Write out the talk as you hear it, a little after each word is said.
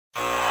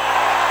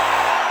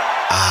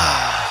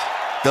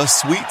The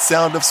sweet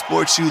sound of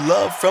sports you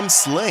love from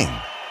Sling.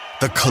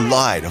 The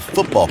collide of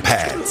football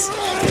pads.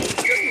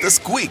 The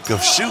squeak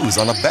of shoes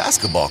on a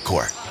basketball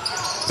court.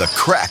 The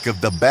crack of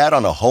the bat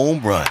on a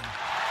home run.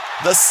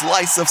 The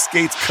slice of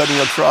skates cutting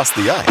across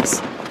the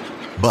ice.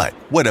 But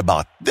what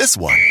about this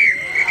one?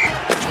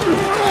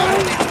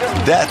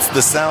 That's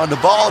the sound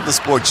of all the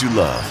sports you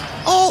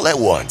love, all at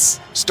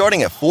once.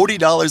 Starting at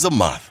 $40 a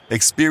month.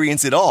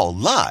 Experience it all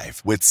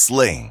live with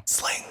Sling.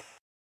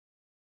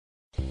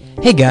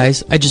 Hey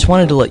guys, I just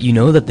wanted to let you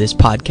know that this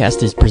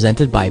podcast is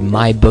presented by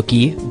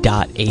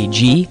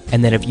mybookie.ag,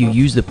 and that if you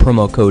use the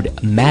promo code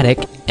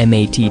MATTEK,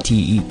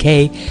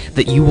 M-A-T-T-E-K,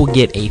 that you will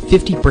get a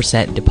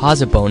 50%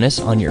 deposit bonus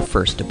on your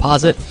first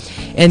deposit.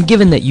 And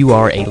given that you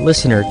are a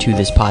listener to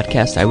this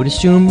podcast, I would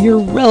assume you're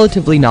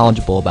relatively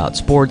knowledgeable about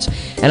sports,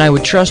 and I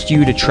would trust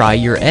you to try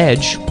your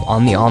edge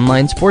on the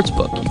online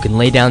sportsbook. You can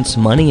lay down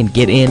some money and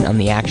get in on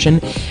the action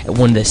at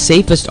one of the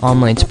safest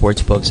online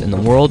sportsbooks in the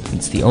world.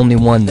 It's the only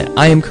one that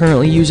I am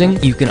currently using.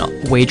 You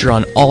can wager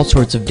on all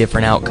sorts of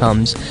different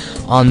outcomes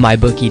on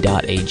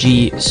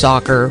mybookie.ag,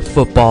 soccer,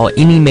 football,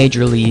 any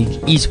major league,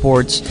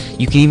 esports.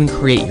 You can even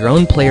create your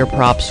own player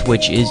props,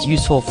 which is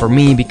useful for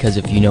me because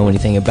if you know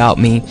anything about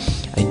me,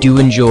 I do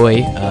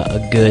enjoy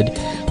a good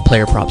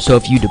player prop. So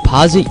if you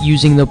deposit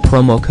using the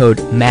promo code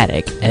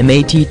MATTEK,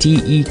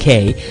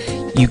 M-A-T-T-E-K,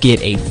 you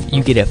get a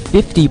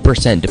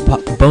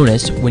 50%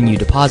 bonus when you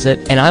deposit,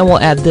 and I will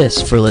add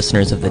this for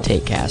listeners of the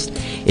TakeCast.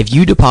 If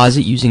you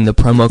deposit using the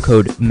promo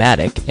code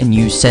MATTEK and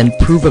you send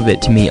proof of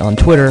it to me on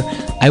Twitter,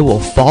 I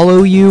will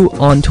follow you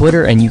on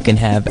Twitter, and you can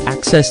have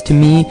access to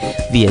me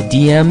via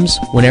DMs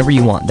whenever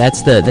you want.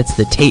 That's the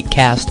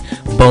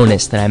TakeCast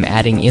bonus that I'm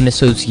adding in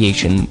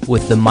association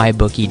with the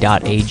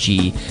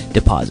mybookie.ag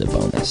deposit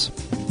bonus.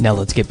 Now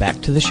let's get back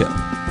to the show.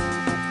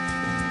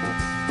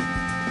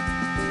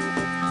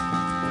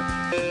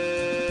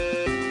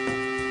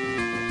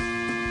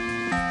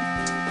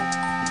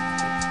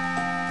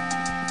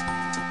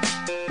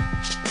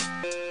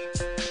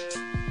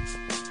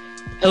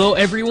 Hello,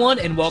 everyone,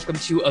 and welcome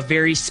to a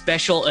very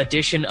special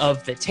edition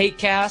of the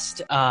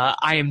TakeCast.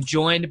 I am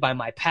joined by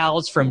my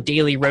pals from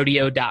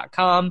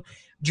DailyRodeo.com,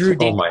 Drew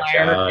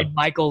Dinkmeyer and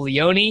Michael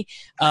Leone.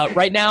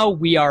 Right now,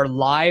 we are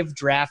live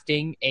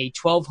drafting a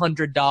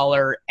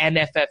 $1,200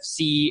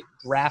 NFFC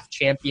Draft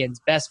Champions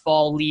Best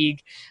Ball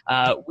League.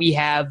 We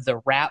have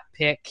the wrap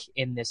pick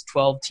in this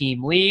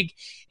 12-team league,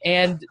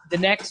 and the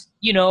next,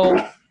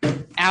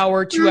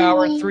 hour, 2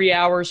 hour, 3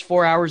 hours,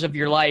 4 hours of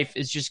your life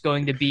is just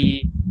going to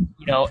be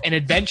an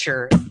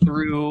adventure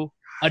through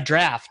a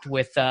draft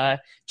with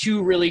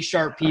two really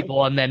sharp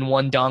people and then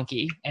one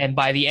donkey. And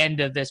by the end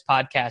of this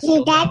podcast,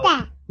 you'll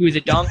know who the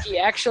donkey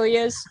actually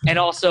is. And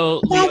also,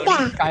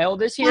 Leone's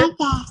child is here.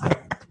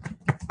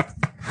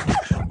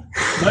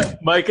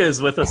 Micah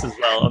is with us as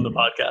well on the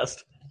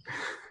podcast.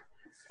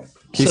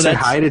 Can you say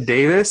hi to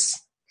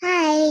Davis?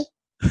 Hi.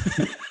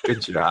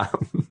 Good job.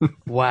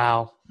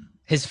 Wow.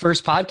 His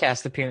first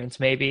podcast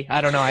appearance, maybe.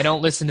 I don't know. I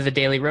don't listen to the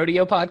Daily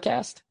Rodeo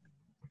podcast.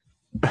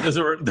 Those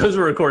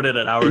were recorded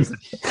at hours.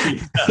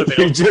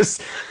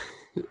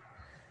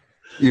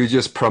 You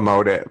just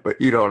promote it,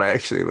 but you don't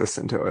actually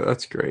listen to it.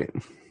 That's great.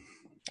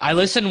 I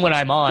listen when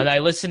I'm on. I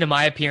listen to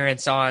my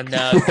appearance on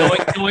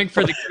going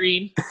for the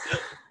green.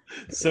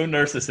 So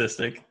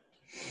narcissistic.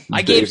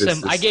 I gave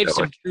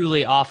some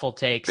truly awful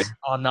takes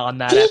on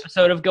that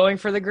episode of Going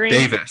for the Green.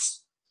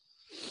 Davis.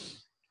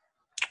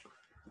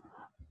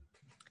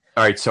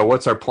 All right, so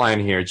what's our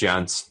plan here,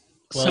 gents?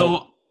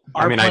 Well,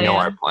 I know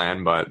our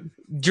plan, but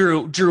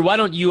Drew, why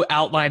don't you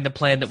outline the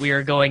plan that we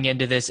are going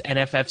into this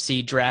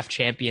NFFC Draft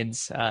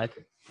Champions? Bye,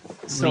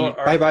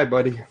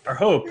 buddy. Our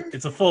hope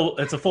it's a full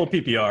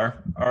PPR.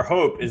 Our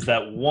hope is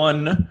that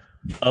one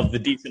of the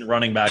decent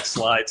running backs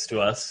slides to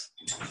us,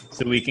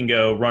 so we can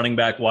go running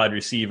back, wide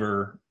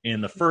receiver in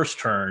the first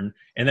turn,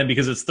 and then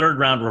because it's third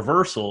round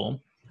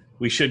reversal,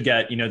 we should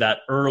get that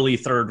early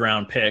third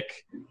round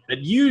pick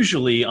that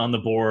usually on the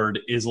board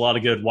is a lot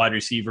of good wide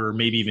receiver,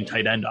 maybe even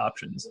tight end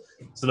options.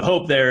 So the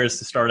hope there is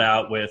to start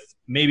out with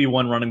maybe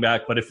one running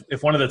back, but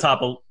if one of the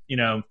top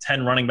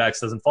 10 running backs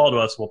doesn't fall to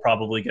us, we'll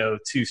probably go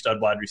two stud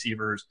wide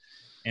receivers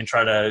and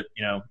try to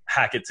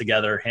hack it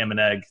together, ham and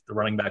egg the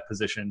running back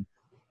position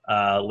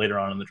later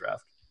on in the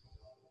draft.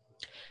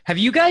 Have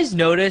you guys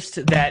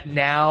noticed that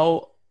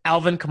now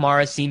Alvin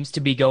Kamara seems to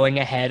be going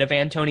ahead of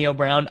Antonio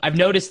Brown? I've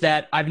noticed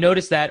that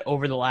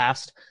over the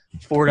last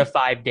 4 to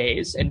 5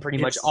 days in pretty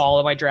much all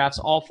of my drafts,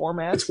 all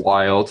formats. It's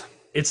wild.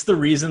 It's the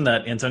reason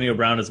that Antonio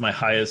Brown is my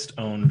highest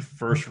owned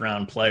first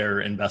round player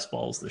in best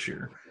balls this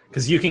year,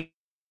 because you can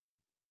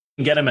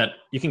get him at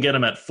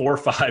 4,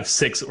 5,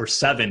 6, or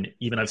 7.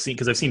 Even I've seen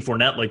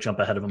Fournette jump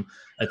ahead of him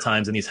at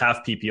times in these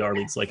half PPR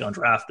leagues on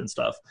draft and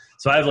stuff.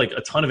 So I have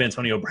a ton of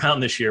Antonio Brown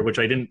this year, which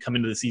I didn't come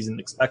into the season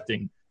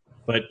expecting,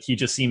 but he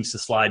just seems to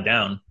slide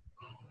down.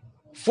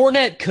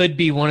 Fournette could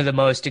be one of the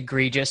most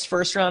egregious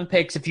first-round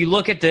picks. If you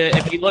look at the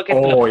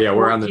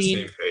we're on the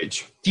same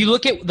page. If you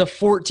look at the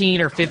 14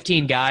 or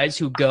 15 guys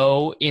who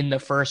go in the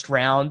first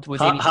round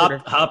with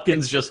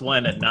Hopkins just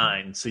went at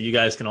 9, so you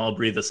guys can all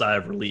breathe a sigh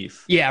of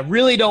relief. Yeah,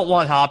 really don't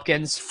want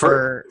Hopkins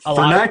for a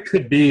lot. Fournette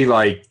could be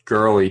like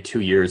Gurley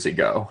 2 years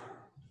ago.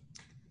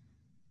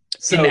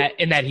 So,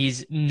 in that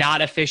he's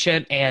not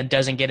efficient and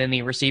doesn't get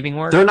any receiving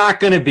work. They're not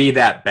going to be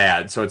that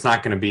bad, so it's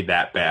not going to be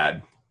that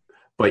bad.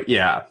 But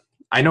yeah,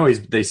 I know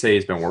they say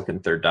he's been working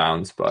third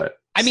downs, but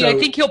I mean, I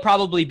think he'll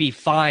probably be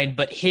fine,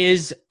 but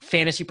his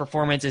fantasy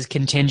performance is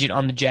contingent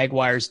on the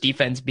Jaguars'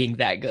 defense being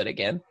that good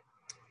again.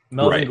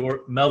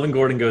 Melvin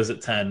Gordon goes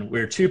at 10.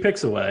 We're 2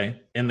 picks away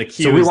in the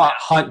queue. So we want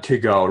Hunt to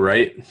go,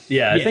 right?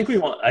 Yeah, I think we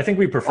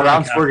prefer. Or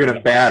else we're going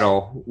to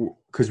battle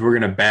because we're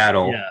going to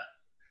battle. Yeah.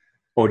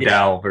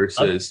 Odell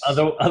versus.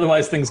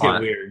 Otherwise, things Hunt.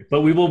 get weird. But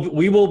we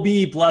will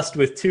be blessed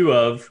with 2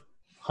 of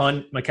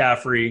Hunt,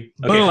 McCaffrey.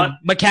 Okay, Boom. Hunt,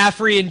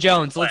 McCaffrey and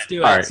Jones. Let's do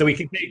it. All right. so we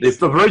can take It's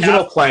the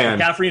original plan.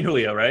 McCaffrey and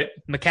Julio, right?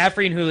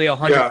 McCaffrey and Julio,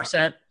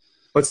 100%.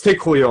 Let's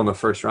take Julio in the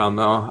first round,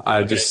 though.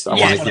 I want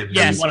to give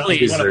him please.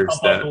 he deserves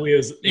that.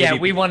 Yeah,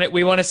 we want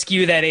to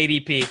skew that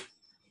ADP.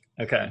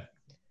 Okay.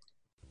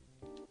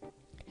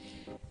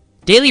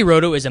 Daily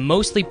Roto is a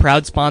mostly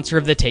proud sponsor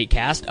of the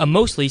TakeCast, a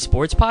mostly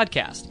sports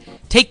podcast.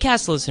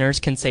 TakeCast listeners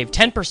can save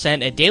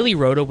 10% at Daily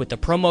Roto with the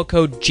promo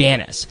code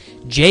JANIS,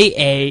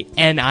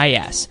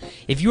 JANIS.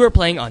 If you are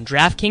playing on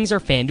DraftKings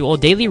or FanDuel,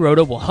 Daily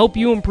Roto will help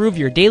you improve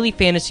your daily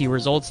fantasy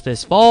results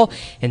this fall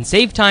and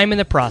save time in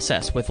the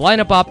process with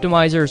lineup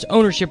optimizers,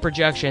 ownership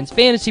projections,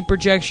 fantasy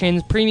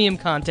projections, premium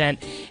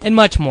content, and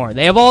much more.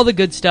 They have all the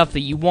good stuff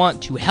that you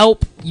want to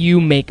help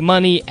you make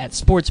money at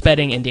sports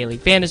betting and daily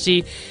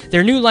fantasy.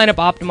 Their new lineup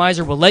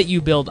optimizer will let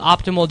you build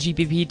optimal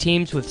GPP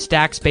teams with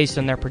stacks based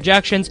on their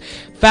projections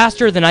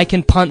faster than I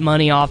can punt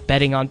money off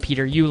betting on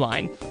Peter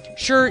Uline.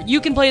 Sure,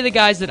 you can play the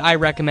guys that I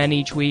recommend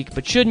each week,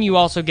 but shouldn't you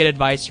also get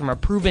advice from a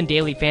proven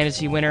daily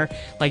fantasy winner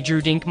like Drew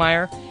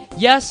Dinkmeyer?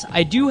 Yes,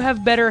 I do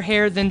have better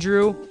hair than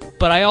Drew,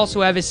 but I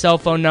also have his cell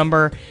phone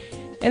number,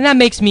 and that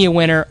makes me a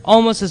winner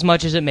almost as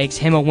much as it makes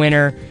him a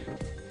winner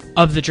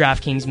of the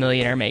DraftKings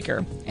Millionaire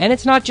Maker. And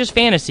it's not just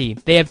fantasy.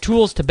 They have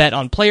tools to bet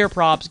on player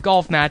props,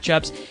 golf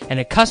matchups, and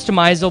a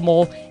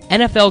customizable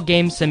NFL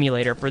game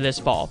simulator for this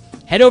fall.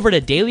 Head over to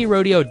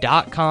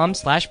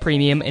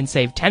dailyrodeo.com/premium and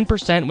save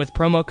 10% with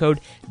promo code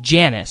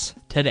JANIS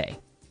today.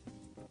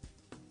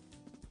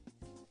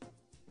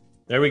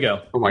 There we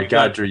go. Oh my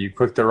God, Drew, you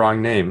clicked the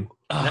wrong name.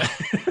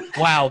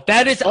 Wow,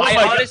 that is,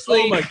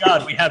 honestly... Oh my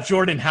God, we have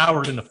Jordan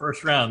Howard in the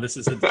first round. This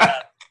is a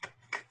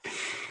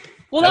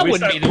Well, that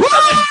wouldn't be the...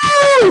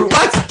 Woo!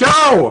 Let's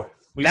go!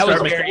 That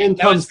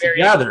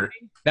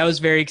was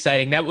very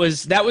exciting. That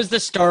was the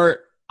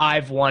start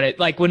I've wanted.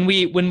 Like when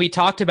we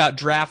talked about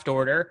draft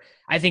order,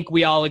 I think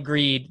we all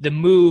agreed the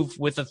move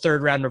with the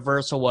third round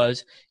reversal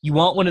was you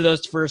want one of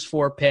those first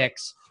 4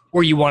 picks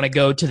or you want to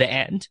go to the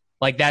end.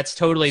 Like that's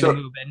totally the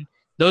move. And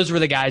those were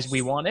the guys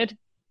we wanted.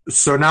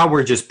 So now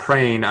we're just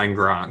preying on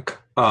Gronk.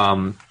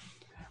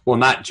 Well,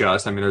 not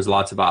just. I mean, there's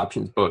lots of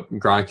options, but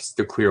Gronk is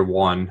the clear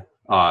one,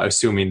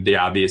 assuming the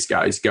obvious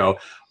guys go.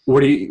 What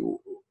do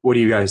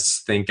you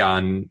guys think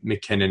on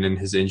McKinnon and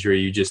his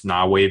injury? You just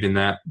not waving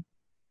that?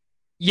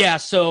 Yeah,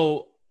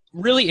 so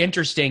really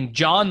interesting.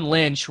 John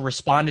Lynch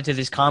responded to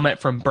this comment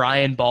from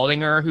Brian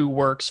Baldinger, who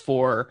works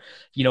for,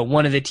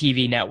 one of the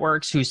TV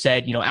networks, who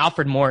said,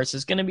 Alfred Morris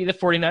is going to be the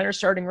 49ers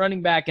starting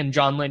running back. And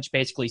John Lynch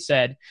basically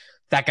said,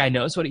 that guy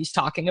knows what he's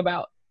talking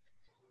about.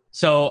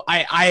 So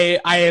I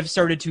have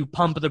started to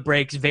pump the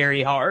brakes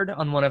very hard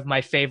on one of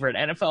my favorite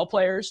NFL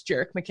players,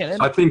 Jerick McKinnon.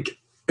 I think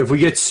if we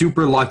get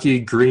super lucky,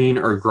 Green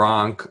or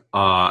Gronk,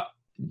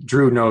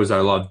 Drew knows I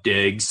love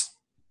Diggs.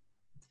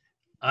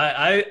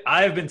 I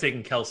have been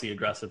taking Kelsey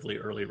aggressively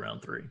early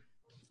round 3.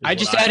 I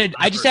just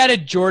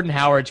added Jordan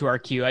Howard to our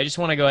queue. I just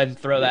want to go ahead and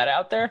throw that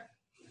out there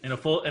in a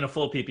full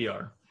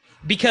PPR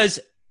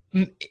because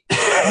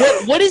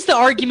what is the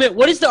argument?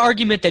 What is the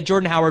argument that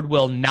Jordan Howard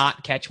will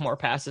not catch more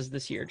passes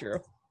this year, Drew?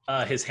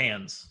 His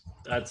hands.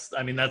 That's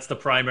the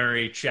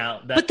primary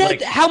challenge.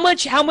 But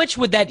how much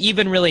would that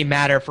even really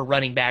matter for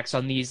running backs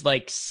on these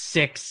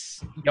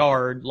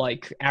 6-yard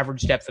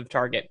average depth of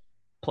target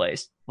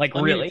plays?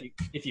 Really?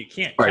 If you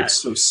can't catch. All right,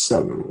 so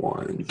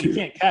 7-1. If you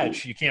can't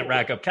catch, you can't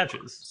rack up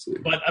catches.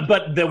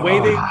 But the way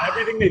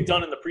everything they've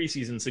done in the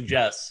preseason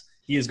suggests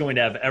he is going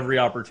to have every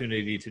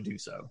opportunity to do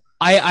so.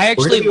 I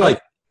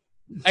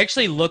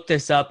actually looked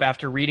this up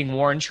after reading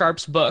Warren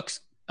Sharp's books,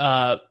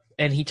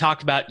 and he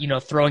talked about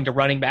throwing to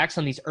running backs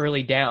on these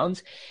early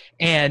downs.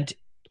 And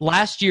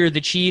last year, the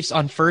Chiefs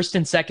on first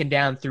and second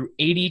down threw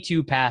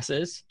 82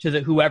 passes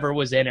to whoever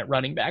was in at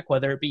running back,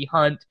 whether it be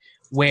Hunt,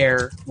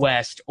 Ware,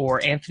 West,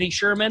 or Anthony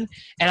Sherman.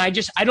 And I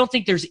don't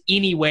think there's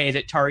any way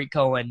that Tariq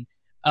Cohen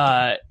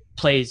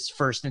plays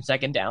first and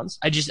second downs.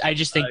 I just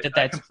think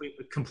that's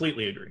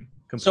completely agree.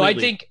 So I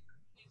think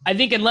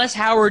unless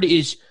Howard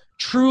is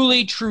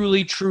truly,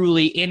 truly,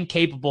 truly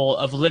incapable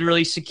of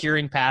literally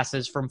securing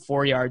passes from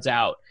 4 yards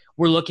out,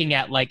 we're looking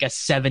at a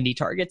 70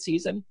 target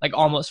season,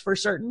 almost for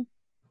certain.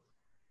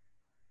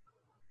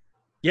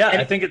 Yeah,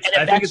 And- I think it's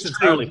and if that's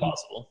entirely true,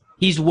 possible.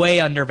 He's way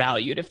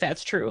undervalued if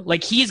that's true.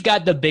 Like, he's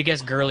got the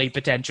biggest Gurley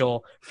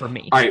potential for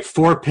me. All right,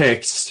 4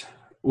 picks.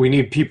 We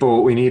need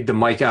the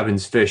Mike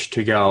Evans fish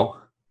to go.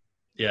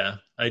 Yeah,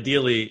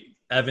 ideally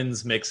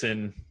Evans,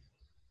 Mixon,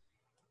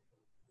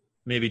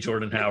 maybe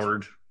Jordan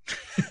Howard.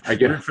 I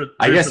guess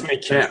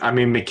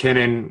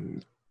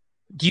McKinnon.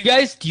 Do you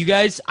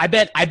guys I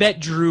bet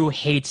Drew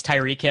hates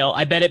Tyreek Hill.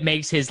 I bet it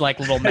makes his like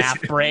little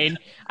math brain.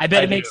 I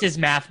bet it makes his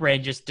math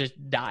brain just to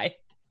die.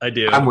 I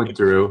do. I'm with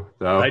Drew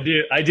though. I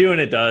do, and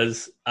it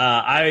does.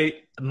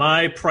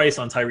 My price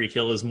on Tyreek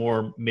Hill is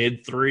more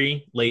mid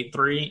 3, late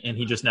 3, and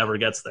he just never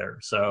gets there.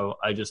 So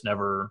I just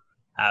never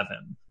have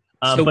him.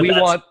 So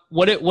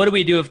what do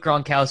we do if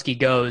Gronkowski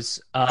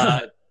goes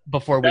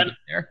before we get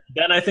there?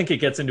 Then I think it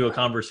gets into a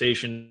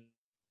conversation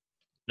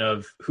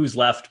of who's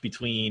left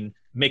between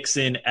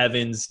Mixon,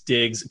 Evans,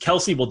 Diggs.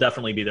 Kelsey will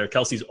definitely be there.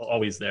 Kelsey's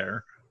always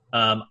there.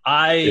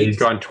 He's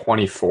gone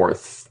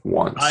 24th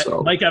once.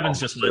 So Mike Evans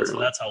just went, so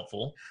that's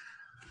helpful.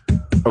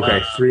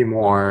 Okay, 3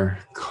 more.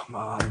 Come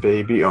on,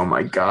 baby. Oh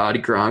my God,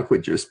 Gronk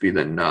would just be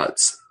the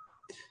nuts.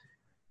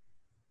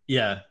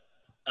 Yeah.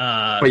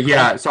 But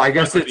yeah, so I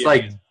guess it's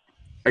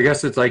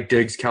like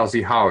Diggs,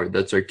 Kelsey, Howard.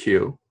 That's our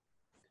cue.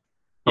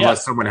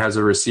 Unless someone has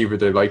a receiver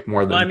they like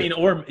more than. Well, I mean,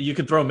 or you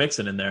could throw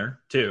Mixon in there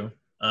too.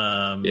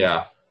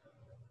 Yeah,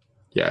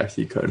 if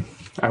you could.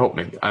 I hope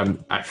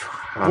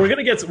we're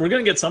gonna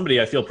get somebody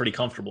I feel pretty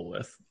comfortable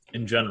with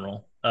in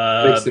general.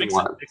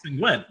 Mixon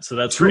went, so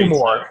that's 2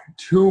 more.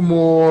 2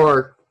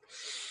 more.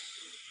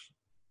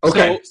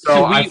 Okay,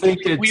 so I think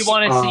we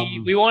want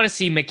to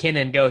see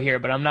McKinnon go here,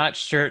 but I'm not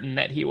certain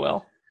that he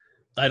will.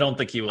 I don't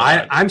think he will.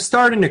 I'm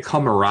starting to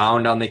come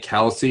around on the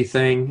Kelsey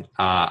thing.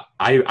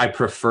 I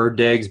prefer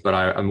Diggs, but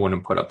I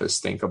wouldn't put up a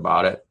stink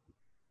about it.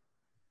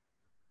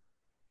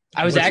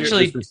 I was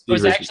actually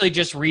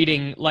just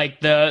reading like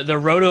the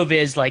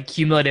RotoViz like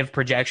cumulative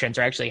projections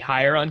are actually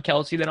higher on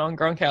Kelsey than on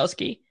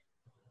Gronkowski.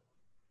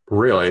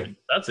 Really?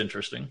 That's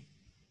interesting.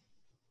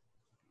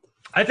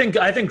 I think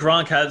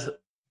Gronk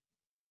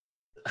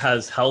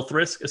has health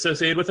risk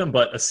associated with him,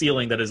 but a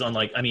ceiling that is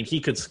unlike. I mean,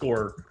 he could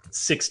score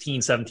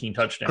 16, 17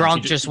 touchdowns.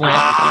 Gronk just went.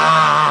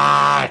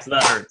 So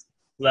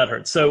that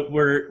hurts. So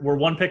we're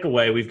 1 pick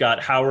away. We've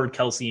got Howard,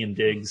 Kelsey, and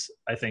Diggs.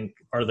 I think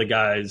are the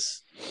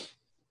guys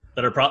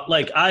that are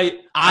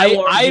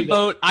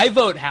I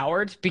vote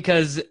Howard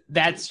because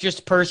that's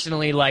just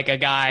personally like a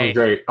guy. Oh,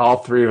 great. All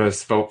 3 of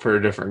us vote for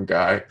a different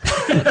guy.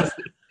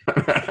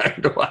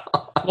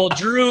 Well,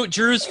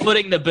 Drew's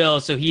footing the bill,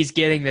 so he's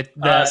getting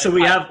the. So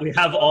we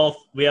have all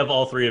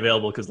 3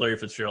 available because Larry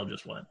Fitzgerald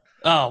just went.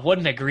 Oh, what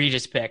an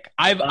egregious pick!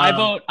 I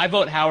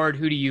vote Howard.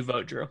 Who do you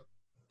vote, Drew?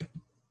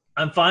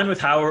 I'm fine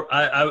with Howard.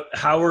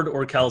 Howard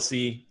or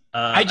Kelsey.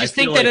 I just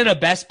think that in a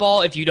best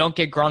ball, if you don't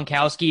get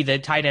Gronkowski, the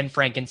tight end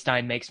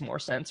Frankenstein makes more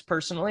sense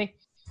personally.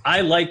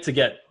 I like to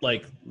get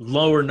like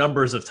lower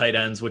numbers of tight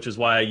ends, which is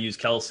why I use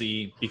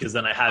Kelsey because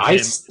then I have him.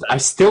 I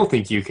still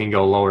think you can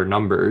go lower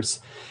numbers,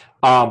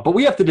 but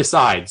we have to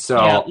decide.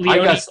 So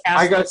yeah,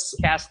 I guess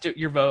cast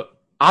your vote.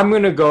 I'm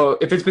gonna go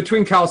if it's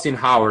between Kelsey and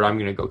Howard. I'm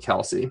gonna go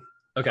Kelsey.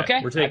 Okay.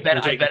 I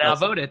bet I'll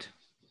vote it.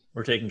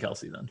 We're taking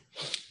Kelsey then.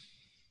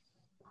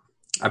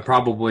 I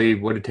probably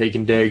would have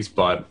taken Diggs,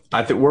 but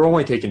I think we're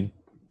only taking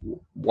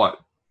what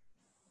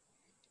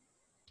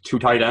 2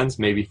 tight ends,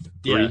 maybe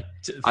 3. Yeah,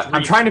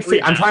 I'm trying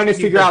to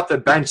figure out the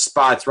bench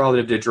spots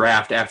relative to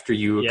draft after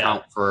you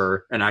account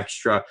for an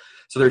extra.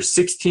 So there's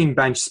 16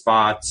 bench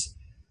spots,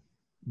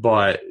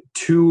 but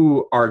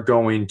 2 are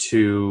going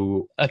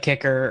to a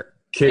kicker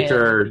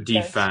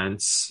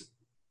defense,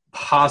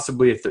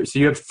 possibly a third. So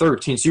you have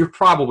 13. So you're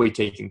probably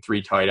taking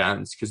 3 tight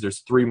ends because there's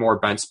 3 more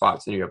bench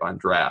spots than you have on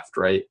draft,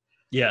 right?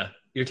 Yeah,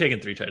 you're taking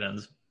 3 tight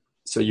ends.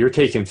 So you're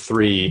taking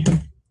 3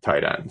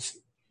 tight ends.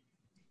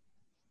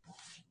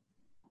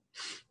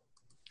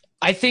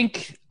 I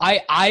think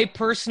I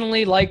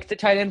personally like the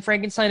tight end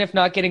Frankenstein if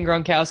not getting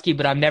Gronkowski,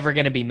 but I'm never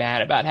going to be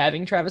mad about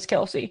having Travis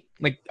Kelsey.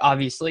 Like,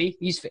 obviously,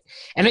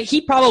 and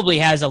he probably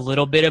has a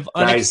little bit of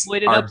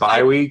unexploited our upside.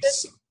 bye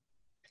weeks.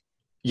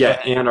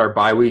 Yeah, and our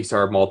bye weeks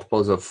are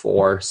multiples of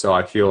 4, so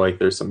I feel like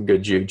there's some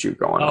good juju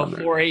going on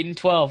there. 4, 8, and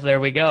 12. There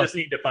we go. Just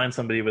need to find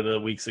somebody with a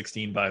week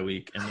 16 bye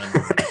week, and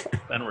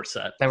then we're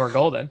set. Then we're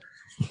golden.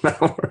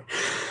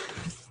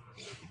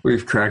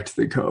 We've cracked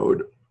the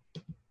code.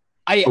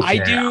 I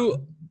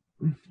do.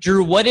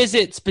 Drew, what is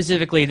it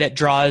specifically that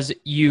draws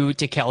you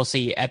to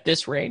Kelsey at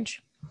this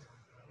range?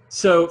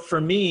 So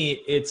for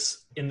me,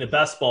 it's in the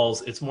best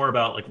balls, it's more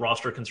about like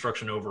roster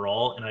construction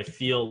overall. And I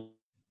feel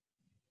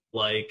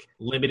like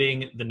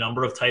limiting the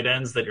number of tight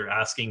ends that you're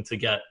asking to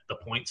get the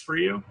points for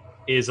you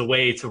is a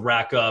way to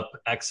rack up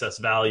excess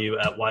value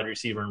at wide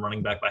receiver and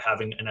running back by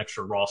having an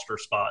extra roster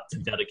spot to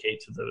dedicate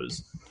to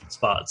those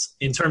spots.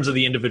 In terms of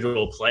the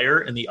individual player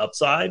and the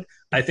upside,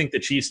 I think the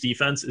Chiefs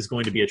defense is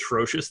going to be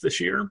atrocious this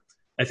year.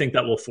 I think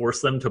that will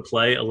force them to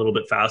play a little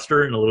bit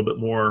faster and a little bit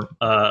more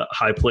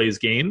high plays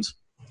games.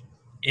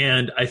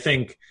 And I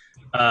think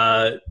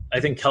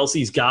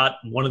Kelsey's got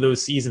one of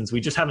those seasons. We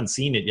just haven't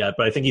seen it yet,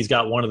 but I think he's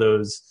got one of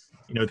those,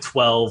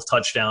 12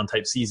 touchdown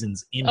type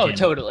seasons in him.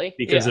 Totally.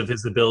 Because of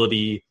his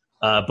ability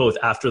both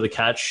after the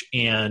catch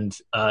and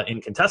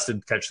in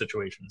contested catch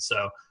situations.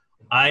 So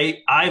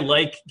I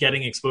like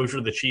getting exposure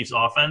to the Chiefs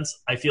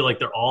offense. I feel like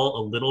they're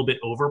all a little bit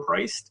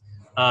overpriced,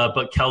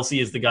 but Kelsey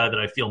is the guy that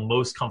I feel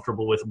most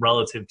comfortable with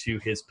relative to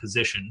his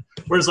position.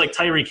 Whereas like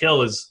Tyreek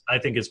Hill I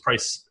think is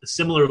priced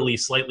similarly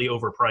slightly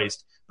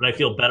overpriced, but I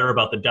feel better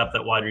about the depth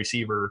at wide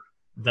receiver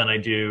than I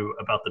do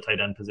about the tight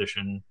end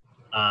position.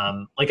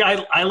 I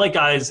like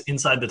guys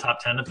inside the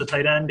top 10 at the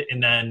tight end,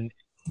 and then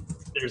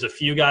there's a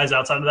few guys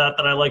outside of that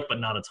I like, but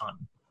not a ton.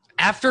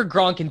 After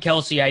Gronk and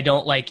Kelsey, I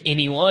don't like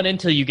anyone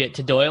until you get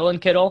to Doyle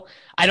and Kittle.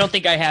 I don't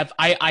think I have.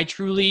 I've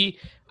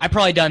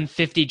probably done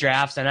 50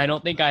 drafts, and I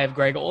don't think I have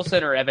Greg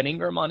Olsen or Evan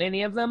Ingram on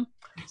any of them.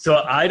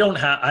 So I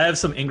have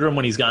some Ingram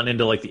when he's gotten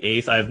into like the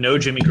 8th. I have no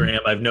Jimmy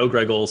Graham. I have no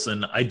Greg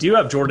Olsen. I do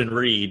have Jordan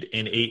Reed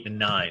in 8 and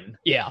 9.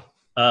 Yeah.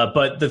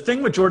 But the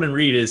thing with Jordan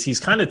Reed is he's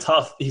kind of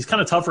tough. He's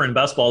kind of tougher in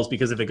best balls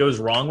because if it goes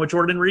wrong with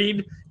Jordan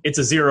Reed, it's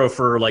a 0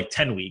 for like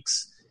 10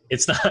 weeks.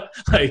 It's not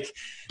like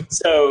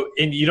so,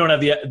 and you don't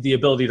have the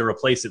ability to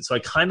replace it. So I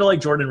kind of like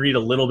Jordan Reed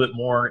a little bit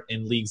more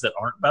in leagues that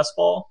aren't best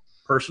ball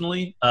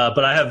personally.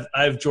 But I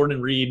have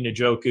Jordan Reed,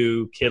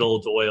 Njoku,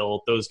 Kittle,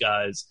 Doyle, those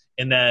guys,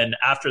 and then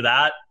after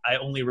that, I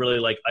only really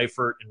like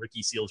Eifert and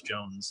Ricky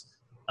Seals-Jones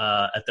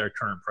at their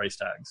current price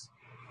tags.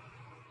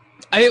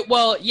 I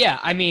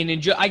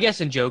guess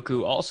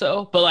Njoku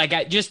also, but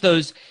like just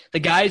the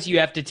guys you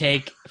have to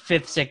take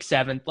 5th,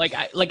 6th,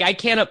 7th. I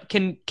can't.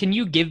 Can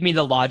you give me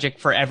the logic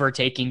for ever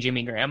taking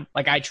Jimmy Graham?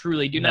 Like I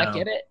truly do not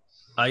get it.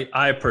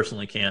 I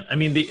personally can't. I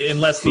mean,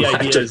 unless the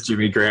idea is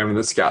Jimmy Graham and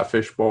the Scott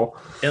Fishbowl.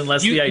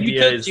 Unless the idea you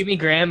took is Jimmy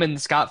Graham and the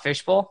Scott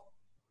Fishbowl.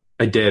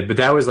 I did, but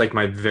that was like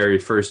my very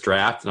first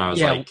draft, and I was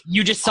like,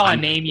 you just saw a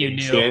name you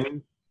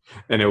knew,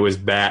 and it was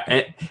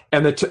bad.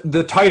 And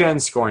the tight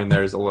end scoring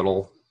there is a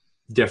little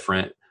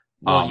different.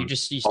 Well, you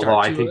start although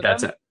I think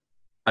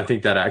I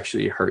think that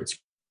actually hurts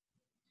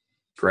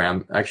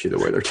Graham. Actually, the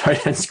way they're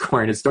tight end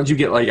scoring is, don't you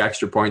get like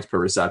extra points per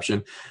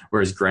reception?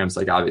 Whereas Graham's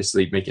like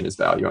obviously making his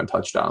value on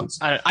touchdowns.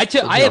 I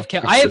have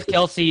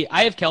Kelsey.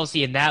 I have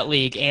Kelsey in that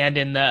league and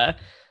in the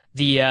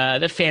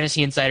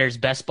Fantasy Insiders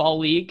Best Ball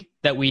League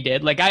that we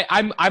did. Like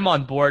I'm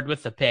on board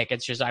with the pick.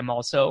 It's just I'm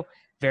also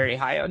very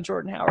high on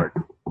Jordan Howard.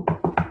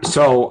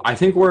 So I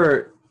think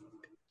we're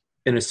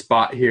in a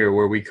spot here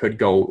where we could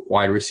go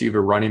wide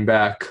receiver, running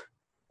back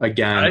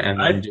again, and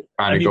then just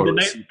kind of go to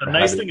the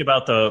nice thing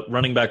about the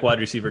running back,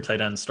 wide receiver,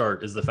 tight end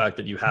start is the fact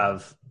that you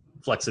have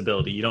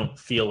flexibility. You don't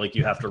feel like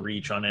you have to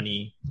reach on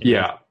any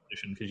position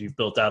because you've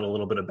built out a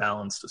little bit of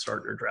balance to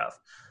start your draft.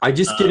 I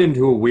just get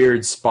into a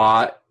weird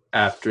spot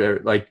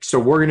after, like, so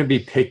we're going to be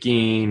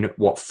picking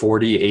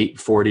 48,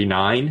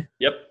 49.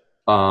 Yep.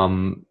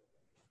 And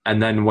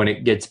then when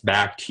it gets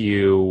back to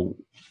you,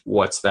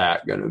 what's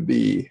that going to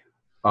be?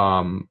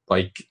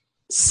 Like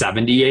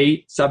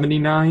 78,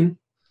 79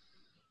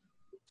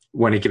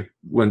 when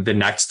the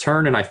next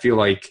turn. And I feel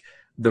like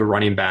the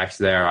running backs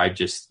there, I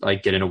just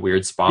like get in a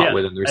weird spot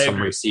with them. There's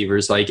some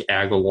receivers like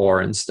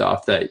Aguilar and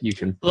stuff that you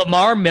can.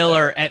 Lamar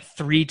Miller at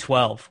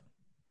 312.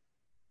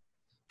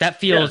 That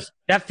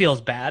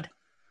feels bad.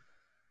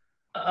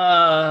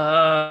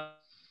 I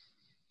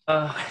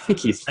think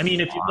he's. I mean,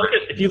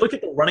 if you look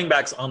at the running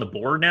backs on the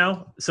board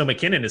now, so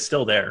McKinnon is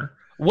still there.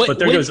 But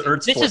there goes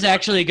Ertz. This is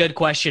actually a good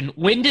question.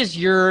 When does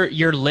your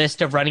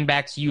list of running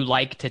backs you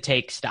like to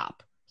take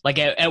stop? Like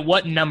at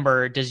what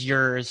number does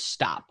yours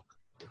stop?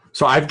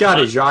 So I've got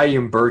Ajayi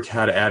and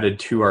Burkhead added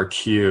to our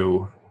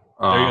queue.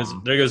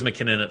 There goes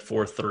McKinnon at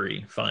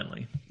 4-3.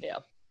 Finally, yeah.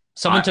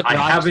 Someone took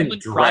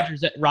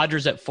Rodgers at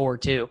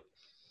 4-2.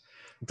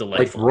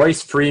 Delightful. Like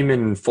Royce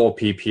Freeman, full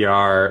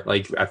PPR.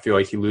 Like I feel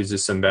like he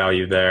loses some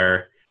value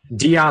there.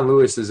 Dion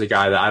Lewis is a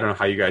guy that I don't know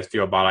how you guys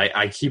feel about.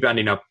 I keep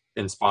ending up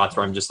in spots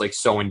where I'm just like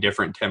so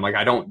indifferent to him. Like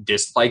I don't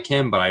dislike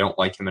him, but I don't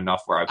like him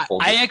enough where I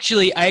pulled. I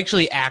actually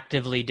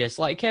actively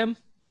dislike him.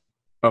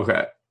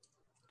 Okay.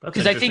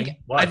 Because I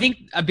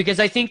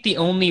think the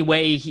only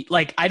way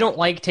I don't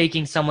like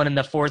taking someone in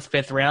the 4th,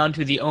 5th round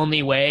who the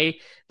only way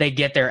they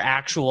get their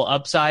actual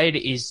upside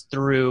is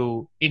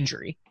through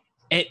injury.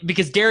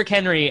 Because Derrick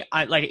Henry,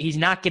 he's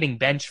not getting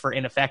benched for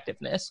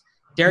ineffectiveness.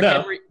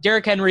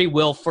 Derrick Henry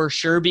will for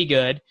sure be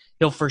good.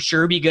 He'll for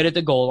sure be good at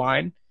the goal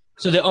line.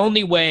 So the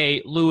only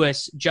way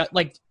Lewis,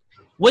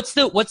 what's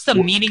the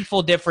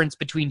meaningful difference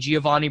between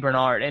Giovanni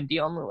Bernard and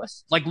Dion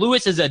Lewis? Like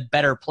Lewis is a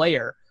better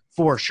player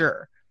for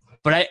sure,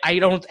 but I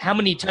don't. How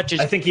many touches?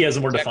 I think he has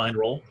a more defined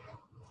role.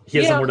 He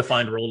has a more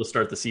defined role to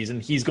start the season.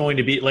 He's going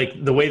to be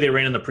like the way they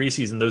ran in the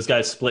preseason. Those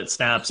guys split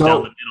snaps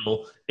down the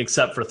middle,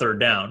 except for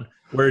third down.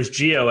 Whereas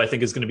Gio, I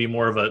think, is going to be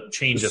more of a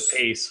change of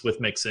pace with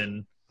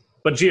Mixon.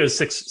 But Gio's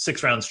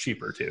six rounds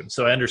cheaper too,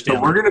 so I understand.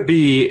 So we're going to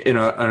be in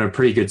a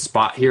pretty good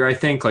spot here, I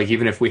think. Like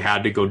even if we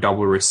had to go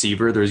double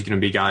receiver, there's going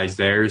to be guys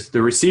there.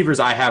 The receivers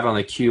I have on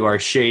the queue are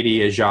Shady,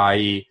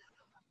 Ajayi,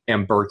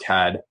 and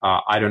Burkhead.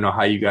 I don't know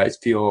how you guys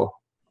feel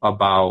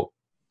about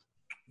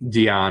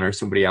Dion or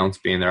somebody else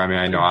being there. I mean,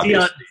 I know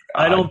obviously.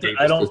 I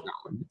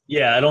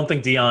don't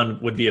think Dion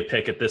would be a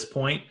pick at this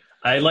point.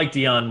 I like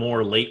Dion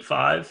more late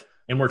 5,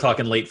 and we're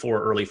talking late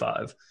 4, early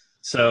 5.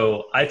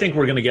 So I think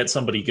we're going to get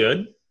somebody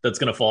good that's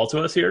going to fall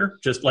to us here.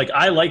 Just like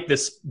I like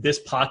this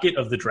pocket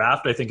of the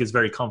draft, I think is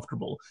very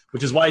comfortable,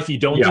 which is why if you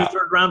don't do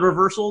third round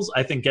reversals,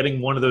 I think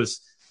getting one of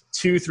those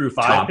 2 through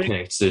 5 top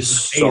picks is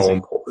so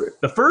important.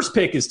 The first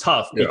pick is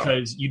tough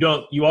because you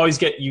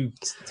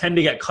tend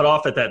to get cut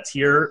off at that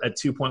tier at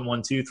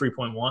 2.12,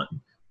 3.1,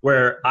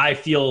 where I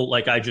feel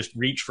like I just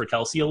reach for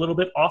Kelce a little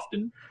bit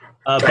often.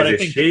 But I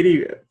think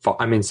Shady,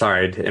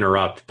 sorry to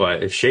interrupt,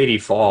 but if Shady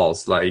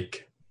falls,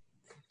 like,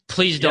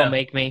 please don't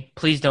make me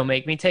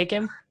take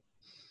him.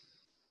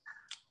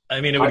 I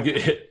mean,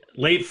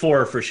 late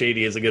 4 for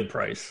Shady is a good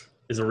price.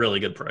 Is a really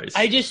good price.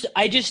 I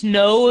just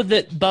know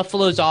that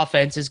Buffalo's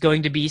offense is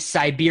going to be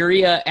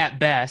Siberia at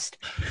best,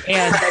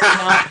 and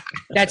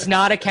that's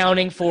not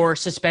accounting for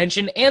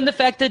suspension and the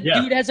fact that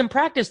dude hasn't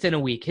practiced in a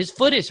week. His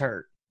foot is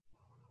hurt.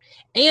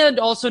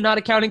 And also not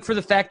accounting for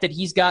the fact that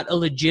he's got a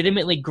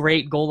legitimately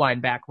great goal line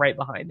back right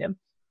behind him.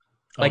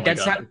 Like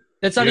that's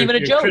not even a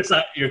joke.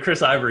 Your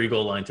Chris Ivory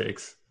goal line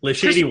takes.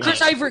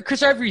 Chris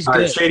Ivory's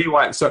good. Shady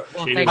went. So,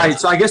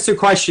 so I guess the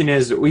question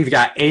is, we've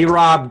got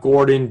A-Rob,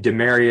 Gordon,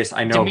 Demaryius.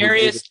 I know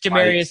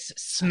Demaryius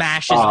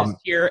smashes this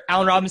year.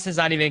 Allen Robinson's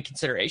not even in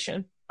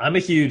consideration. I'm a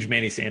huge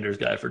Manny Sanders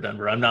guy for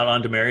Denver. I'm not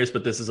on Demaryius,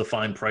 but this is a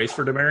fine price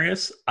for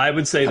Demaryius. I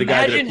would say the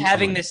guy. Imagine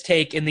having this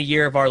take in the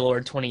year of our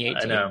Lord 2018.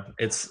 I know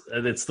it's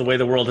the way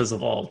the world has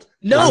evolved.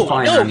 No,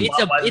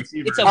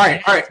 it's a all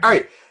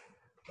right.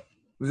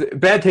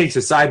 Bad takes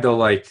aside, though,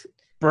 like.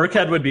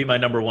 Burkhead would be my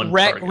number one.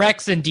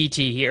 Rex and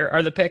DT here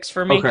are the picks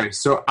for me. Okay,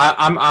 so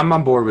I'm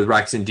on board with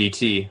Rex and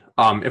DT.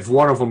 If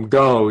one of them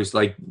goes,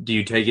 like, do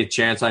you take a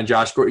chance on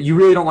Josh Gordon? You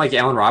really don't like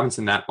Allen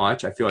Robinson that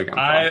much. I feel like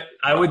I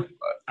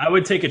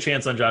would take a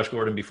chance on Josh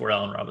Gordon before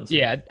Allen Robinson.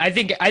 Yeah, I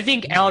think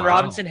Allen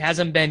Robinson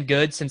hasn't been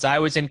good since I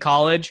was in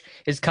college.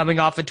 Is coming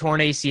off a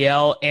torn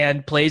ACL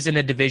and plays in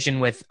a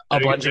division with a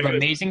bunch of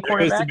amazing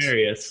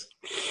quarterbacks.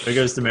 There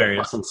goes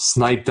Demaryius.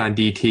 Sniped on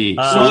DT.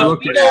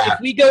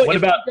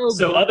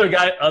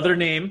 Other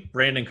name,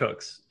 Brandon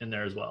Cooks in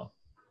there as well.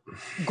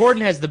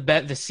 Gordon has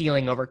the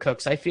ceiling over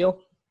Cooks, I feel.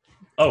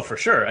 Oh, for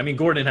sure. I mean,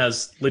 Gordon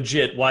has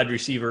legit wide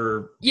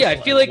receiver. Yeah, I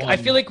feel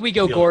like we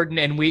go Gordon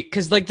and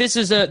because like this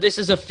is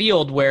a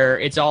field where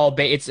it's all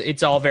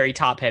very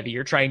top heavy.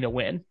 You're trying to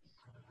win,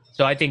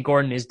 so I think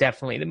Gordon is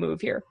definitely the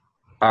move here.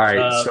 All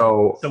right,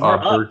 so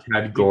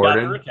Burkhead,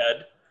 Gordon.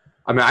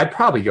 I mean, I'd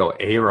probably go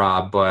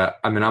A-Rob, but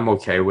I mean, I'm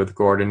okay with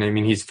Gordon. I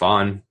mean, he's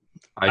fun.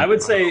 I would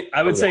say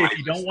if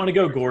you don't want to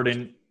go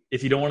Gordon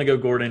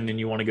and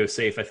you want to go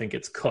safe, I think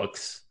it's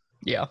Cooks.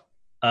 Yeah.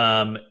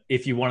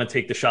 If you want to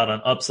take the shot on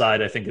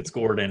upside, I think it's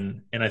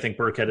Gordon, and I think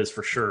Burkhead is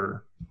for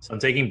sure. So I'm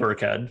taking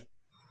Burkhead.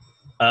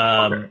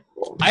 What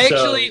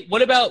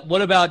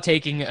about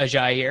taking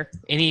Ajayi here?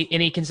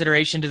 Any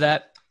consideration to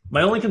that?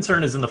 My only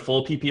concern is in the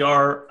full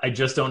PPR. I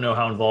just don't know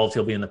how involved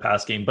he'll be in the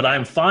pass game, but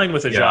I'm fine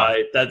with Ajayi.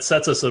 Yeah. That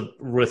sets us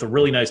with a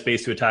really nice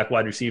base to attack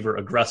wide receiver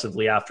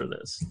aggressively after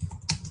this.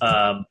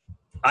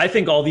 I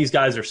think all these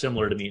guys are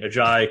similar to me.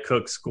 Ajayi,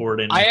 Cooks,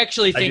 Gordon. I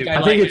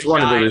think it's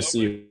one of the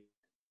receivers.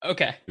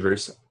 Okay. You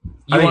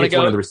want to go?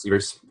 One of the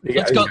receivers.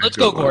 Let's go,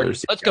 Gordon.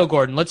 Let's go,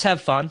 Gordon. Let's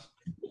have fun.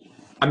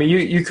 I mean,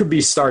 you could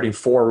be starting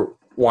 4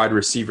 wide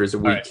receivers a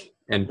week, right.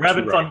 And we're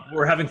having fun.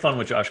 We're having fun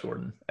with Josh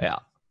Gordon. Yeah.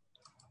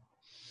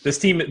 This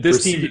team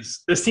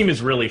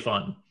is really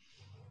fun.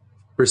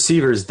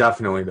 Receiver is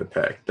definitely the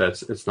pick.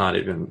 It's not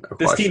even a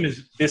question.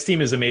 This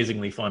team is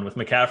amazingly fun with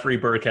McCaffrey,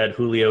 Burkhead,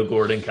 Julio,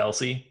 Gordon,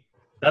 Kelce.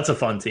 That's a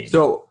fun team.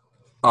 So,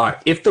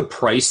 if the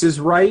price is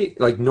right,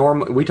 like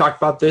normally we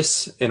talked about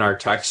this in our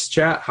text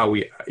chat, how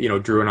we,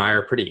 Drew and I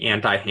are pretty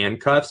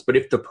anti-handcuffs, but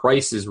if the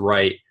price is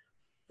right,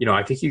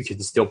 I think you can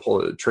still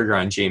pull the trigger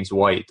on James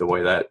White the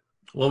way that.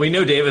 Well, we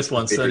know Davis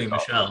wants Sonny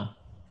Michel.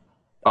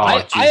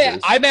 Oh,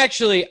 I'm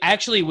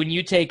actually when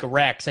you take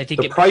Rex, I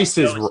think the price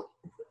is.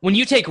 When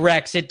you take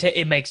Rex,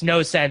 it makes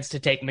no sense to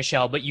take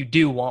Michel, but you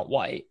do want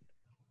White.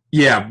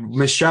 Yeah,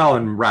 Michel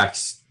and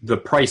Rex, the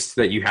price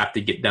that you have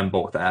to get them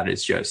both at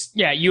is just.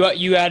 Yeah,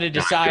 you had to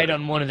decide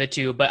on one of the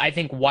two, but I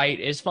think White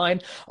is fine.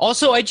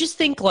 Also, I just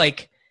think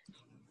like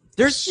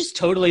there's just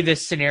totally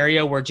this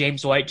scenario where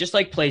James White just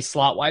like plays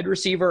slot wide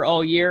receiver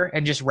all year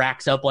and just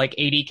racks up like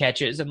 80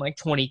 catches and like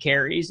 20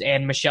 carries,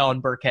 and Michel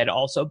and Burkhead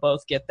also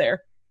both get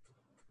there.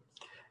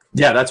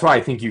 Yeah, that's why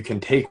I think you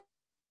can take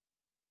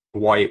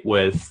White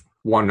with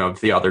one of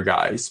the other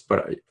guys,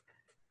 but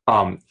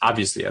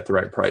obviously at the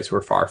right price,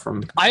 we're far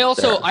from. I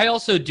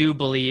also do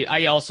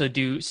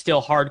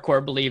still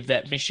hardcore believe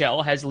that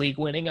Michel has league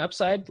winning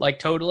upside, like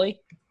totally.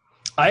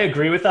 I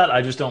agree with that.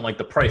 I just don't like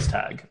the price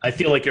tag. I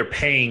feel like you're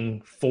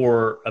paying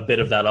for a bit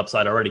of that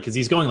upside already because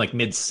he's going like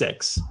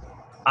mid-6.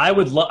 I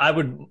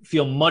would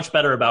feel much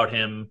better about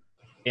him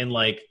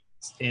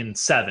in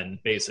 7,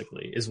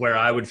 basically, is where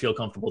I would feel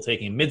comfortable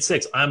taking.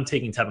 Mid-6, I'm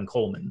taking Tevin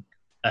Coleman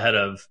ahead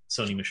of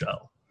Sonny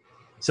Michel.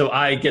 So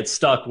I get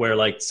stuck where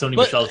like Sonny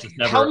Michel's just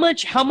never. How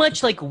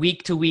much like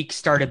week to week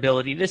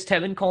startability does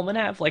Tevin Coleman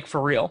have? Like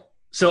for real?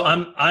 So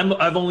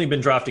I've only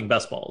been drafting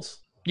best balls.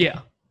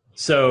 Yeah.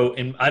 So,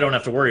 and I don't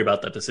have to worry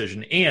about that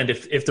decision. And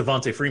if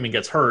Devontae Freeman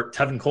gets hurt,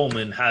 Tevin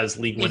Coleman has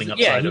league-winning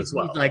upside as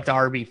well. He's like the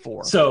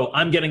RB4. So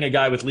I'm getting a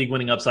guy with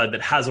league-winning upside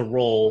that has a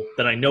role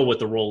that I know what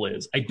the role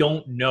is. I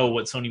don't know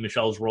what Sony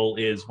Michel's role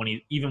is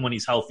even when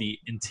he's healthy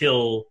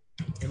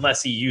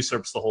unless he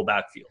usurps the whole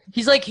backfield.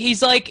 He's like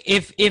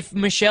if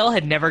Michel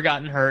had never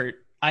gotten hurt,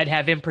 I'd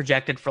have him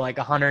projected for like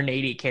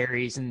 180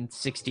 carries and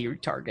 60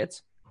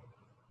 targets.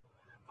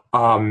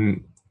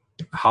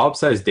 How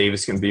upset is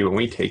Davis going to be when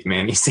we take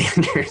Manny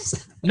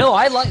Sanders? No,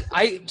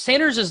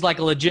 Sanders is like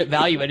a legit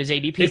value at his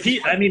ADP.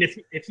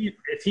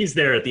 If he's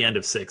there at the end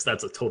of 6,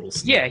 that's a total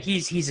steal. Yeah,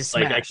 he's a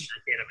smash. Like I can't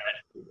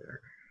imagine him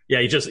there. Yeah,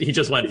 he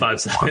just went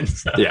 5-7.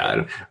 So.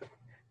 Yeah,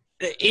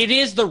 it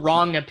is the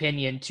wrong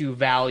opinion to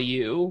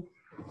value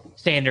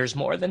Sanders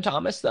more than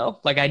Thomas, though.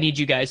 Like I need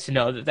you guys to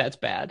know that that's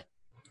bad.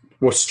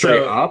 Well,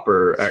 straight up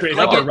or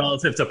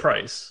relative to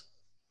price.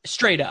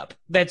 Straight up.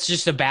 That's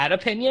just a bad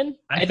opinion.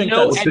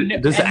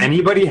 Does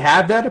anybody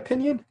have that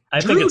opinion?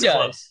 I think it's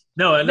close.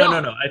 No.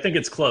 I think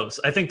it's close.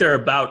 I think they're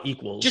about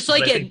equals. Just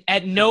like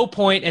at no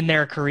point in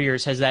their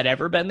careers has that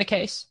ever been the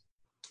case.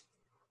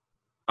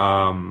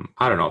 I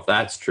don't know if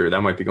that's true. That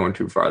might be going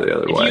too far the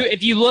other way.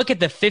 If you look at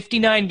the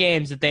 59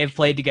 games that they've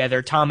played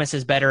together, Thomas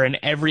is better in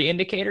every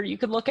indicator you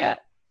could look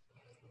at.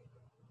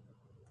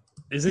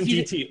 Isn't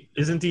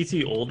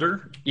DT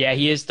older? Yeah,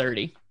 he is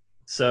 30.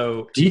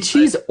 So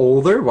DT's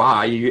older?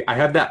 Wow, I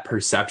have that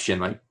perception.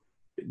 Like,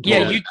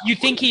 yeah, you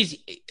think he's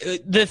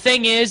the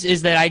thing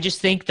is that I just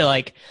think that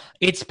like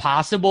it's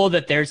possible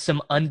that there's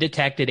some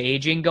undetected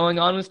aging going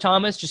on with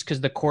Thomas just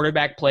because the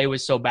quarterback play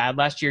was so bad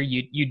last year.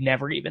 You'd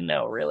never even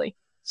know really.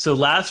 So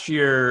last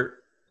year,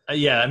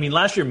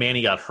 last year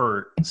Manny got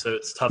hurt, so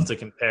it's tough to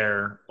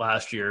compare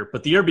last year.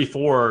 But the year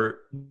before,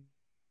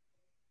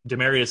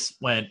 Demaryius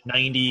went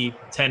 90,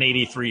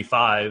 1083,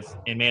 5,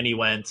 and Manny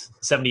went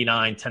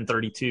 79,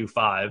 1032,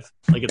 5.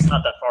 Like it's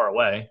not that far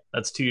away.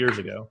 That's 2 years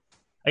ago.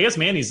 I guess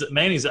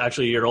Manny's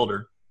actually a year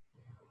older.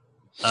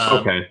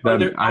 Okay,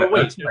 that's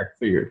what I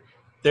figured.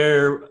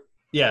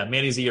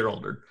 Manny's a year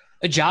older.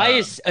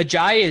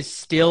 Ajayi is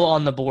still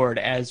on the board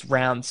as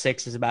round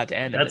 6 is about to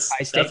end. That's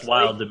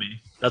wild to me.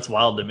 That's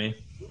wild to me.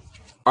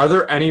 Are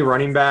there any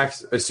running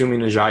backs, assuming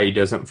Ajayi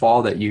doesn't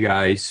fall, that you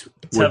guys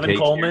would take? Tevin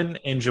Coleman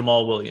and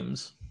Jamal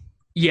Williams.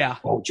 Yeah.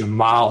 Oh,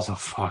 Jamal's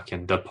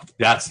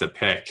that's the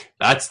pick.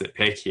 That's the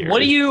pick here.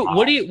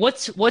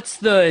 What's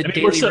the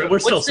daily? We're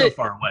still so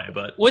far away,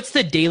 but what's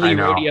the daily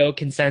rodeo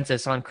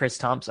consensus on Chris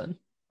Thompson?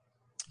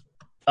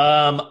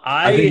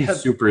 I think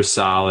he's super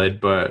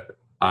solid, but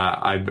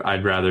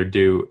I'd rather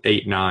do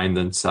 8-9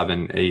 than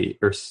 7-8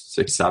 or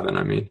 6-7.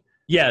 I mean,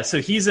 yeah.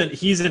 So he's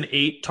an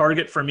 8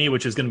 target for me,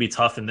 which is going to be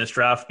tough in this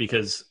draft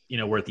because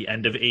we're at the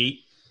end of 8,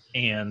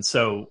 and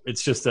so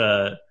it's just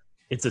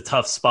it's a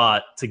tough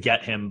spot to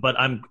get him. But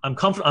I'm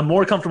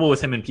more comfortable with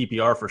him in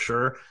PPR for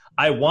sure.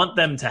 I want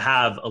them to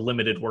have a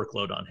limited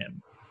workload on him.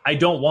 I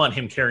don't want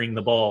him carrying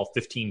the ball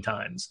 15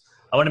 times.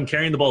 I want him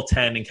carrying the ball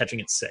 10 and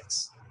catching it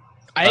 6.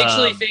 I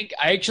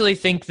actually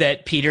think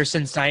that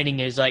Peterson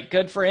signing is like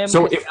good for him.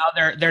 So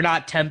now they're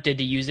not tempted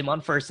to use him on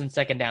first and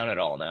second down at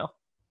all now.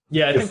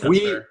 Yeah, I think that's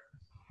fair.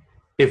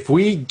 If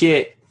we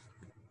get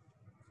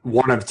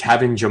one of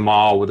Tevin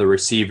Jamal with a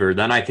receiver,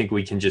 then I think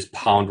we can just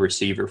pound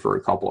receiver for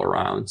a couple of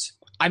rounds.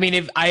 I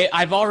mean,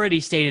 I've already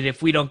stated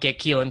if we don't get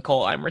Keelan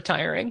Cole, I'm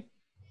retiring.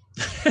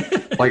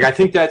 Like I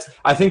think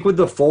with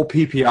the full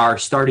PPR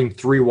starting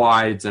 3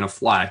 wides and a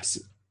flex,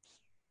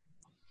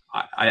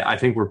 I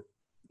think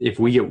if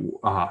we get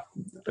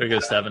there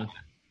goes 7.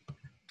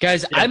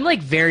 Guys, yeah. I'm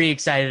like very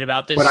excited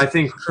about this. But I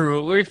think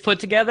crew we've put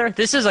together.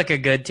 This is like a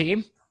good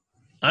team.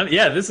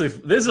 This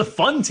is a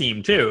fun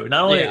team too.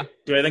 Not only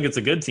do I think it's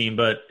a good team,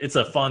 but it's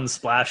a fun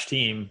splash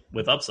team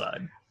with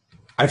upside.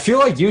 I feel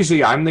like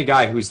usually I'm the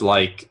guy who's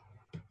like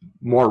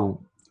more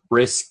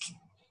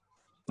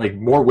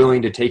more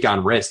willing to take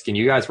on risk, and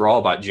you guys were all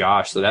about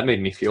Josh, so that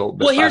made me feel a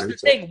bit better. Here's the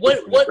thing.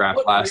 What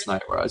last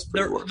night where I was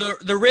pretty worried.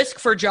 The risk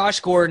for Josh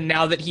Gordon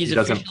now that he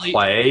doesn't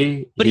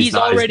play, but he's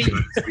already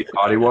we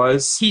thought he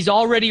was. He's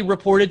already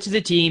reported to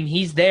the team.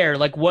 He's there.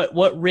 Like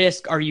what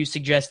risk are you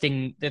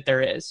suggesting that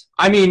there is?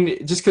 I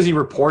mean, just because he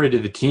reported to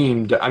the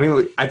team, I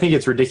mean, I think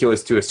it's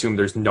ridiculous to assume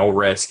there's no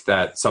risk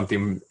that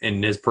something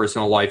in his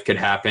personal life could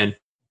happen,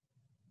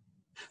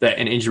 that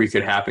an injury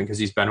could happen because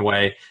he's been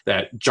away,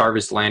 that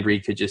Jarvis Landry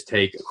could just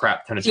take a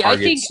crap ton of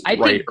targets. I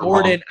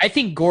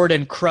think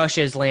Gordon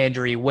crushes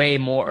Landry way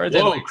more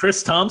than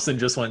Chris Thompson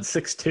just went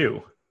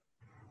 6'2".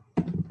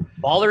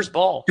 Baller's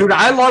ball. Dude,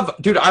 I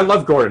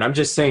love Gordon. I'm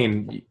just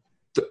saying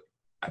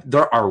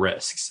there are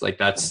risks. Like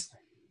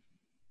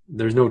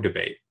there's no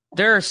debate.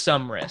 There are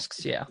some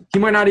risks, yeah. He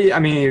might not. I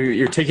mean,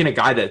 you're taking a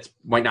guy that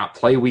might not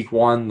play week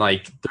 1.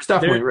 Like, there's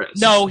definitely risks.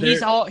 No,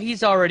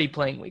 he's already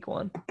playing week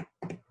 1.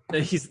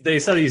 They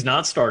said he's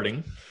not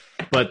starting,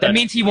 but that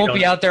means he won't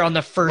be out there on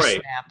the first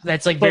snap.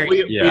 That's like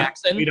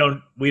Jackson. We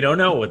don't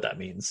know what that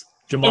means.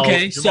 Jamal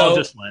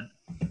just went.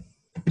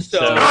 So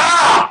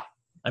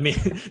I mean,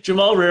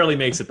 Jamal rarely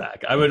makes it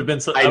back. I would have been.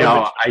 I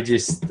know. I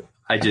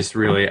just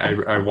really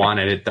I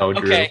wanted it though,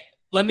 Drew. Okay.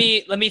 let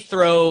me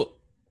throw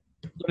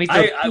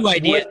two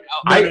ideas.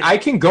 I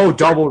can go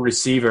double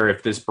receiver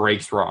if this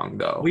breaks wrong,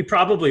 though. We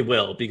probably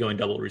will be going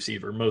double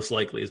receiver, most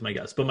likely is my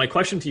guess. But my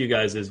question to you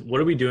guys is, what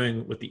are we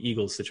doing with the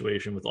Eagles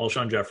situation with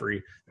Alshon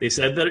Jeffrey? They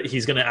said that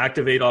he's going to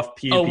activate off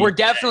PUP. Oh, we're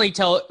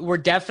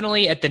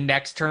definitely at the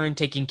next turn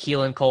taking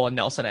Keelan Cole and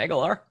Nelson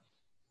Aguilar.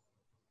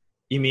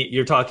 You mean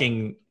you're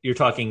talking?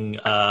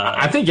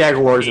 I think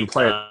Aguilar is in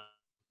play.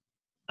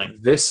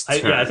 This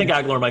turn. I think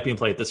Aguilar might be in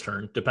play at this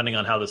turn, depending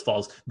on how this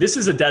falls. This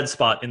is a dead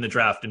spot in the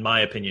draft, in my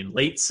opinion.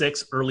 Late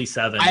 6, early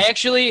 7. I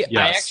actually,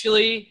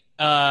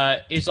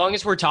 as long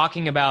as we're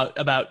talking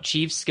about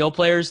Chiefs skill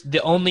players, the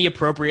only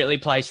appropriately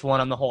priced one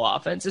on the whole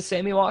offense is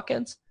Sammy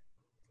Watkins.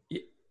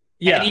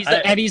 Yeah,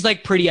 and he's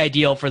like pretty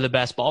ideal for the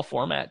best ball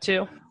format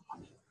too.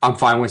 I'm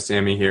fine with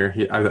Sammy here.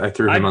 I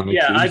threw him on the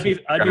Chiefs.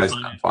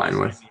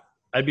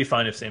 I'd be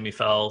fine if Sammy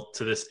fell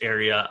to this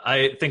area.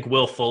 I think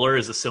Will Fuller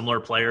is a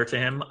similar player to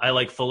him. I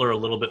like Fuller a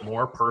little bit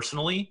more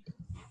personally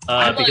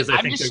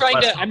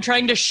I'm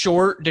trying to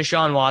short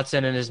Deshaun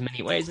Watson in as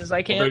many ways as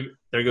I can. Well,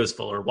 there goes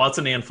Fuller.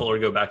 Watson and Fuller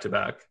go back to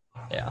back.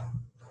 Yeah.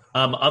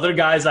 Other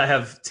guys I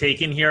have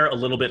taken here a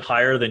little bit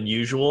higher than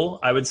usual,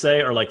 I would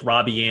say, are like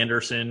Robbie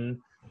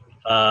Anderson.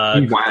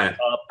 Robbie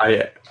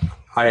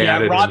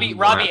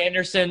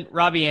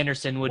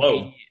Anderson would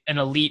be an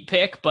elite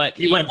pick, but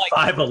he went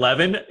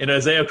 5'11", and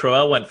Isaiah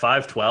Crowell went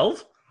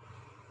 5'12".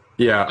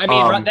 Yeah, I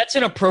mean that's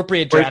an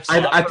appropriate draft.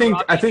 I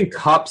think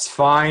Kupp's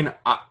fine.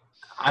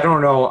 I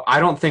don't know. I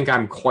don't think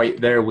I'm quite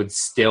there with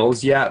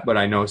Stills yet, but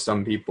I know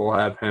some people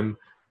have him.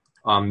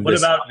 What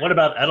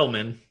about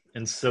Edelman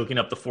and soaking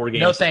up the 4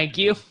 games? No, thank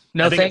you.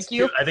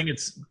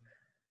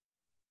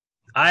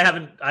 I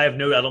have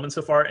no Edelman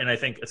so far, and I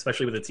think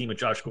especially with a team with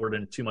Josh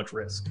Gordon, too much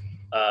risk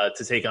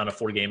to take on a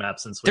 4-game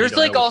absence. There's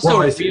good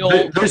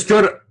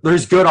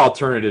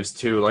alternatives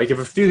too. Like if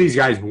a few of these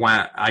guys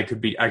went, I could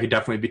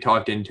definitely be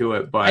talked into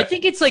it. But I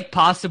think it's like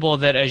possible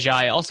that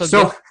Ajay also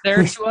gets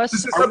there to us.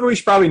 This is something we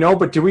should probably know.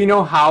 But do we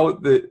know how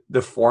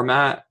the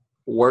format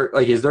work?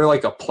 Like, is there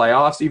like a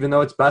playoffs even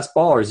though it's best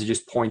ball, or is it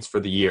just points for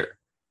the year?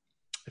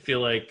 I feel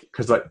like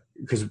because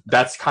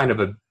that's kind of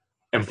a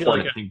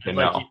important thing to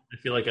know. I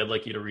feel like I'd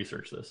like you to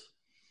research this.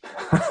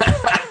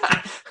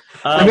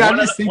 I'm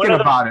just thinking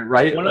about it,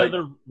 right?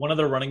 One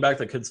other running back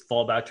that could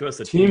fall back to us.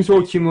 Teams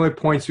will accumulate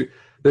points.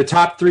 The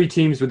top 3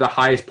 teams with the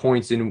highest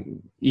points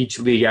in each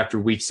league after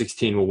week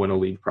 16 will win a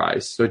league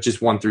prize. So it's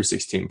just 1 through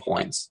 16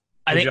 points.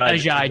 I think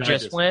Ajay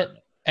just went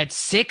at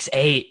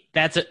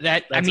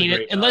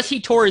 6'8". Unless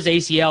he tore his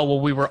ACL while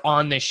we were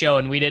on this show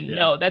and we didn't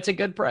know, that's a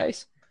good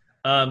price.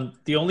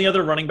 The only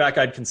other running back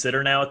I'd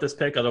consider now at this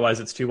pick, otherwise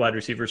it's 2 wide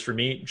receivers for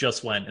me,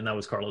 just went, and that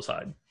was Carlos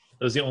Hyde.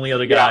 That was the only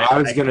other guy. Yeah,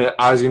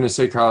 I was gonna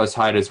say Carlos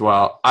Hyde as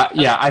well.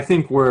 I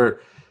think we're.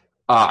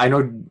 I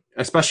know,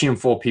 especially in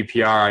full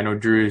PPR, I know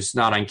Drew's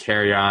not on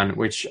carry on,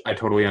 which I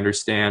totally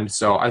understand.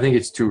 So I think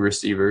it's 2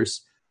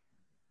 receivers.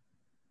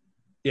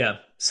 Yeah.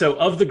 So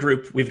of the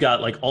group, we've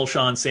got like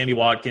Alshon, Sammy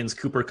Watkins,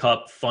 Cooper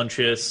Kupp,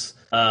 Funchess,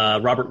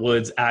 Robert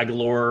Woods,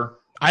 Aguilar.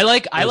 I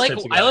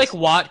like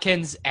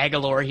Watkins,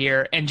 Aguilar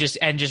here, and just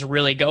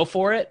really go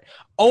for it,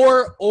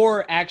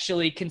 or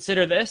actually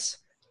consider this,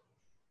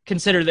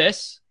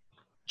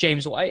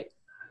 James White.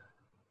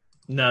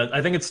 No,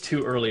 I think it's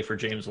too early for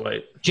James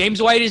White. James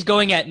White is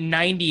going at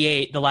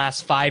 98 the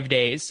last 5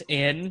 days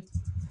in.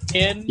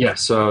 Yeah,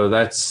 so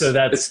that's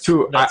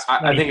too.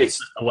 I think it's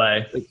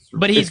away.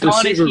 But he's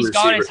gone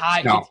as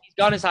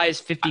high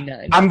as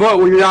 59.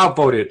 You're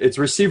outvoted. It's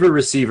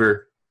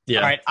receiver. Yeah.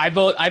 All right, I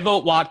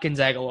vote Watkins,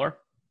 Aguilar.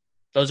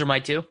 Those are my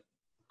 2.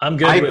 I'm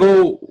good. I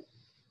go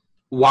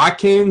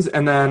Watkins,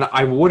 and then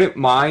I wouldn't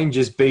mind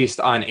just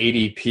based on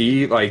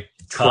ADP, like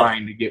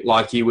trying to get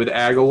lucky with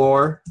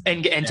Aguilar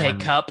and take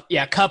Kupp.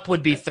 Yeah, Kupp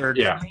would be 3rd.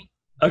 Yeah. For me.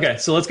 Okay,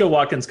 so let's go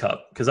Watkins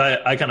Kupp because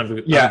I kind of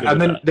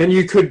then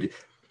you could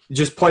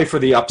just play for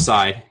the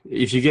upside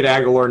if you get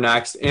Aguilar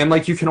next, and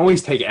like you can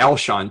always take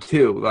Alshon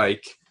too.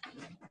 Like,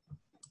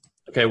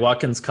 okay,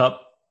 Watkins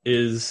Kupp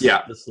is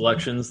the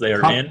selections they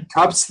are in.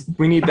 Kupp's,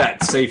 we need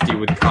that safety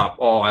with Kupp.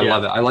 Oh, I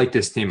love it. I like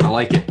this team. I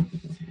like it.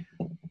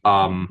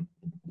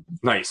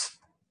 Nice.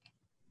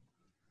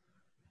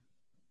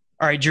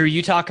 All right, Drew,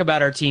 you talk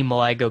about our team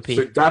while I go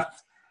pee.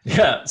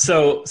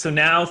 So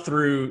now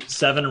through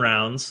 7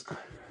 rounds,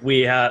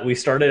 we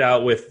started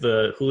out with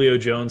the Julio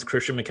Jones,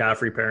 Christian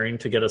McCaffrey pairing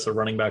to get us a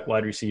running back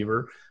wide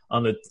receiver.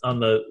 On the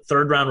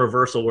 3rd round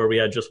reversal where we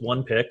had just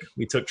 1 pick,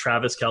 we took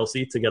Travis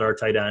Kelce to get our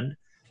tight end.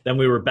 Then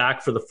we were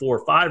back for the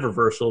 4-5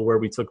 reversal where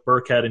we took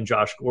Burkhead and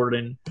Josh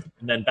Gordon,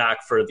 and then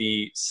back for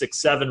the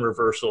 6-7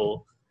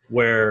 reversal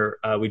where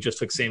we just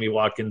took Sammy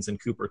Watkins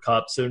and Cooper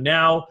Kupp. So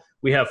now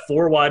we have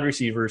 4 wide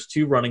receivers,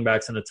 2 running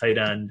backs, and a tight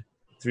end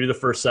through the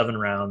first 7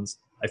 rounds.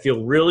 I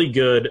feel really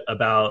good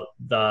about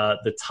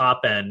the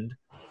top end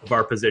of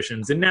our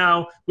positions. And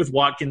now with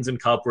Watkins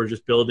and Kupp, we're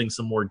just building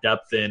some more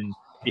depth in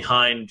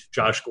behind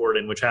Josh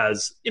Gordon, which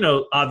has,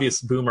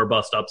 obvious boom or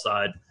bust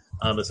upside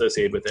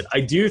associated with it. I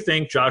do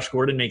think Josh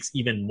Gordon makes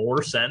even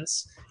more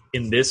sense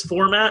in this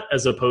format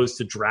as opposed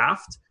to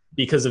draft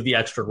because of the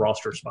extra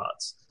roster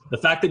spots. the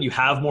fact that you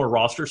have more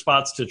roster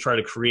spots to try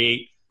to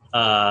create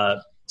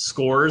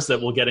scores that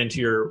will get into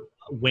your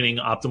winning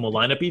optimal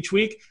lineup each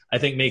week, I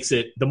think makes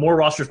it, the more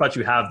roster spots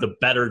you have, the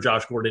better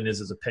Josh Gordon is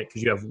as a pick,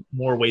 because you have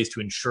more ways to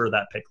ensure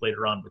that pick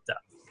later on with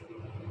depth.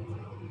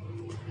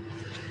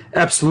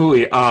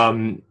 Absolutely.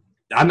 I'm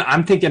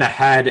thinking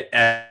ahead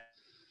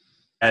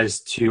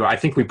as to, I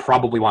think we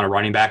probably want a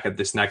running back at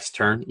this next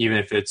turn, even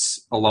if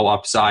it's a low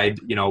upside,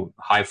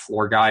 high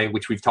floor guy,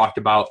 which we've talked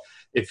about.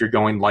 If you're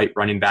going light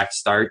running back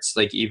starts,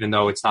 like even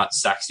though it's not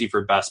sexy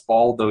for best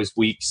ball, those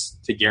weeks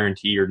to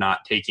guarantee you're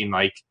not taking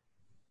like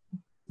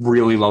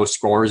really low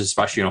scores,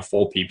 especially in a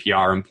full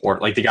PPR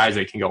import. Like the guys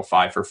that can go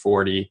 5 for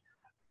 40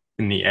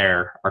 in the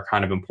air are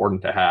kind of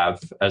important to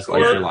have as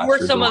like your last.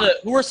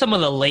 Who are some of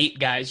the late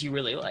guys you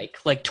really like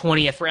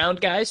 20th round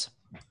guys?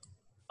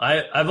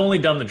 I've only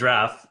done the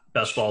draft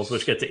best balls,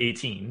 which get to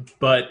 18.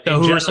 But so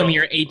who are some of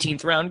your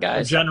 18th round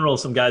guys? In general,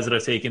 some guys that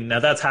I've taken.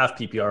 Now that's half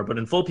PPR, but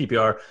in full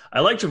PPR,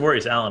 I like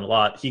Javorius Allen a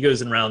lot. He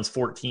goes in rounds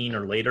 14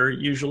 or later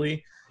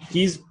usually.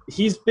 He's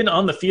been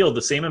on the field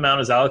the same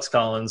amount as Alex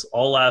Collins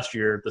all last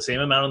year, the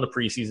same amount in the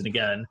preseason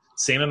again,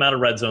 same amount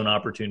of red zone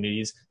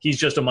opportunities. He's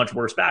just a much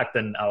worse back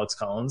than Alex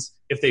Collins.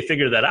 If they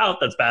figure that out,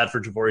 that's bad for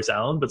Javorius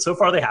Allen, but so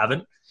far they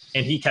haven't,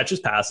 and he catches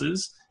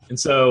passes, and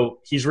so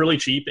he's really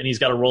cheap, and he's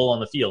got a role on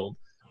the field.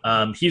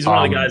 He's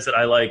one of the guys that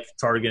I like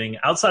targeting.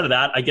 Outside of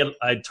that,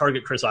 I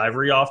target Chris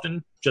Ivory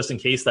often, just in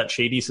case that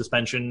shady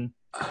suspension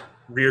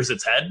rears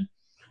its head,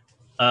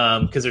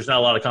 because there's not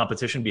a lot of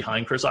competition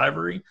behind Chris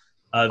Ivory.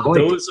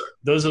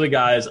 Those are the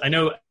guys. I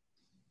know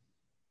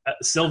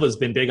Silva's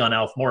been big on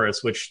Alf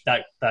Morris, which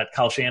that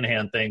Kyle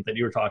Shanahan thing that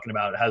you were talking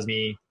about has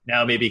me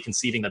now maybe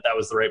conceding that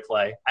was the right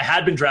play. I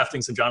had been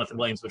drafting some Jonathan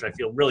Williams, which I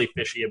feel really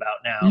fishy about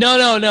now.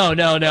 No,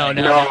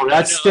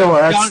 that's still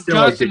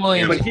Jonathan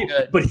Williams.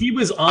 But he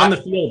was on the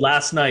field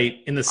last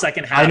night in the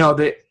second half. I know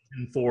that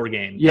in 4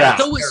 games. Yeah,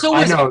 so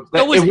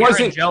was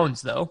Aaron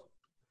Jones though.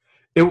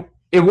 It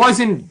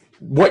wasn't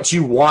what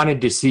you wanted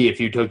to see if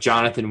you took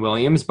Jonathan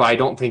Williams, but I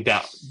don't think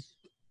that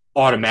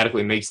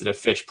automatically makes it a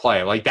fish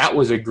play. Like that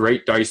was a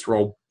great dice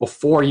roll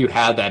before you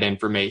had that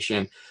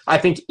information. I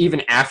think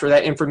even after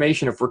that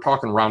information, if we're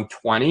talking round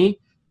 20,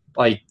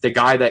 like the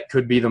guy that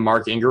could be the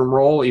Mark Ingram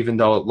role, even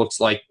though it looks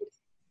like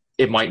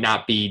it might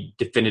not be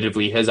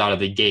definitively his out of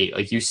the gate,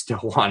 like you still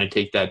want to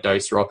take that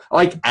dice roll. I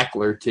like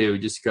Eckler too,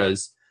 just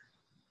because,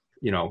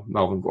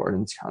 Melvin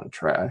Gordon's kind of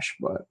trash,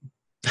 but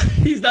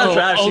he's not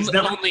trash. He's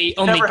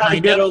never had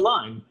a good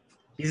O-line.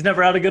 He's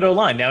never had a good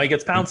O-line. Now he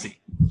gets pouncy.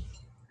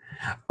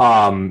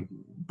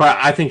 But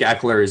I think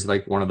Eckler is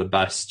like one of the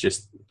best,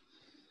 just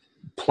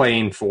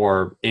playing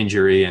for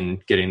injury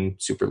and getting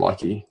super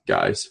lucky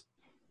guys.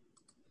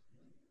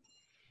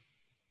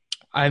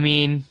 I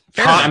mean,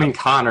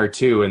 Connor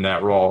too in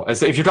that role.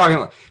 As if you're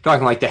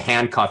talking like the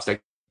handcuffs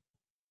that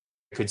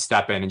could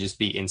step in and just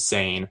be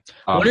insane.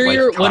 What are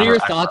your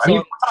thoughts on?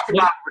 We're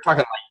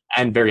talking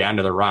like very end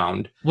of the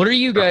round. What are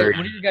you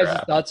guys'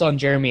 thoughts on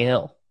Jeremy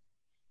Hill?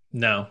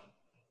 No.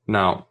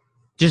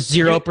 Just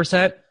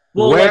 0%.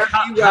 Well,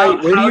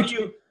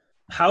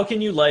 how can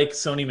you like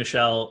Sony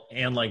Michel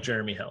and like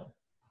Jeremy Hill?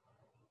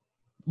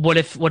 What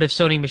if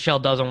Sony Michel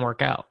doesn't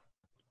work out?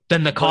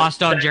 Then the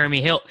cost on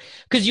Jeremy Hill,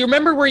 because you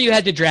remember where you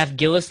had to draft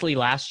Gillislee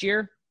last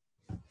year,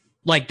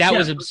 like that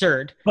was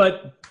absurd.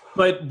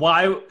 But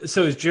why?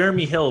 So is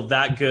Jeremy Hill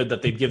that good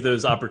that they'd give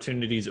those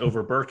opportunities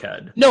over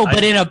Burkhead? No,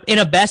 but in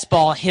a best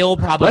ball, Hill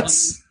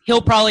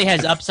probably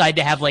has upside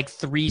to have like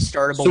 3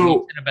 startable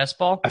weeks in a best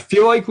ball. I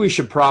feel like we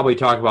should probably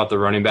talk about the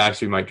running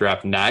backs we might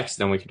draft next,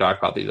 then we can talk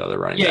about these other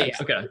running backs.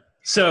 Yeah. Okay.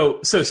 So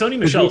Sony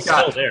Michel's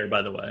still there,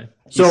 by the way.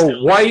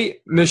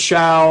 White,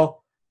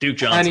 Michel, Duke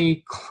Johnson.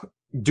 Penny,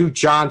 Duke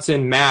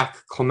Johnson,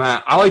 Mac,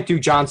 Clement. I like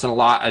Duke Johnson a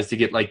lot as to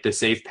get like the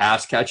safe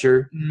pass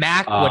catcher.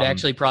 Mac would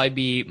actually probably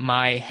be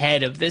my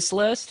head of this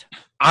list.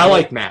 I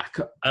like Mac.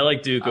 I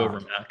like Duke over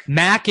Mac.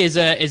 Mac is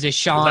a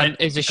Sean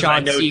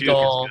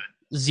Siegel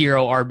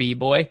 0 RB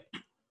boy.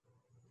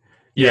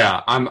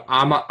 Yeah, I'm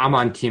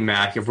on Team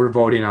Mac. If we're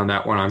voting on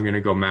that one, I'm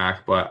gonna go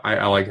Mac, but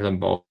I like them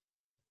both.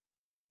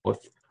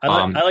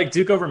 I like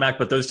Duke over Mac,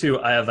 but those two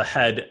I have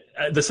ahead.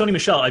 The Sony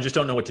Michel, I just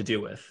don't know what to do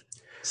with.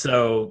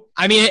 So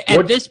I mean,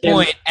 at this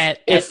point,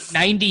 at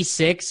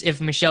 96, if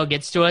Michelle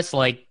gets to us,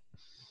 like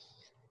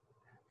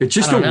it's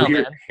just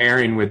weird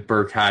pairing with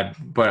Burkhead.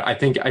 But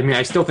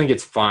I still think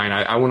it's fine.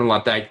 I wouldn't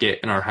let that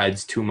get in our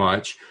heads too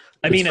much.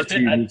 It's a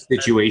unique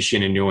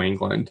situation in New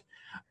England.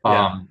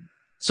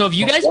 So have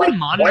you guys been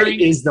monitoring? White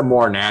is the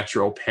more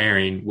natural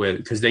pairing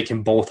because they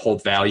can both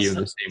hold value in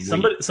the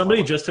same week.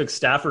 Somebody just took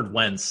Stafford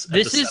Wentz.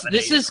 This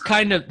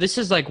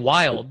is like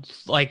wild,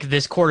 like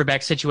this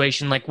quarterback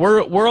situation. Like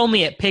we're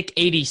only at pick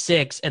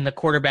 86, and the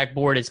quarterback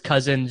board is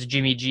Cousins,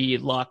 Jimmy G,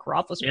 Luck,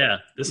 Roethlisberger. Yeah,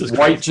 this is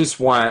White just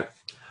went.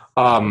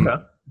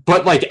 Okay.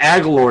 But like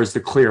Aguilar is the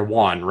clear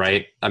one,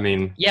 right? I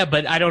mean, yeah,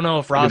 but I don't know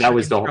if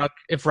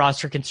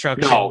roster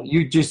construction. No,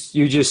 you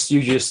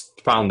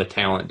just found the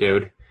talent,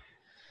 dude.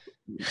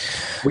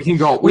 We can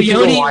go.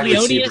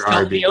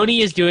 Leone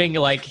is doing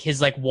like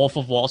his like Wolf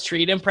of Wall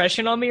Street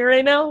impression on me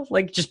right now.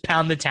 Like, just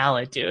pound the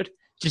talent, dude.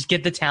 Just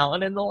get the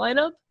talent in the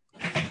lineup.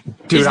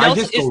 Dude, I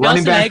just go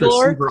running back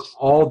receiver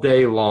all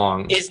day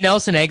long. Is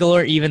Nelson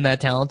Aguilar even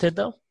that talented,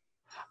 though?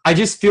 I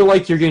just feel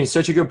like you're getting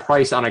such a good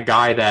price on a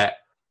guy that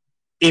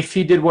if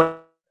he did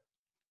what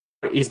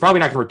 – he's probably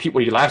not going to repeat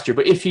what he did last year,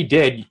 but if he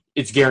did,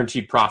 it's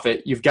guaranteed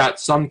profit. You've got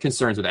some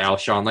concerns with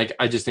Alshon. Like,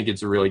 I just think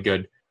it's a really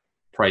good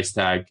price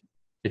tag.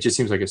 It just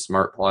seems like a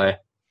smart play.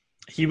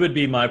 He would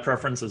be my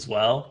preference as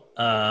well.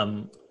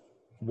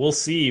 We'll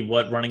see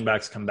what running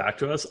backs come back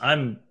to us.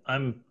 I'm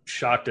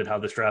shocked at how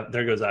this draft –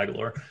 there goes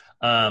Aguilar.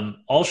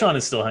 Alshon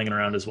is still hanging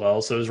around as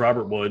well. So is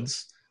Robert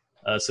Woods.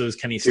 So is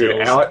Kenny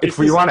Stills. If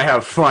we want to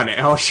have fun,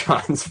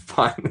 Alshon's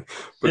fun.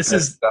 This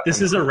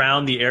is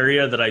around the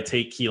area that I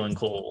take Keelan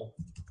Cole.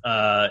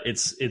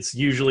 It's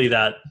usually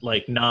that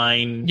like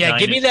 9. Yeah, 9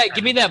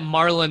 give me that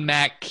Marlon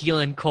Mack,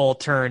 Keelan Cole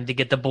turn to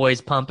get the boys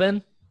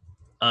pumping.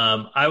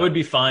 I would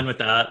be fine with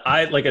that.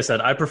 Like I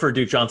said, I prefer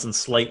Duke Johnson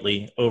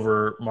slightly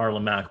over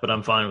Marlon Mack, but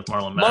I'm fine with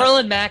Marlon Mack.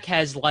 Marlon Mack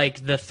has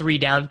like the 3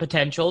 down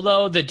potential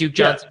though. The Duke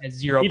Johnson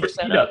has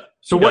 0%. Of.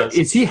 So what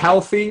is he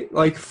healthy?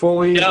 Like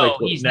fully? No,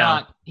 he's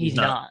not. He's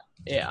not.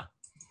 Yeah.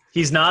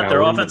 He's not.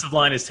 Their offensive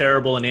line is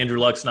terrible, and Andrew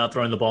Luck's not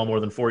throwing the ball more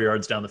than 4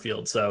 yards down the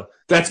field. So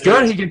that's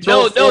good. He can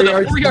throw the 4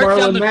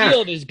 yards down the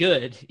field is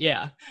good.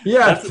 Yeah.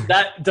 Yeah.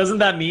 That doesn't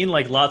that mean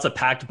like lots of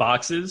packed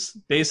boxes,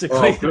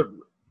 basically?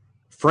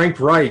 Frank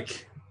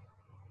Reich.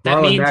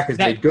 Marlon Mack has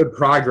made good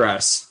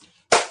progress,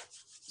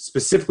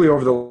 specifically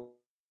over the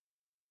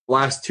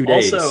last 2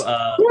 days.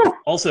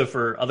 Also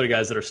for other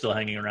guys that are still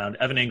hanging around,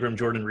 Evan Ingram,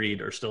 Jordan Reed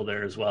are still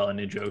there as well, and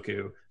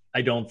Njoku.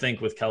 I don't think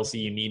with Kelsey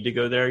you need to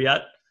go there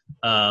yet,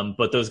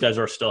 but those guys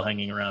are still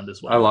hanging around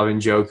as well. I love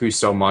Njoku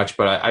so much,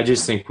 but I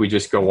just think we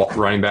just go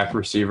running back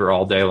receiver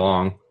all day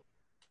long.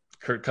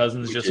 Kirk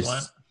Cousins just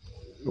went.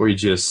 We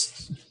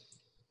just...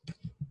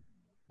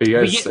 Are you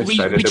guys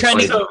excited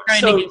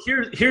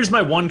here's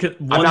my one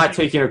I'm not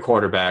taking a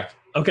quarterback.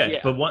 Okay,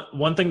 but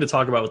one thing to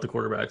talk about with the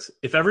quarterbacks.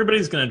 If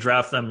everybody's going to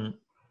draft them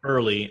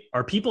early,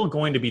 are people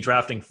going to be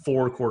drafting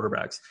 4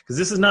 quarterbacks? Because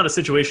this is not a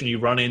situation you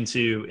run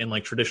into in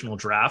like traditional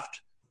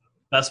draft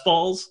best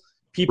balls.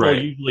 People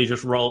usually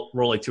just roll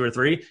like 2 or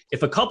 3.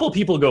 If a couple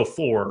people go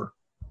 4,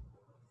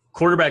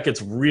 quarterback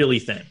gets really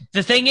thin.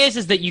 The thing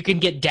is that you can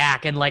get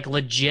Dak in like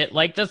legit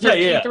like the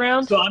 13th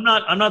round. So I'm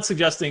not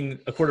suggesting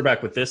a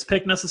quarterback with this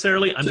pick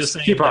necessarily. I'm just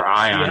saying keep our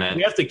eye on it.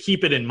 We have to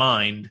keep it in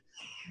mind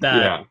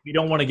that we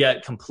don't want to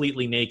get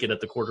completely naked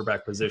at the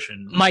quarterback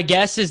position. My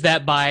guess is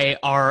that by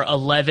our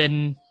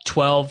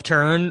 11-12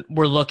 turn,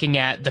 we're looking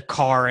at the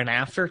Carr and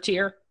after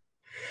tier.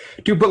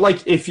 Dude, but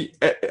like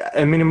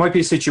it might be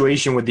a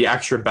situation with the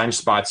extra bench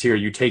spots here.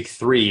 You take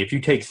 3. If you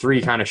take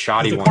 3 kind of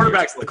shoddy the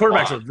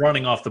quarterbacks are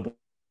running off the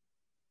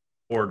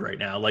board right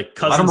now. Like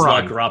Cousins,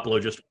 Luck,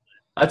 Garoppolo just.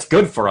 That's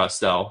good for us,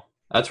 though.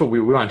 That's what we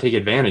want to take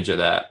advantage of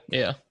that.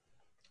 Yeah.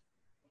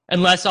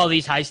 Unless all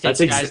these high stakes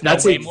guys know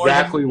way more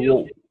than we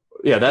do.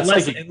 Yeah, that's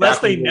unless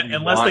they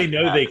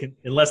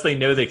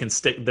know they can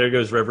stick. There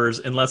goes Rivers.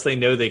 Unless they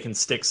know they can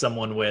stick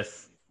someone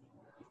with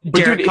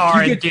Derek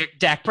Carr and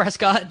Dak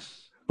Prescott.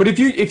 But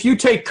if you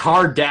take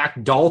Carr,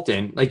 Dak,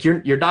 Dalton, like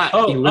you're not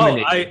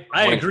eliminating.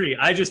 I agree.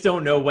 I just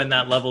don't know when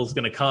that level is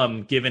going to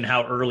come, given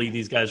how early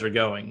these guys are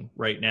going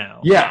right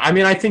now. Yeah, I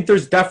mean, I think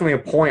there's definitely a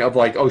point of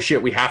like, oh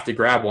shit, we have to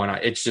grab one.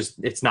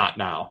 It's not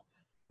now.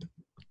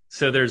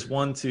 So there's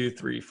 1, 2,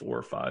 3,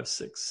 4, 5,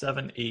 6,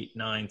 7, 8,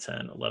 9,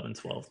 10, 11,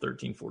 12,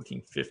 13,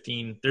 14,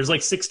 15. There's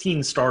like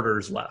 16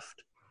 starters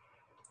left.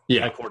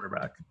 Yeah, at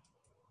quarterback.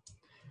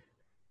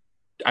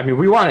 I mean,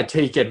 we want to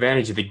take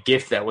advantage of the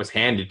gift that was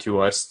handed to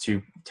us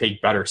to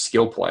take better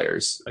skill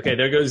players. Okay,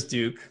 there goes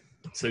Duke.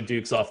 So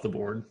Duke's off the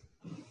board.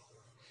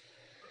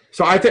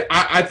 So I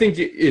think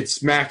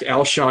it's Mac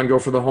Alshon go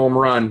for the home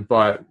run,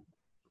 but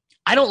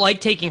I don't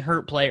like taking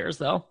hurt players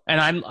though,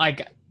 and I'm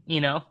like,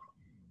 Yeah,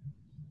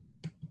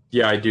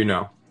 I do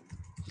know.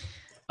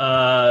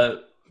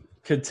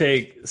 Could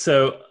take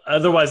so.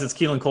 Otherwise, it's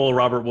Keelan Cole,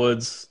 Robert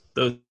Woods.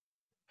 Those.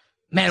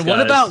 Man,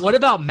 what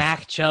about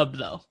Mac Chubb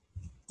though?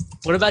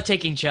 What about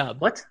taking Chubb?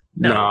 What?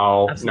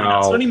 No.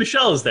 Sony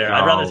Michel is there. No.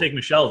 I'd rather take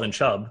Michel than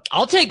Chubb.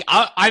 This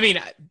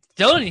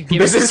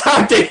is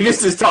how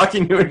Davis is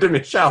talking you into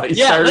Michel.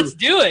 Let's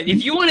do it.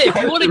 If you want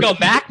to go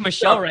Mac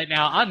Michel right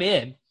now, I'm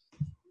in.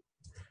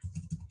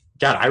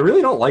 God, I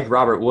really don't like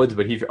Robert Woods,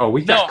 but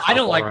I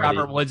don't like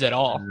Robert Woods at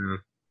all.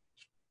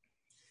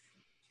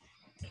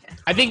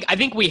 I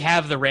think we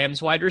have the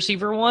Rams wide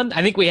receiver one.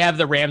 I think we have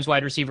the Rams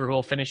wide receiver who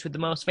will finish with the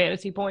most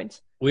fantasy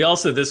points.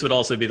 This would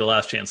also be the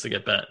last chance to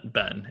get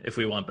Ben if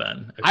we want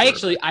Ben.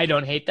 I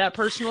don't hate that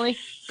personally.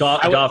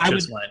 Goff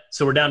just went.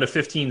 So we're down to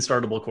 15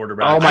 startable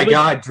quarterbacks. Oh my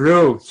God,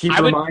 Drew, keep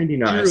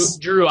reminding us.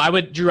 Drew, I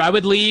will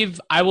leave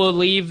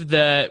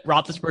the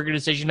Roethlisberger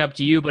decision up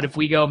to you, but if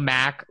we go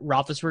Mac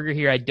Roethlisberger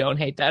here, I don't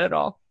hate that at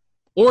all.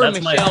 Or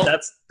that's Michelle.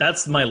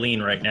 That's my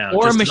lean right now.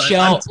 Or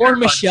Michelle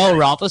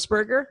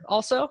Roethlisberger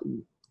also.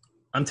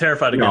 I'm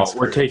terrified against. No,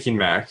 we're taking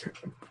Mac.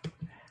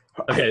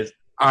 Okay.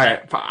 All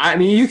right. I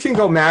mean, you can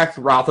go Mac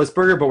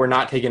Roethlisberger, but we're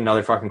not taking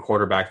another fucking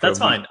quarterback. That's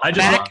fine. I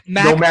just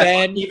Mac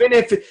Ben. Even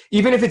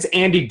if it's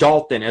Andy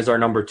Dalton as our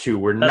number 2,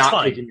 we're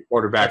not taking a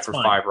quarterback for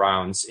 5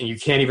 rounds, and you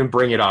can't even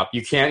bring it up.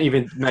 You can't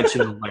even mention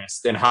the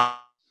list and how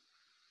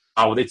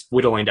it's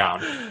whittling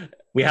down.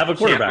 We have a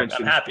quarterback.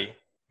 I'm happy,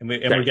 and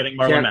we're getting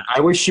Marlon Mack.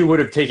 I wish you would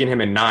have taken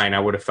him in 9. I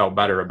would have felt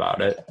better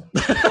about it.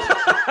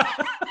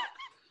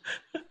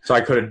 So I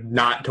could have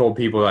not told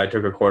people that I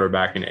took a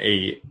quarterback in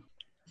 8.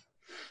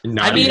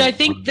 I mean, I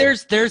think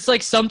there's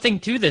like something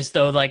to this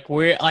though. Like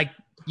we're like,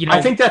 you know,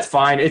 I think that's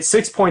fine. It's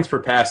 6 points per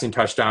passing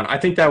touchdown. I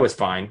think that was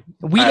fine.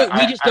 We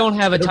just don't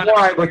have a ton. The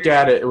more I looked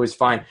at it, it was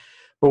fine.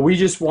 But we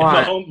just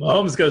want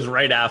Mahomes goes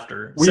right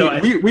after.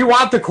 We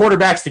want the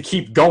quarterbacks to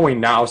keep going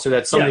now, so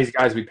that some of these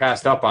guys we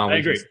passed up on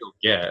we can still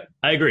get.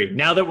 I agree.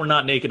 Now that we're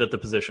not naked at the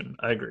position,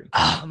 I agree.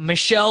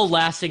 Michelle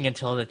lasting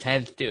until the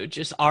 10th, dude.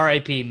 Just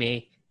R.I.P.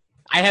 me.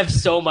 I have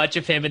so much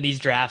of him in these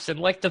drafts, and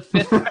like the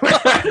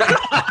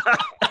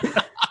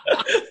 5th.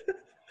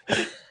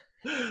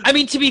 I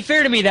mean, to be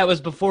fair to me, that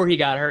was before he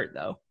got hurt,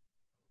 though.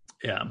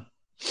 Yeah.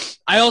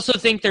 I also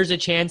think there's a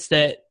chance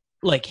that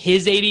like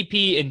his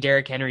ADP and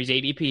Derrick Henry's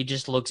ADP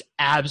just looks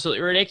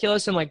absolutely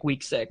ridiculous in like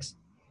week 6.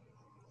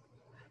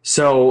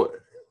 So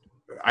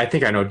I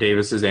think I know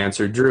Davis's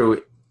answer.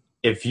 Drew,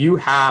 if you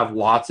have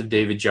lots of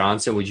David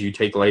Johnson, would you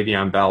take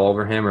Le'Veon Bell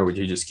over him, or would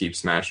you just keep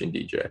smashing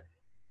DJ?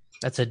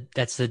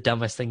 That's the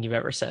dumbest thing you've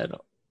ever said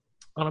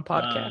on a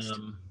podcast.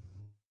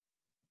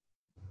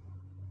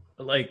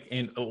 Like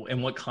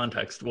in what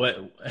context?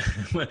 What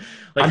like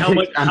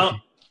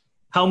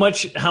how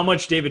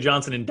much David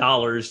Johnson in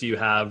dollars do you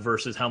have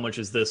versus how much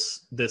is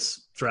this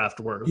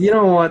draft worth? You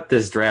know what?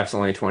 This draft's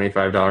only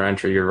 $25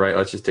 entry. You're right.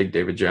 Let's just take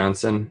David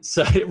Johnson.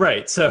 So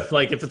right. So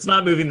like if it's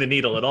not moving the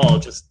needle at all,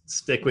 just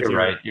stick with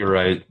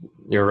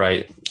You're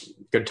right.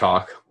 Good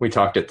talk. We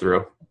talked it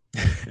through.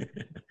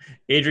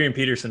 Adrian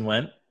Peterson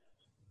went.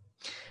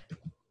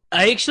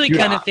 I actually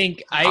kind of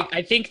think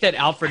I think that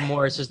Alfred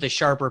Morris is the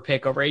sharper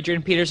pick over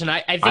Adrian Peterson.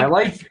 I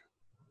think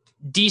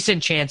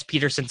decent chance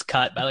Peterson's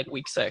cut by like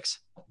week 6.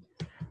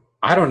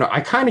 I don't know. I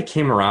kind of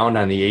came around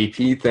on the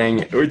AP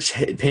thing, which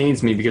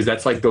pains me because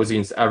that's like goes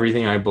against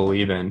everything I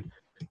believe in.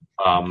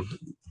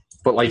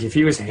 But like if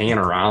he was hanging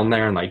around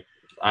there and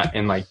I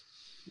mean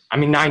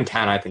 9-10,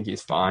 I think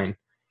he's fine.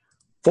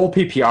 Full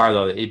PPR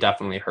though, it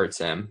definitely hurts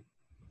him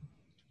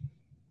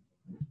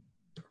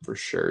for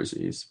sure.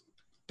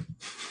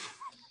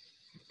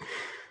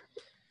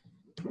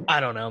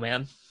 I don't know,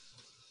 man.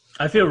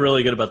 I feel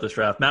really good about this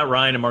draft. Matt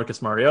Ryan and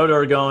Marcus Mariota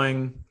are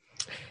going.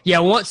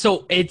 Yeah,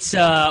 so it's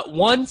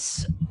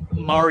once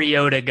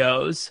Mariota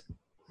goes,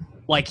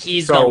 like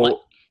he's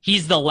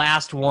the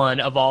last one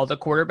of all the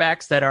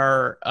quarterbacks that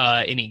are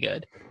any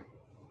good.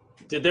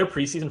 Did their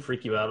preseason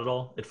freak you out at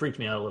all? It freaked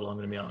me out a little. I'm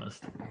going to be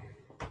honest.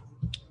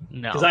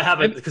 No, because I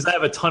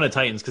have a ton of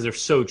Titans because they're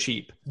so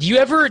cheap. Do you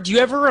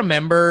ever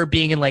remember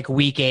being in like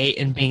week 8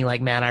 and being like,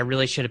 man, I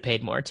really should have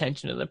paid more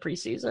attention to the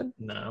preseason?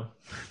 No.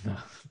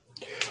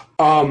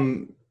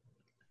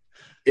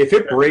 If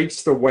it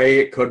breaks the way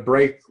it could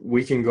break,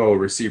 we can go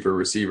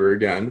receiver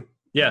again.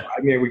 Yeah.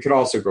 I mean, we could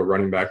also go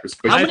running back.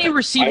 How many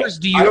receivers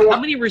do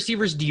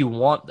you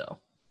want though?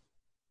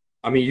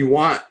 I mean, you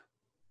want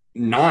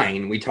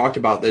 9. We talked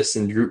about this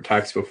in group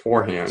text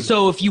beforehand.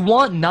 So if you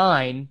want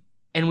 9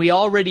 and we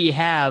already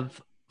have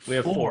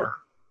 4.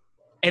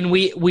 And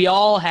we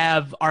all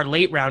have our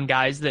late round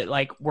guys that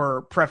like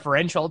we're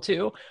preferential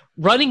to.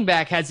 Running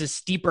back has a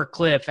steeper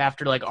cliff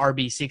after like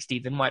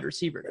RB60 than wide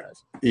receiver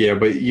does. Yeah,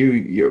 but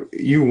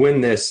you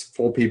win this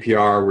full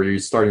PPR where you're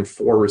starting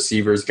 4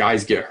 receivers.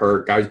 Guys get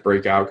hurt. Guys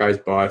break out. Guys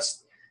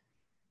bust.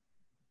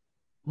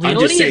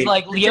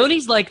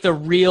 Leone's like the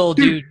real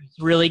dude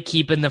really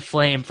keeping the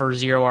flame for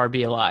 0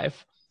 RB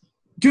alive.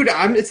 Dude,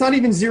 it's not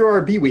even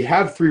 0 RB. We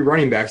have 3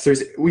 running backs.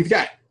 We've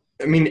got.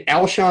 I mean,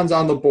 Alshon's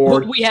on the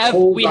board. We have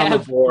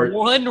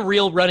one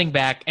real running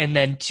back and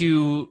then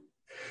 2.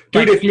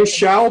 Dude, if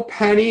Michelle,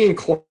 Penny, and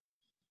Clement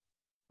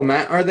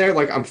are there,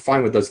 like I'm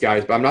fine with those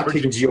guys, but I'm not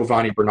taking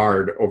Giovanni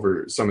Bernard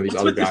over some of these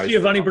other guys.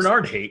 Giovanni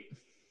Bernard hate?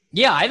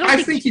 Yeah, I don't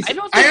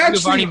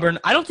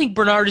think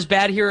Bernard is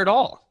bad here at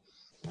all.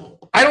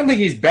 I don't think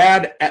he's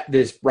bad at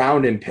this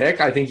round and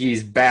pick. I think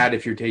he's bad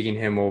if you're taking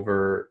him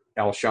over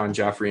Alshon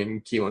Jeffrey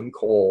and Keelan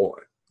Cole.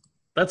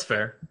 That's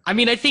fair. I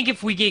mean, I think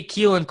if we get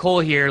Keelan Cole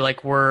here,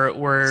 like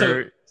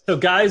we're so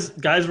guys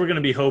we're going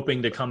to be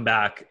hoping to come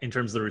back in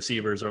terms of the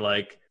receivers are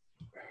like,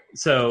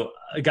 so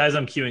guys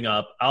I'm queuing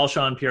up: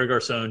 Alshon, Pierre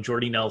Garçon,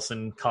 Jordy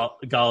Nelson,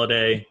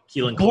 Galladay,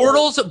 Keelan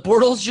Cole.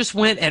 Bortles just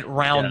went at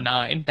round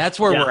 9. That's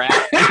where we're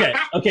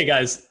at. Okay,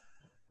 guys,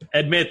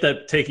 admit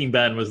that taking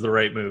Ben was the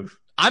right move.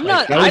 I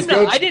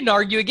didn't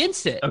argue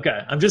against it.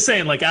 Okay, I'm just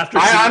saying, like after.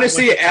 I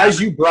honestly,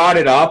 as you brought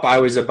it up, I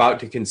was about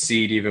to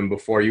concede even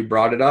before you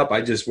brought it up.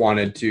 I just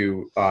wanted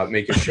to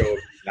make a show of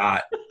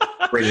not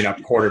bringing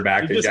up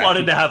quarterback. You just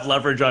wanted to have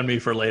leverage on me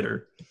for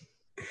later.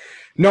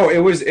 No, it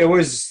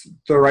was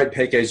the right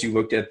pick as you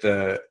looked at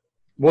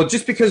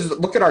just because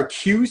look at our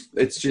Q's.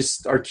 It's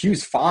just our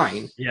Q's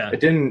fine. Yeah,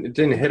 it didn't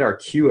hit our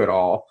Q at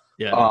all.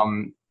 Yeah.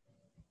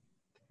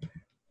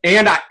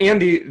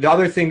 And the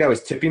other thing that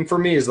was tipping for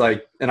me is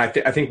like, and I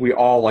think we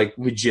all like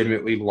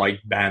legitimately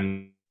like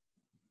Ben.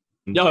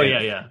 Oh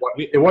yeah.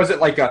 It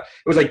wasn't like it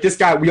was like this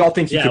guy. We all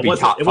think he could be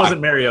top 5. It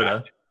wasn't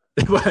Mariota.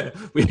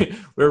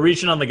 We're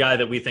reaching on the guy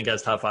that we think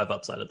has top 5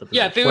 upside at the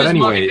position. Yeah, if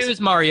it was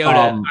Mariota,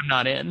 I'm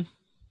not in.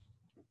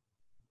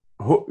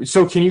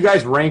 So can you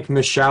guys rank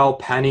Michelle,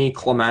 Penny,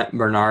 Clement,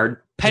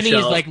 Bernard? Penny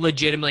is like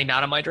legitimately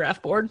not on my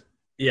draft board.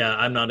 Yeah,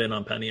 I'm not in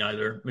on Penny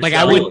either. Like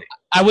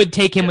I would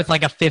take him with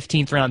like a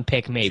 15th round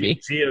pick maybe.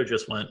 Gio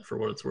just went for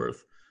what it's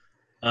worth.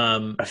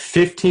 A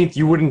 15th,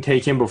 you wouldn't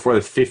take him before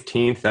the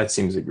 15th? That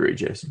seems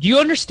egregious. Do you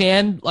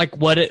understand like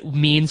what it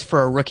means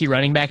for a rookie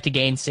running back to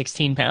gain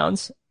 16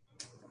 pounds?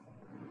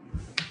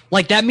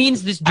 Like that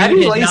means this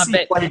dude has not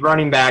been played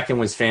running back and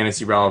was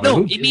fantasy relevant.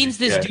 No, it means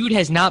this dude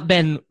has not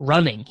been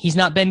running. He's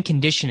not been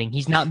conditioning.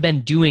 He's not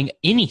been doing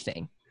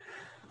anything.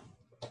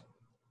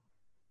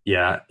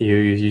 Yeah,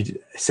 you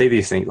say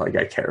these things like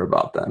I care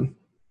about them.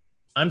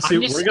 I'm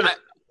looking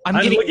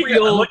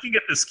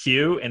at this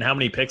queue and how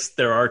many picks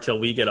there are till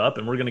we get up,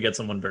 and we're going to get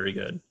someone very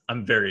good.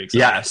 I'm very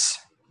excited. Yes.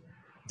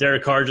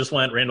 Derek Carr just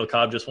went. Randall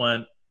Cobb just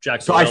went.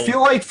 Jack. So I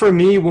feel like for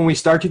me, when we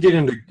start to get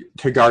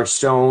into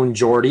Garcon,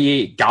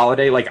 Jordy,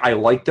 Galladay, like I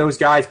like those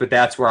guys, but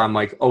that's where I'm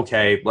like,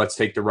 okay, let's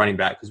take the running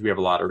back because we have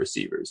a lot of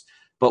receivers.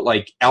 But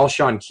like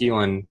Alshon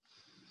Keelan,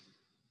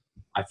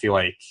 I feel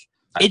like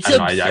it's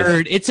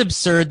absurd. It's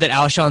absurd that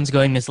Alshon's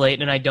going this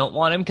late, and I don't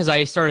want him because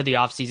I started the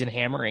offseason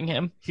hammering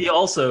him. He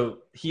also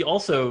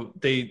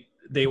they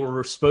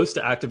were supposed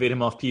to activate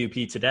him off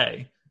PUP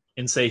today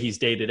and say he's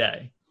day to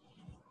day.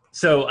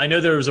 So I know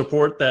there was a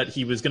report that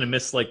he was going to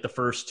miss like the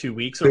first 2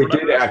 weeks or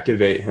whatever. They did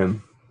activate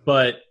him,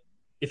 but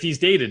if he's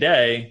day to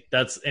day,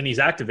 and he's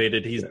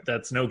activated,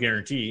 that's no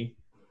guarantee.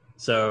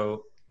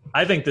 So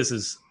I think there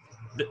goes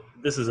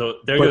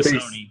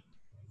Sony.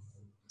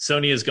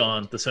 Sony is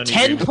gone. The Sony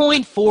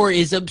 10.4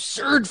 is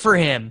absurd for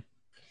him.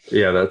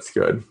 Yeah, that's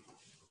good.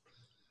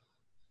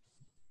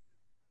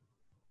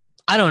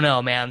 I don't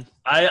know, man.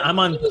 I'm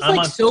on. He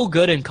was so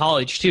good in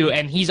college too,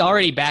 and he's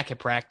already back at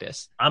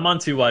practice. I'm on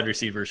 2 wide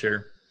receivers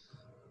here.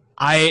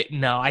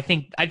 I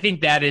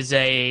think that is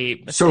a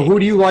mistake. So who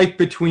do you like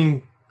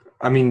between?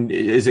 I mean,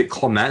 is it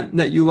Clement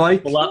that you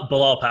like?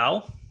 Bilal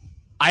Powell.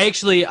 I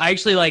actually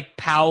like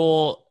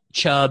Powell,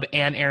 Chubb,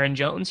 and Aaron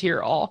Jones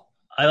here all.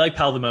 I like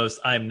Powell the most.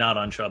 I'm not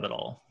on Chubb at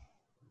all.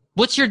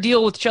 What's your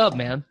deal with Chubb,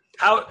 man?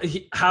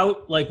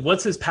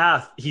 What's his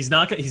path? He's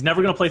never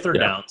going to play third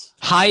downs.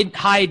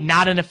 Hyde,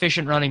 not an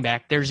efficient running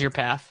back. There's your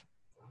path.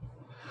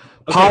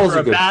 Okay, Powell's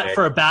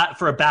for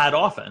a bad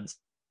offense.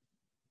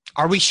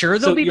 Are we sure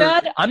they'll be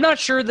bad? I'm not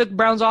sure the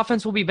Browns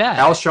offense will be bad.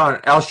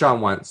 Alshon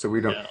went, so we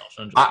don't. Yeah,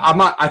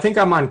 I think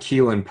I'm on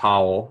Keelan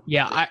Powell.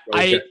 Yeah,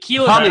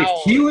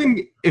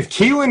 Keelan. If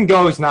Keelan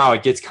goes now,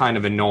 it gets kind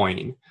of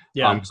annoying.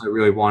 Yeah, because I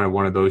really wanted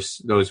one of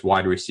those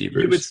wide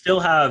receivers. You would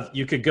still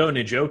you could go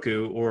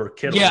Njoku or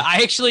Kittle. Yeah,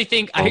 I actually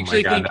think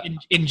Njoku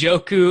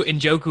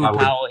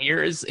Powell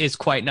here is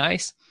quite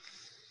nice.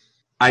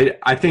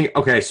 I think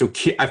okay. So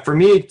for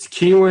me, it's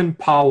Keelan,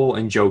 Powell,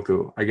 and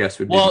Njoku. I guess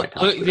would be my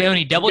top 3.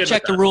 Leone, double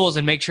check the rules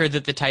and make sure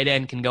that the tight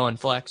end can go in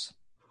flex.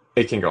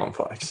 It can go in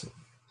flex.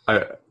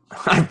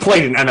 I've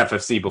played an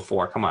NFFC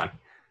before. Come on.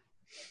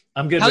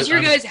 I'm good. How's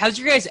your guys'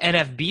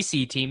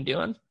 NFBC team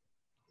doing?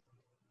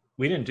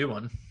 We didn't do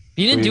one.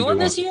 You didn't do one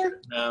this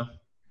year? No.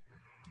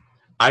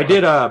 I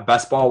did a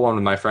best ball one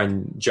with my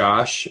friend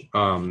Josh.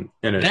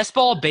 Best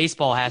ball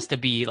baseball has to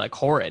be like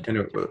horrid. And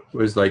it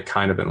was like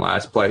kind of in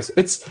last place.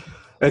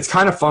 It's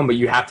kind of fun, but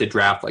you have to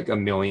draft like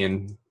 1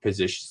 million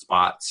position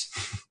spots.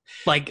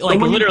 like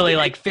literally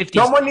like 50.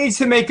 Someone needs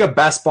to make a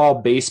best ball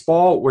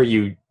baseball where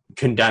you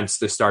condense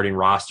the starting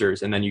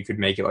rosters and then you could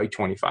make it like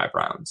 25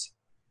 rounds.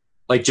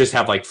 Like just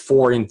have like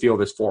 4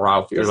 infielders, 4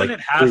 outfielders.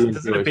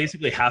 Doesn't it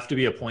basically have to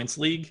be a points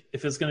league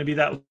if it's going to be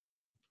that?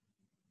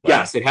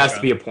 Yes, it has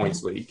to be a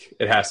points league.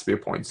 It has to be a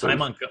points league.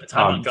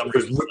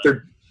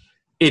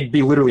 It'd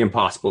be literally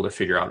impossible to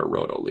figure out a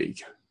roto league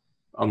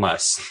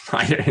unless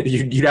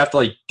you'd have to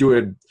like do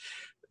it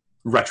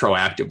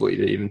retroactively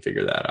to even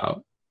figure that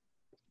out.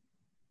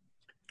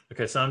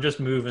 Okay, so I'm just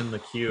moving the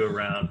queue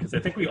around because I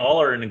think we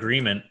all are in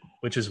agreement,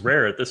 which is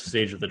rare at this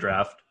stage of the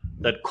draft,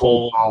 that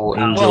Cole.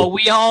 Well,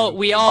 we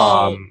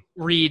all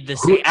read the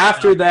same.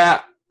 After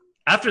that,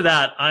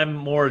 I'm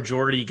more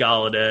Jordy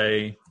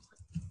Galladay.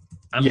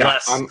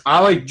 I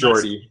like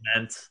Jordy.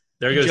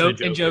 There goes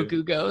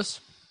Njoku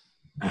goes.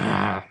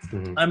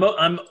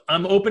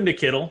 I'm open to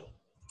Kittle.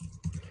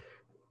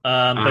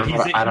 But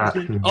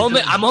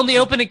I'm only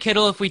open to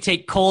Kittle if we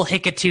take Cole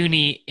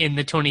Hikatuni in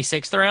the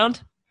 26th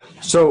round.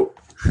 So,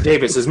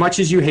 Davis, as much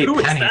as you hate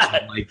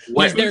Penny,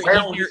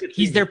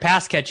 he's their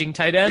pass catching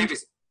tight end.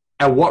 Davis,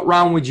 at what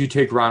round would you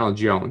take Ronald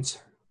Jones?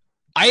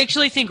 I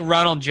actually think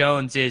Ronald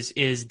Jones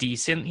is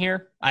decent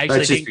here.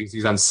 That's just because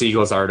he's on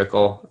Siegel's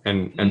article.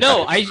 And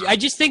no, I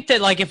just think that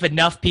like if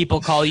enough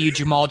people call you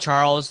Jamal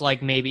Charles,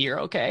 like maybe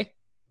you're okay.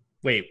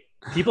 Wait,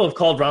 People have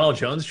called Ronald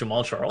Jones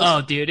Jamal Charles.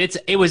 Oh, dude,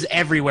 it was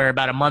everywhere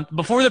about a month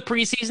before the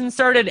preseason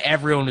started.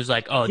 Everyone was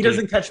like, "Oh, he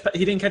dude.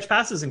 He didn't catch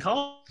passes in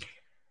college.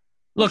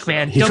 Look,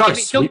 man, He caught a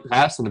sweet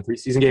pass in the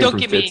preseason game from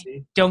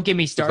Fitzy. Don't get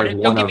me started.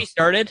 Like don't get me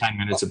started. 10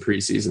 minutes of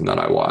preseason that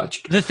I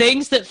watched. The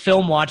things that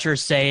film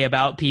watchers say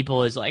about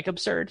people is like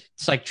absurd.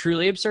 It's like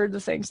truly absurd, the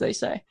things they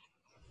say.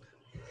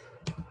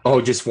 Oh,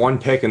 just one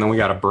pick, and then we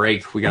got a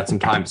break. We got some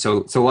time.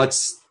 So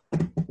let's.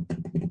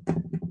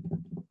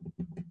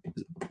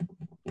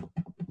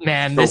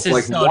 Man, this is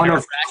like so one of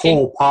nerve-wracking.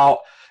 Cole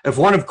Powell. If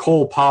one of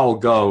Cole Powell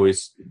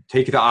goes,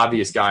 take the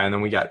obvious guy, and then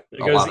we got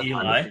There a goes lot of time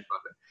Eli. to think about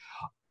it.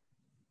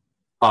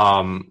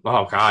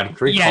 Oh God,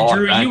 great Yeah, call.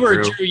 Drew,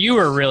 you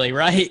were really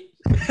right.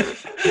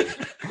 This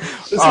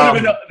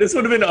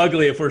would have been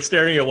ugly if we're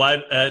staring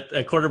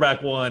at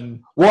quarterback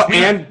one. Well,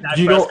 and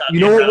you know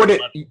what would it?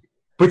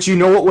 But you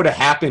know what would have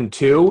happened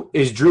too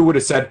is Drew would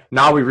have said,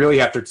 "Now we really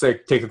have to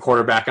take a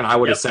quarterback," and I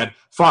would have said,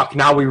 "Fuck,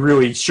 now we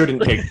really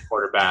shouldn't take a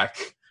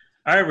quarterback."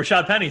 All right,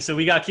 Rashad Penny. So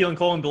we got Keelan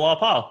Cole and Bilal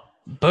Powell.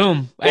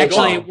 Boom. Well,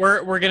 Actually,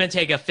 go we're gonna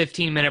take a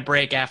 15-minute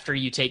break after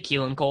you take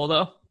Keelan Cole,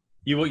 though.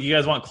 You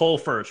guys want Cole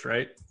first,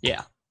 right?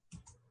 Yeah.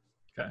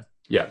 Okay.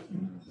 Yeah,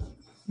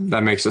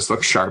 that makes us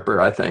look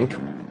sharper, I think.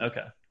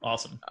 Okay.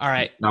 Awesome. All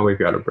right. Now we've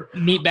got a break.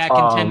 Meet back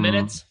in 10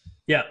 minutes.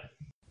 Yeah.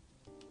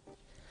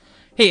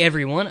 Hey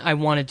everyone, I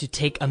wanted to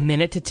take a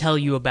minute to tell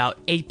you about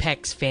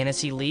Apex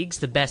Fantasy Leagues,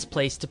 the best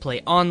place to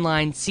play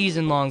online,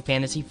 season-long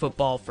fantasy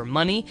football for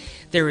money.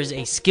 There is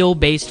a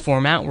skill-based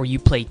format where you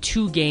play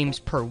 2 games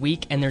per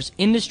week, and there's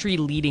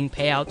industry-leading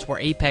payouts where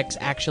Apex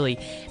actually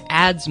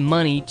adds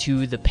money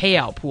to the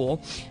payout pool.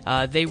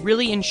 They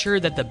really ensure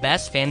that the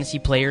best fantasy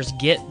players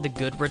get the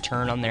good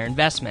return on their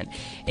investment.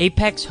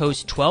 Apex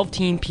hosts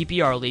 12-team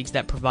PPR leagues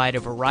that provide a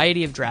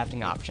variety of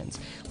drafting options,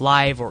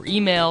 live or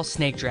email,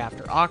 snake draft,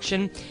 or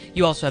auction.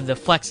 You also have the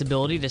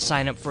flexibility to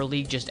sign up for a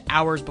league just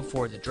hours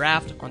before the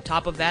draft. On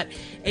top of that,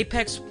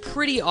 Apex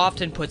pretty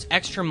often puts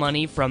extra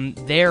money from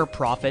their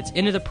profits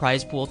into the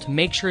prize pool to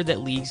make sure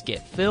that leagues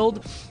get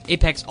filled.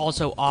 Apex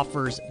also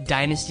offers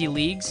dynasty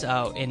leagues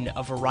in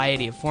a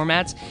variety of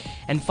formats.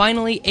 And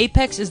finally,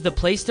 Apex is the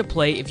place to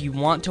play if you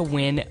want to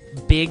win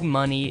big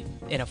money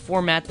in a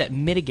format that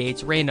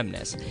mitigates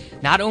randomness.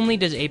 Not only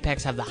does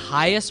Apex have the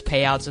highest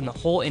payouts in the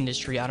whole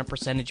industry on a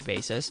percentage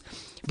basis,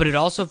 but it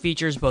also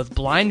features both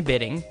blind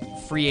bidding,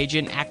 free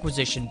agent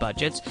acquisition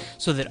budgets,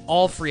 so that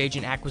all free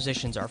agent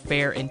acquisitions are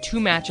fair, and 2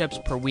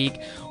 matchups per week,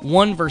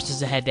 one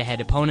versus a head-to-head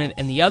opponent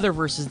and the other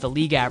versus the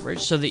league average,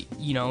 so that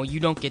you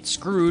don't get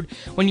screwed.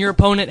 When your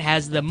opponent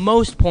has the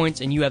most points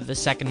and you have the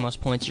second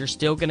most points, you're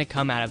still going to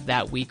come out of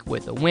that week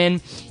with a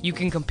win. You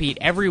can compete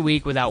every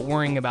week without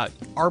worrying about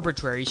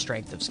arbitrary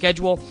strength of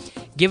schedule.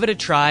 Give it a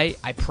try.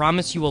 I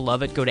promise you will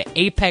love it. Go to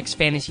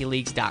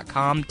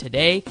apexfantasyleagues.com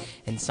today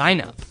and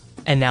sign up.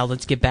 And now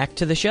let's get back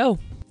to the show.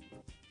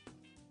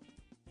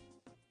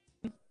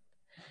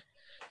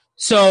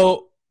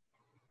 So,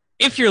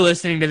 if you're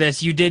listening to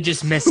this, you did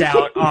just miss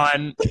out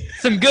on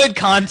some good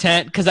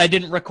content because I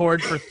didn't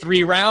record for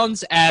 3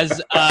 rounds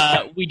as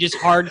we just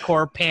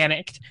hardcore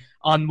panicked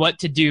on what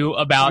to do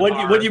about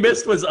what you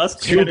missed was us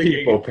 2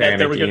 people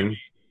panicking.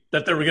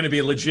 That there were going to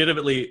be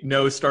legitimately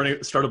no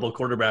startable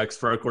quarterbacks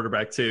for our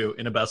quarterback 2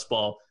 in a best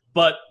ball.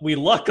 But we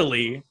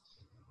luckily,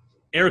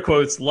 air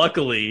quotes,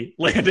 luckily,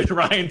 landed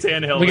Ryan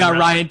Tannehill. We got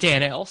Ryan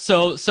Tannehill.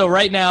 So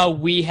right now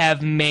we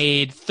have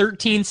made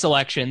 13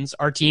 selections.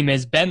 Our team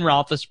is Ben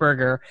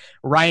Roethlisberger,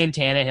 Ryan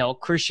Tannehill,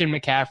 Christian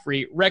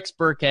McCaffrey, Rex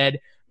Burkhead,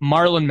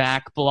 Marlon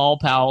Mack, Bilal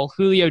Powell,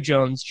 Julio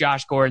Jones,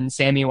 Josh Gordon,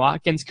 Sammy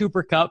Watkins,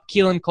 Cooper Kupp,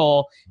 Keelan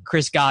Cole,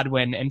 Chris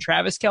Godwin, and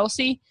Travis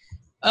Kelce.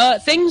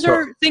 Things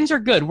are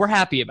good. We're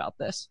happy about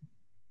this.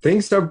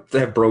 Things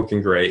have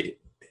broken great.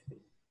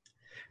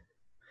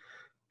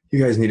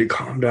 You guys need to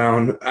calm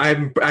down.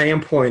 I am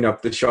pulling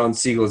up the Sean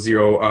Siegel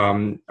Zero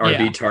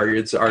RB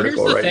targets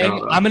article right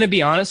now. I'm going to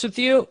be honest with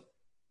you,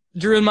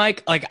 Drew and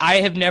Mike. Like,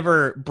 I have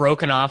never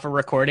broken off a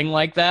recording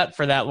like that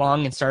for that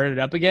long and started it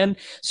up again.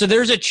 So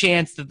there's a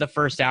chance that the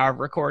first hour of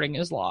recording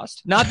is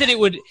lost. Not that it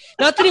would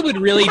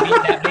really be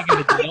that big of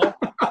a deal,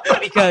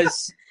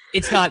 because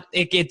it's not.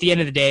 At the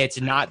end of the day, it's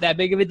not that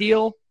big of a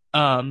deal.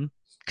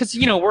 Because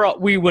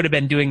we would have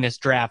been doing this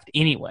draft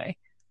anyway.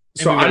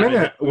 So I'm in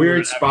a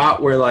weird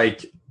spot where,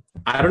 like,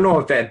 I don't know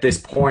if at this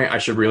point I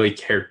should really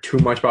care too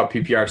much about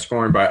PPR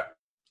scoring, but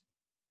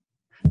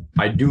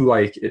I do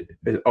like it.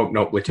 Oh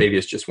no,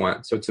 Latavius just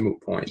went, so it's a moot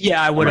point.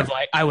 Yeah, I would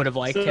have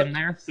liked him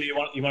there. So you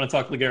want to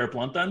talk LeGarrette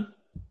Blount then?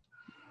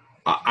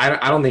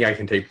 I don't think I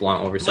can take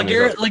Blount over somebody.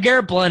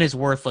 LeGarrette Blount is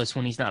worthless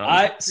when he's not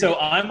on. So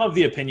I'm of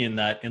the opinion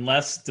that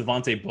unless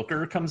Devontae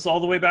Booker comes all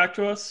the way back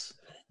to us,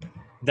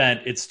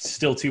 then it's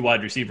still 2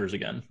 wide receivers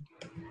again.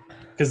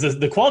 Because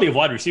the quality of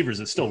wide receivers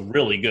is still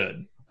really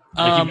good.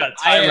 Like, you've got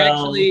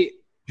Tyrell,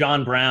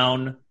 John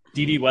Brown,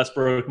 D.D.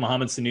 Westbrook,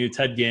 Mohamed Sanu,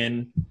 Ted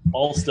Ginn,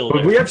 all still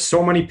there. But we have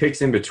so many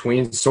picks in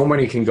between. So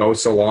many can go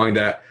so long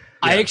that...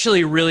 I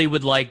actually really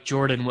would like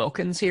Jordan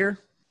Wilkins here.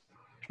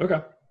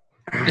 Okay.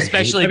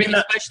 Especially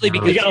because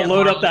we gotta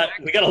load up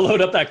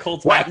that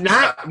Colts.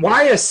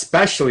 Why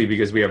especially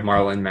because we have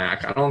Marlon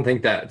Mack? I don't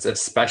think that's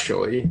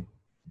especially.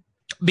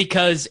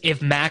 Because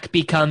if Mack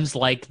becomes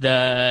like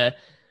the,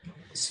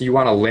 so you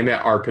want to limit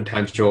our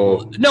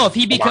potential? No, if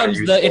he becomes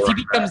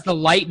the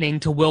Lightning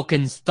to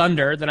Wilkins'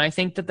 Thunder, then I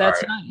think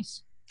that's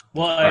nice.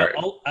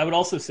 Well, I would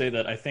also say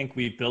that I think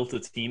we built a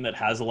team that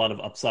has a lot of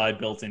upside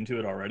built into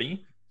it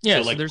already.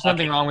 Yeah, so there's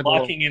nothing wrong with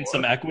locking in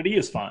some equity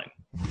is fine.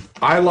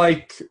 I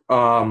like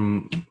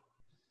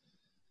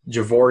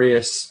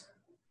Javorius.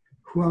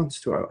 Who else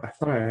do I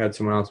thought I had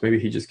someone else. Maybe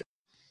he just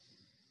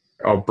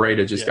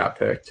Breda just got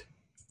picked.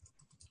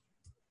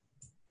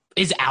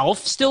 Is Alf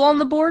still on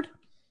the board?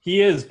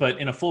 He is, but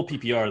in a full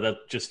PPR,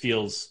 that just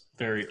feels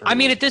very early. I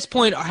mean, at this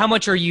point, how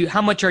much are you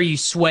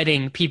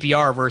sweating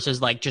PPR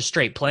versus like just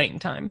straight playing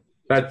time?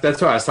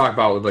 That's what I was talking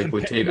about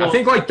with Tate. I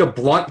think like the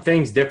blunt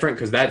thing's different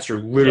because that's your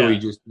literally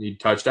just need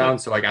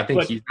touchdowns. So like I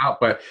think he's out.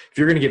 But if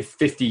you're gonna get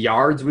 50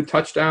 yards with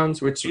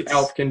touchdowns, which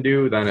Alf can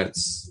do, then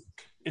it's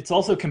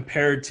also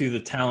compared to the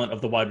talent of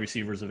the wide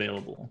receivers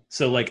available.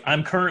 So like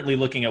I'm currently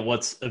looking at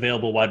what's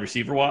available wide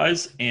receiver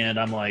wise, and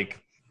I'm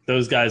like,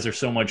 those guys are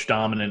so much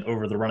dominant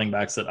over the running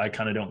backs that I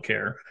kind of don't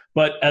care.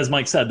 But as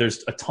Mike said,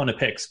 there's a ton of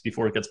picks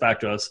before it gets back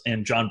to us,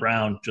 and John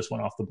Brown just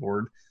went off the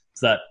board,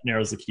 so that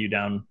narrows the queue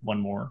down one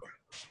more.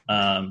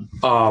 I'm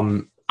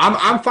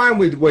fine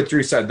with what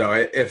Drew said though.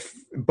 If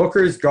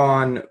Booker's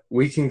gone,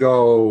 we can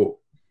go.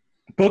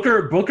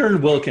 Booker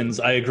and Wilkins,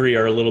 I agree,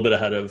 are a little bit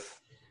ahead of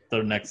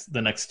the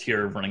next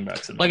tier of running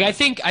backs. Like I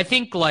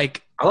think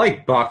like I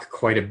like Buck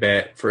quite a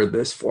bit for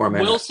this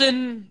format.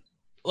 Wilson,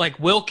 like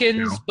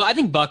Wilkins, but I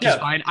think Buck is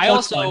fine.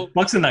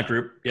 Buck's in that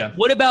group. Yeah.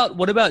 What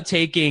about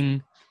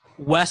taking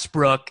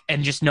Westbrook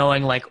and just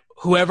knowing like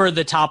whoever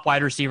the top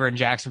wide receiver in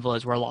Jacksonville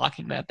is, we're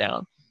locking that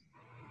down.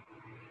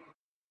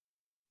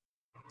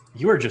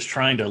 You are just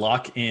trying to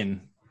lock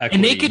in equity.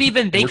 And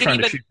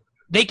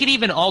they could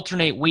even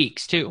alternate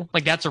weeks too.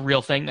 Like that's a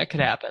real thing that could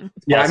happen.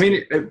 Yeah, I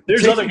mean,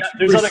 there's other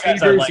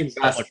guys I like. In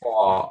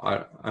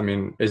basketball, I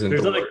mean, isn't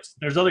the worst.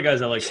 There's other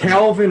guys I like.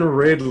 Calvin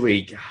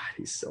Ridley, God,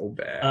 he's so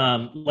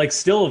bad. Like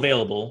still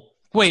available.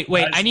 Wait,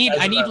 I need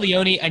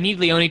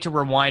Leone to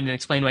rewind and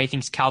explain why he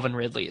thinks Calvin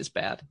Ridley is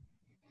bad.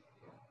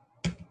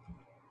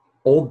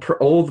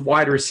 Old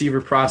wide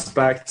receiver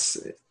prospects,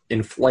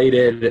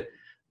 inflated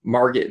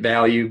market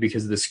value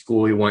because of the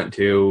school he went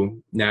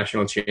to,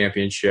 national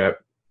championship.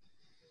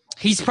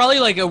 He's probably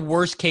like a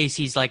worst case.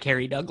 He's like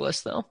Harry Douglas,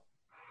 though.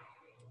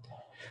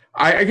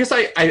 I guess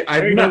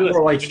I'm not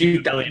more like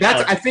you.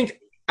 I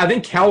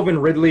think Calvin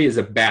Ridley is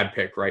a bad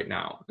pick right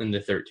now in the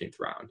 13th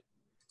round.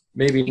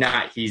 Maybe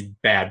not. He's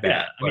bad.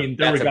 Yeah, I mean,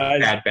 that's a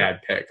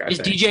bad pick. Is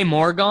DJ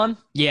Moore gone?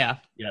 Yeah.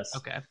 Yes.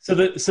 Okay. So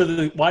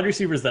the wide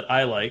receivers that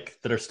I like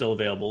that are still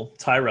available: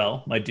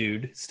 Tyrell, my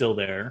dude, still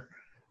there.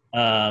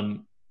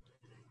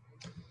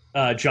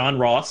 John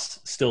Ross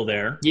still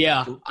there.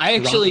 Yeah, I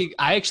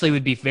actually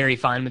would be very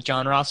fine with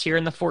John Ross here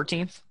in the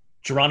 14th.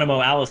 Geronimo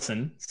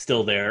Allison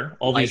still there.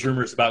 All these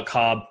rumors about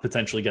Cobb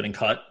potentially getting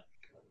cut,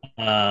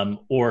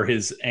 or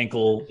his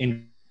ankle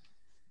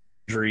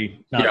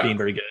injury not being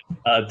very good.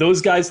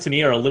 Those guys to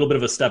me are a little bit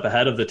of a step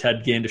ahead of the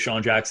Ted Ginn,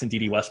 Deshaun Jackson,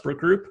 D.D. Westbrook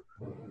group.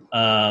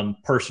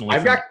 Personally,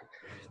 I've got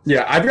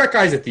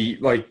guys at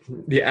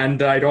the end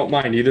that I don't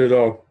mind either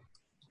though.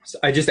 So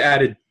I just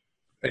added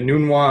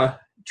Enunwa,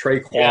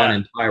 Traquan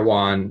and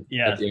Taiwan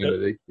at the end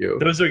of the queue.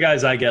 Those are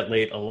guys I get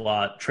late a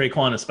lot.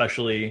 Traquan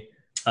especially.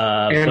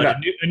 But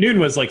Anun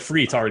was like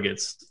free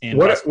targets.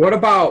 What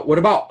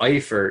about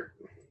Eifert?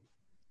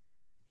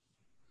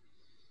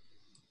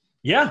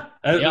 Yeah,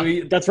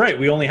 that's right.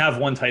 We only have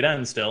one tight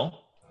end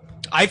still.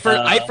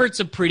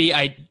 Eifert's a pretty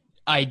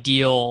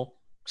ideal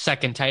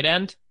second tight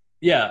end.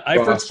 Yeah,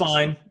 Eifert's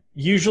fine.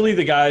 Usually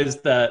the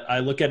guys that I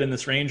look at in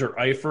this range are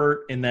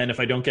Eifert, and then if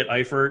I don't get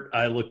Eifert,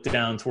 I look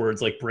down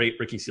towards like Brait,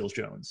 Ricky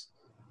Seals-Jones.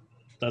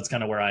 That's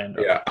kind of where I end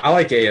up. Yeah, I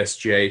like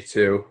ASJ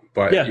too,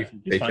 but you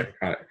can take it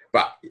kind of.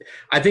 But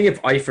I think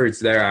if Eifert's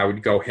there, I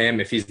would go him.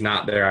 If he's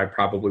not there, I'd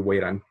probably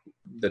wait on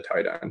the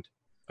tight end.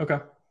 Okay.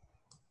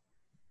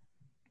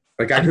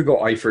 Like I could go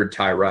Eifert,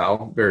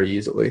 Tyrell very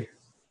easily.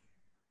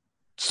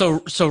 So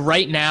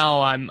right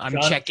now I'm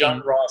checking.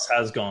 John Ross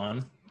has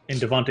gone, and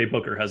Devontae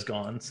Booker has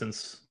gone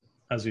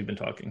as we've been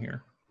talking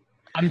here.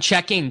 I'm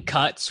checking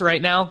cuts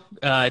right now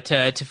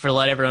to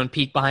let everyone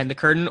peek behind the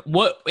curtain.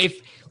 What if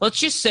let's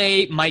just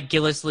say Mike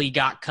Gillislee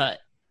got cut?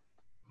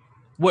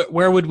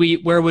 Where would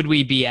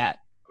we be at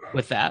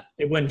with that?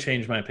 It wouldn't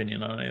change my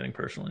opinion on anything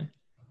personally.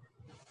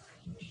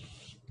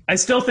 I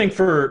still think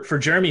for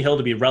Jeremy Hill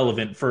to be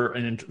relevant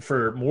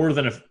for more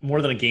than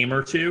a game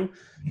or two,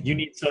 you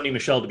need Sony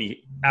Michel to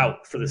be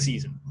out for the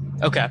season.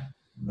 Okay.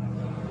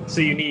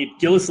 So you need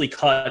Gillislee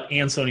cut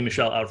and Sony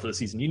Michel out for the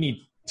season. You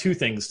need two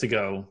things to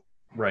go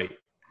right.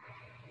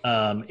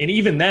 And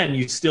even then,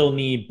 you still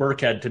need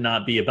Burkhead to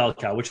not be a bell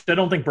cow, which I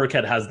don't think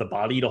Burkhead has the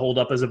body to hold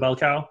up as a bell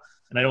cow,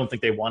 and I don't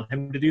think they want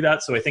him to do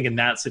that. So I think in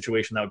that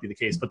situation, that would be the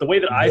case. But the way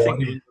that I think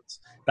the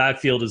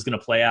backfield is going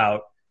to play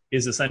out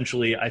is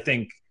essentially, I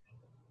think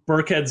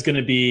Burkhead's going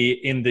to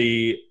be in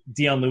the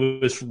Dion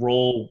Lewis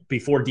role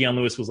before Dion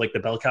Lewis was like the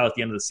bell cow at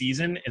the end of the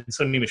season, and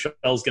Sonny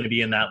Michel's going to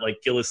be in that like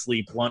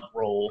Gillislee Blunt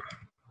role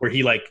where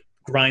he like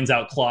grinds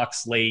out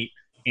clocks late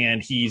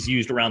and he's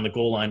used around the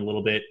goal line a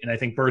little bit. And I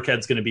think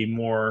Burkhead's going to be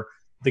more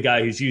the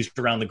guy who's used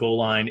around the goal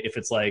line if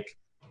it's like,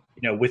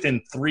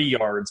 within 3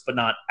 yards, but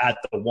not at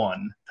the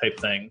 1 type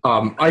thing.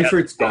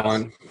 Eifert's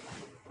gone.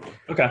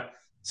 Okay.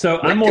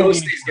 So I'm more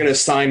going to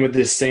sign with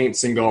the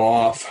Saints and go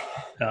off.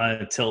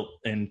 Tilt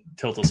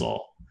us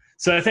all.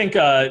 So I think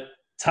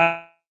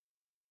Tyrell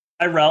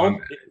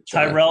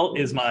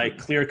is my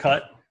clear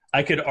cut.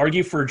 I could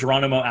argue for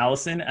Geronimo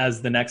Allison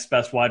as the next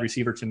best wide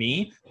receiver to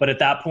me, but at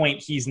that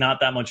point, he's not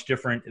that much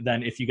different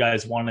than if you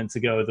guys wanted to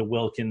go the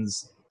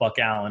Wilkins, Buck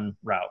Allen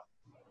route.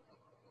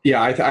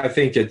 Yeah, I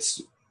think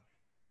it's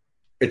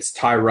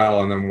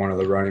Tyrell and then one of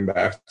the running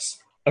backs.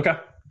 Okay.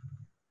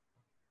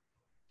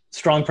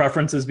 Strong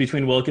preferences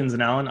between Wilkins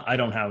and Allen? I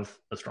don't have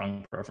a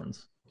strong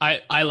preference.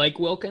 I like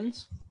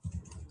Wilkins.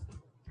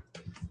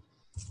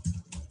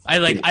 I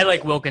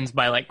like Wilkins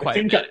by like quite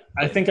a bit.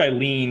 I think I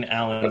lean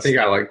Allen. I think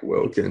I like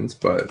Wilkins,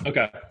 but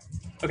okay.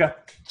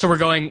 So we're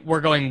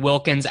going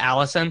Wilkins,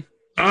 Allison.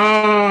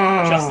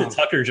 Justin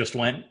Tucker just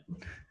went.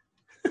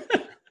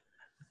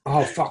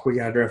 Oh fuck! We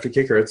gotta draft a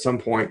kicker at some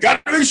point.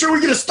 Gotta make sure we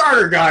get a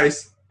starter,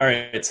 guys. All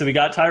right, so we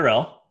got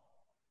Tyrell.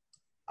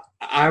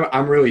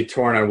 I'm really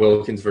torn on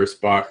Wilkins versus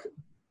Buck.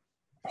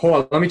 Hold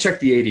on, let me check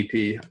the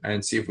ADP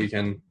and see if we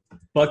can.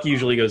 Buck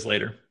usually goes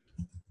later.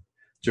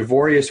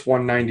 Javorius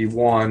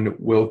 191,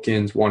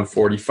 Wilkins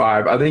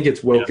 145. I think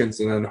it's Wilkins,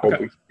 and then hope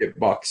we can get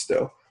Buck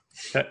still.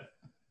 Okay.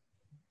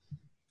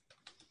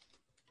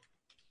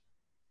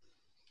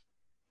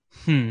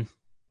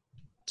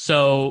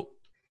 So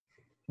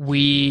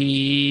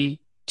we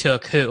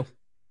took who?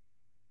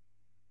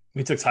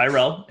 We took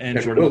Tyrell and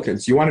Jordan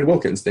Wilkins. You wanted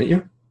Wilkins, didn't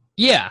you?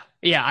 Yeah.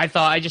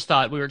 I just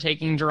thought we were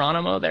taking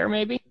Geronimo there,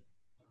 maybe.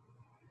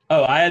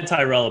 Oh, I had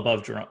Tyrell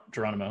above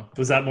Geronimo.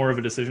 Was that more of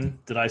a decision?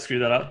 Did I screw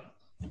that up?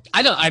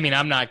 I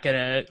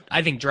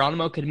think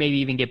Geronimo could maybe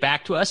even get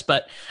back to us,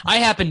 but I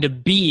happened to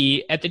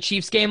be at the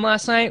Chiefs game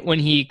last night when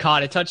he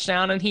caught a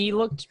touchdown and he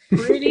looked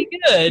pretty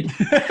good.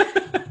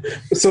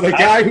 So the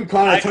guy who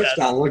caught a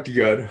touchdown looked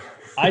good.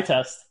 I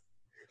test.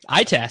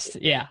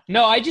 Yeah.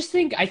 No, I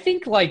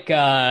think like,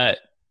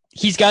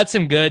 he's got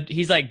some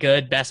he's like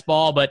good best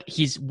ball, but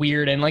he's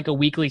weird in like a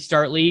weekly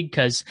start league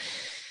because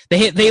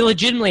they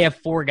legitimately have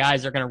 4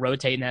 guys that are going to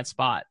rotate in that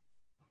spot.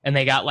 And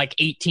they got like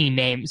 18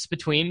 names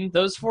between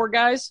those 4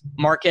 guys.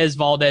 Marquez,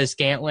 Valdez,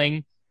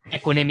 Scantling,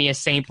 Equinemius,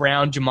 St.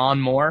 Brown,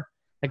 Jamon Moore.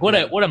 Like what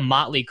a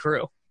motley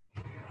crew. All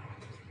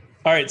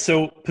right,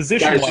 so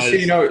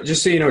position-wise. Guys,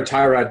 just so you know,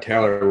 Tyrod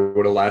Taylor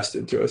would have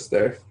lasted to us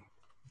there.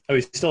 Oh,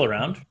 he's still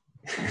around?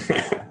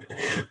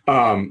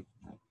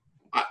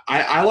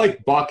 I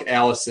like Buck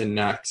Allison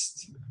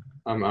next.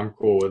 I'm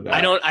cool with that.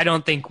 I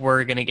don't think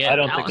we're gonna get. I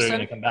don't Allison. think they're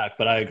gonna come back,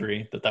 but I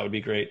agree that would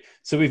be great.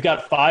 So we've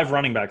got 5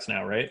 running backs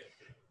now, right?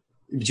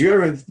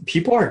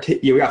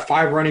 We got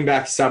 5 running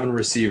backs, 7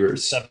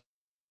 receivers. 7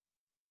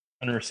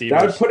 receivers.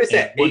 That would put us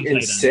at 8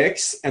 and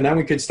 6, and then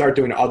we could start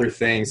doing other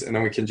things, and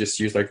then we can just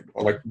use like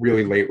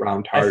really late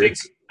round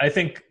targets. I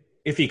think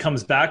if he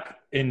comes back,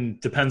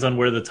 and depends on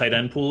where the tight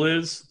end pool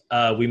is,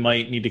 we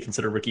might need to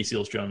consider Ricky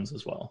Seals-Jones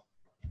as well.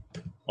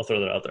 I'll throw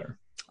that out there.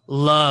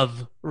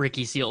 Love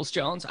Ricky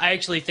Seals-Jones. I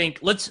actually think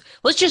let's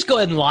just go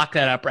ahead and lock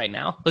that up right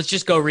now. Let's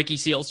just go Ricky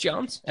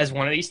Seals-Jones as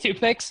one of these 2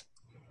 picks.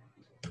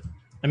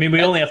 I mean,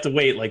 we only have to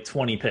wait like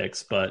 20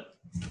 picks, but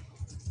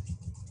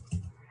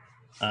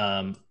he's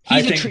a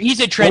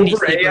trendy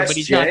sleeper, but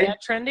he's not that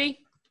trendy.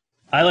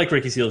 I like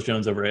Ricky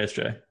Seals-Jones over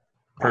ASJ,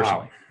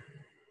 personally. Wow.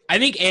 I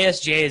think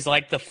ASJ is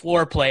like the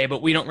floor play,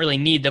 but we don't really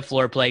need the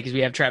floor play because we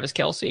have Travis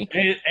Kelce.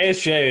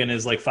 ASJ and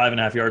his like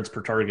 5.5 yards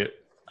per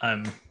target,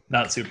 I'm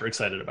not super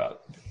excited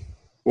about.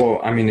 Well,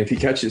 I mean, if he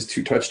catches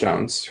 2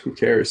 touchdowns, who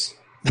cares?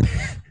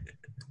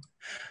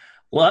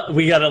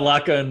 We got to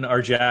lock in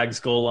our Jags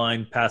goal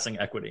line passing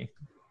equity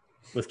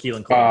with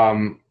Keelan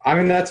Cole. I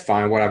mean, that's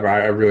fine. Whatever.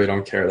 I really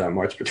don't care that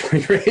much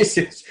between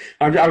races.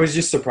 I was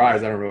just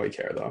surprised. I don't really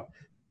care, though.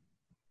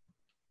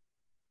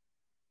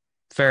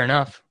 Fair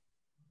enough.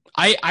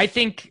 I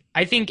think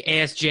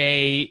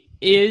ASJ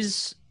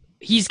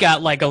he's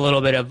got like a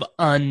little bit of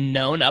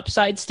unknown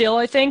upside still,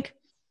 I think.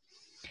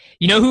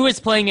 You know who was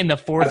playing in the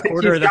fourth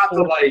quarter?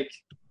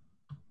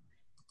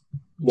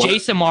 Jay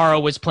Samara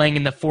was playing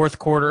in the fourth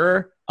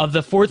quarter of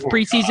the 4th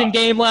preseason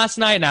game last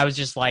night, and I was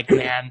just like,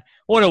 man,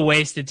 what a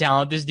waste of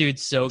talent. This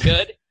dude's so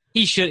good.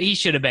 He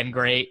should have been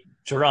great.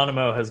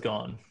 Geronimo has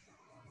gone.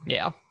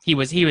 Yeah, he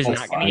was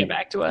not going to get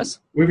back to us.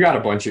 We've got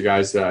a bunch of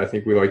guys that I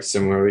think we like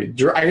similarly.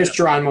 I guess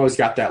Geronimo's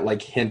got that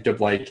like hint of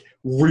like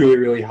really,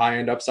 really high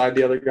end upside.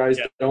 The other guys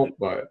don't,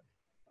 but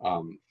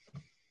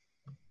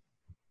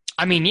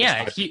I mean,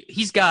 yeah,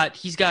 he's got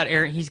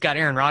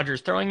Aaron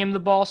Rodgers throwing him the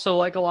ball, so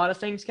like a lot of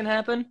things can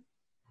happen.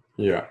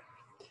 Yeah.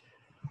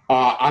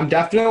 I'm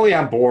definitely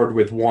on board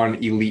with one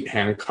elite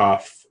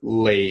handcuff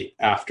late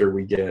after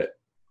we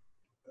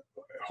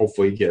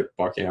hopefully get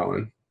Buck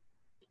Allen.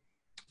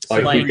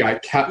 we've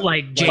got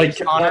James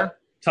Conner.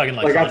 Talking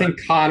like I think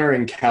Connor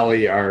and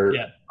Kelly are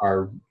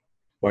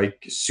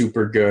like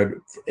super good,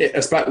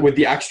 especially with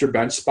the extra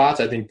bench spots.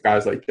 I think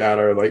guys like that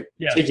are like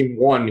taking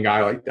one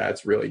guy like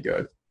that's really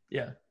good.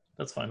 Yeah,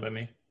 that's fine by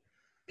me.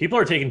 People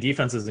are taking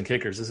defenses and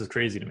kickers. This is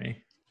crazy to me.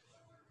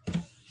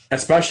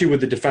 Especially with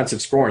the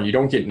defensive scoring, you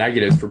don't get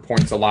negatives for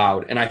points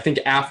allowed. And I think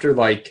after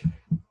like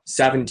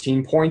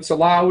 17 points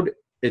allowed,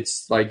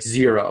 it's like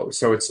 0.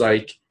 So it's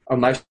like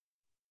unless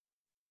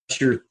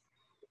you're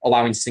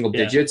allowing single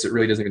digits, it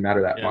really doesn't even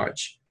matter that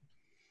much.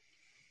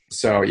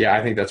 So yeah,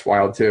 I think that's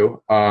wild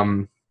too.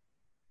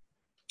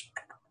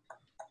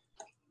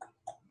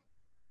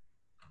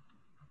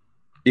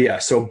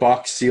 So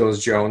Buck,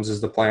 Seals, Jones is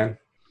the plan.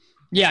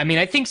 Yeah, I mean,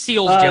 I think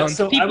Seals, Jones.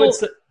 So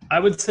I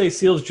would say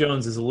Seals,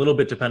 Jones is a little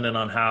bit dependent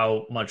on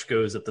how much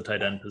goes at the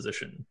tight end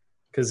position,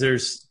 because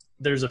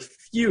there's a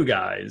few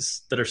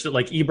guys that are still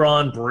like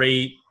Ebron,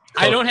 Brait.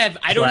 Cook, I don't have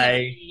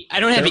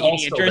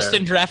any interest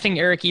in drafting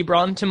Eric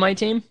Ebron to my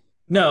team.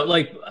 No,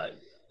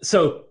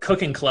 so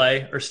Cook and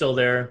Clay are still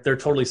there. They're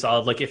totally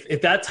solid. Like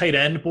if that tight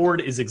end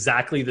board is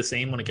exactly the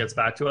same when it gets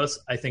back to us,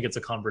 I think it's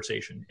a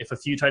conversation. If a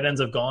few tight ends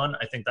have gone,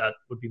 I think that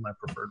would be my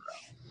preferred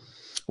route.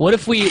 What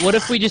if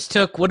we just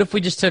took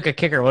a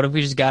kicker? What if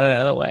we just got it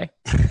out of the way?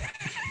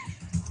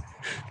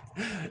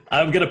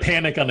 I'm gonna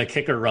panic on a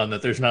kicker run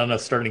that there's not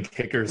enough starting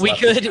kickers. We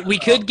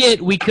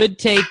could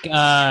take.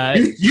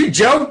 You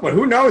joke, but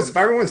who knows if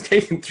everyone's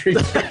taking 3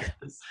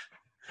 kickers?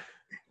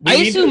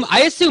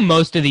 I assume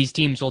most of these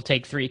teams will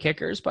take 3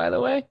 kickers. By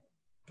the way,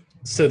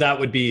 so that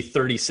would be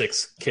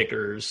 36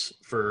 kickers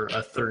for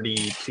a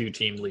 32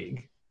 team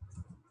league.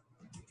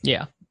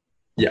 Yeah.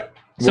 Yeah.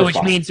 So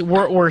which means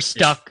we're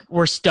stuck.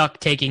 We're stuck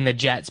taking the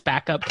Jets'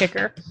 backup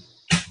kicker.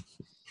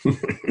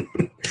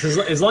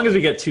 As long as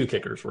we get 2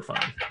 kickers, we're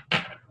fine.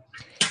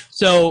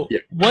 So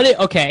what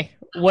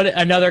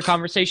another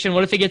conversation?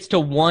 What if it gets to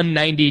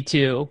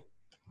 192,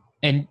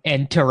 and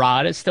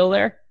Tyrod is still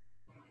there?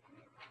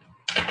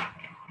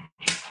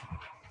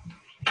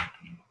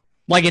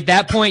 Like at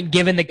that point,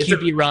 given the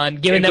QB run,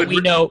 given that we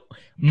know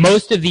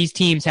most of these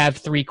teams have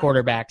 3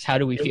 quarterbacks, how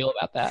do we feel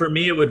about that? For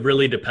me, it would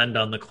really depend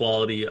on the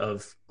quality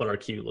of what our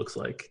Q looks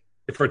like.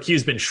 If our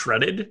Q's been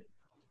shredded,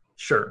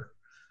 sure.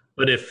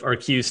 But if our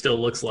Q still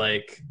looks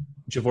like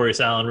Javorius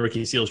Allen,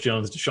 Ricky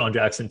Seals-Jones, Deshaun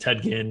Jackson,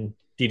 Ted Ginn,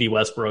 D.D.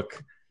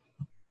 Westbrook,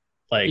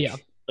 like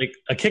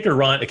a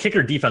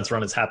kicker defense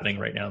run is happening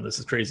right now. This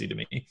is crazy to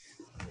me.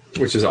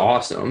 Which is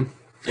awesome.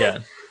 Yeah.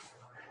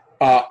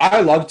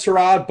 I love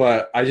Tyrod,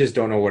 but I just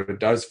don't know what it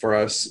does for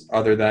us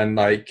other than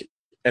like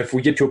if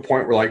we get to a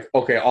point where like,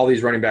 okay, all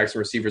these running backs and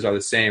receivers are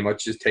the same,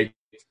 let's just take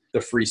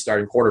the free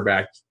starting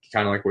quarterback,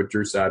 kind of like what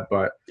Drew said.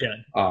 But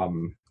I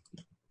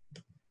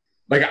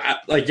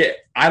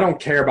don't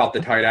care about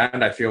the tight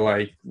end. I feel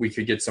like we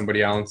could get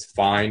somebody else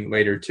fine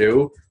later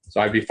too.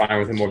 So I'd be fine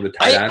with him over the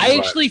tight end. I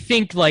actually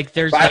think like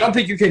there's. But I don't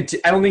think you can.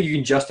 I don't think you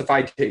can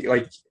justify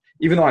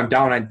even though I'm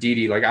down on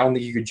Dede, like I don't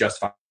think you could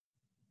justify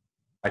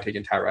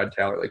taking Tyrod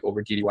Taylor like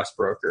over Dede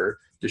Westbrook or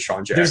Deshaun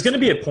Jackson. There's going to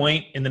be a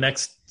point in the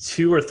next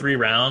 2 or 3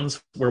 rounds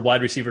where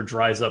wide receiver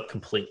dries up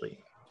completely.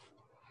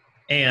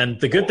 And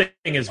the good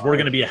thing is we're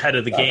going to be ahead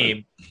of the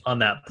game on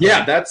that point.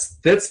 Yeah,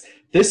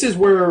 this is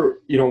where,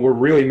 we're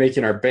really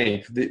making our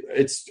bank.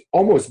 It's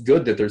almost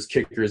good that there's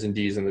kickers and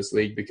Ds in this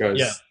league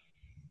because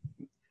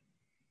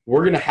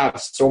we're going to have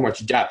so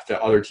much depth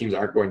that other teams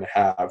aren't going to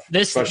have.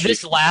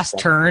 This last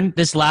turn,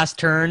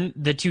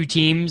 the 2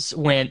 teams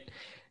went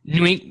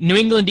New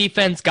England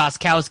defense,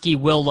 Gostkowski,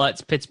 Will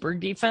Lutz, Pittsburgh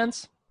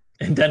defense.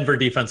 And Denver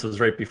defense was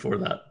right before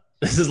that.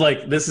 This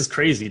is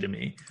crazy to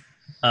me.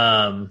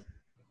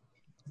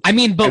 I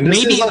mean, but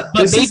maybe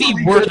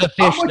we're the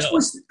fish.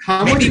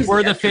 Maybe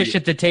we're the fish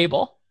at the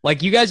table.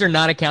 Like you guys are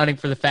not accounting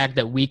for the fact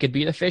that we could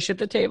be the fish at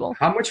the table.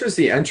 How much was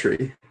the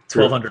entry?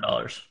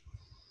 $1,200.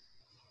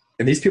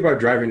 And these people are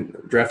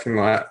drafting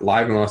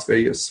live in Las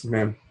Vegas,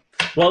 man.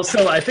 Well,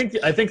 so I think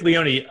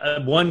Leone,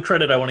 one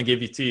credit I want to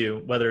give to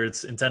you, whether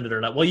it's intended or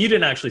not. Well, you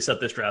didn't actually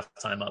set this draft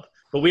time up,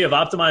 but we have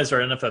optimized our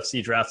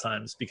NFFC draft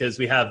times because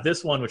we have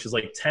this one, which is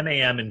like 10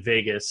 a.m. in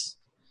Vegas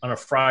on a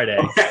Friday.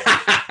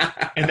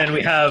 And then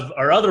we have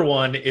our other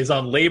one is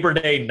on Labor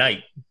Day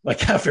night,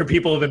 like after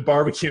people have been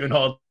barbecuing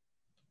all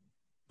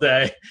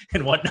day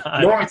and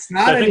whatnot. No, it's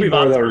not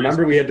anymore though.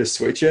 Remember we had to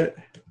switch it?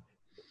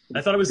 I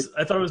thought it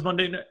was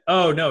Monday night.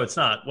 Oh no, it's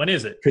not. When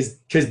is it?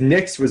 Because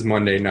Knicks was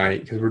Monday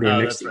night because we're doing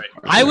Knicks. That's right.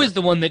 I was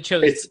the one that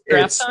chose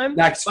draft time.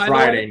 Next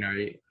Friday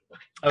night.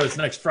 Oh, it's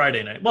next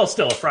Friday night. Well,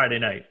 still a Friday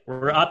night.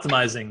 We're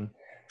optimizing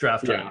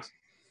draft times.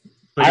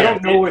 But I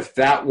don't know if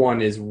that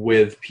one is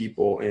with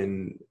people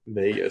in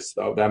Vegas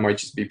though. That might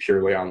just be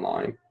purely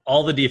online.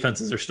 All the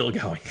defenses are still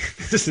going.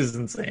 This is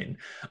insane.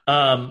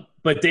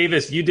 But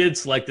Davis, you did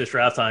select this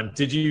draft time.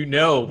 Did you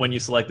know when you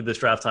selected this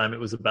draft time it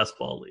was a best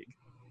ball league?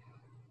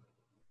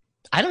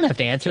 I don't have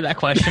to answer that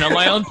question on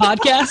my own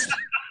podcast.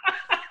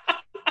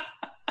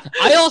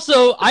 I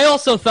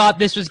also thought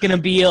this was gonna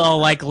be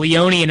like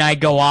Leone and I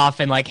go off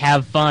and like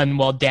have fun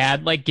while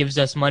Dad like gives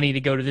us money to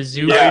go to the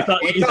zoo. Yeah,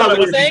 you thought I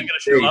wasn't even gonna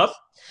show up.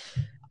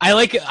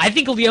 I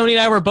think Leone and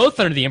I were both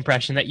under the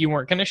impression that you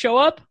weren't going to show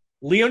up.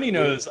 Leone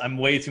knows I'm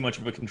way too much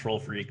of a control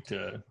freak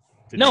to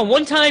No,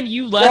 one time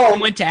you left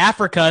and went to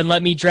Africa and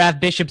let me draft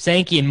Bishop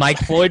Sankey and Mike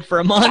Floyd for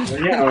a month.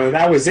 Yeah,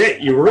 that was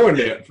it. You ruined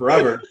it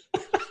forever.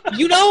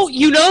 You know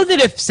that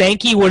if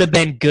Sankey would have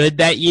been good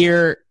that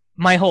year,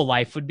 my whole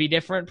life would be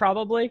different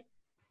probably.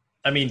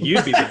 I mean,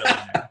 you'd be the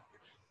millionaire.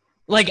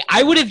 Like,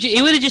 it would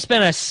have just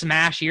been a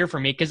smash year for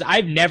me because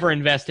I've never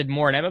invested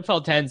more in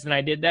MFL 10s than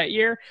I did that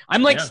year.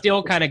 I'm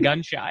still kind of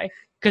gun shy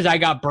because I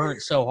got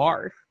burnt so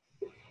hard.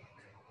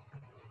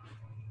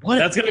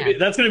 That's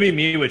gonna be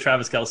me with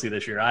Travis Kelce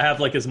this year. I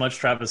have like as much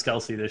Travis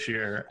Kelce this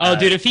year. Oh,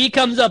 dude, if he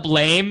comes up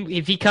lame,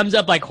 if he comes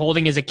up like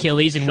holding his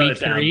Achilles in week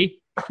 3,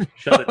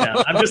 shut it down.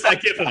 I'm just that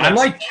kid. I'm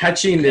like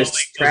catching this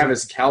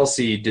Travis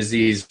Kelce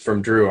disease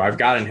from Drew. I've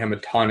gotten him a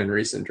ton in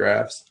recent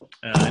drafts.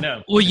 I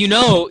know.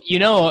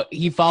 Well,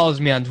 he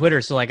follows me on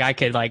Twitter, so like I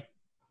could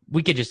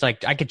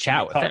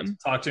chat with him.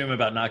 Talk to him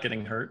about not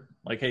getting hurt.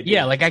 Like, hey, dude,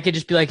 yeah, like I could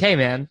just be like, hey,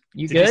 man,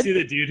 you did good? you see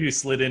the dude who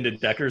slid into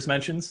Decker's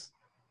mentions?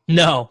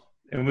 No.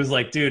 And was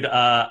like, dude,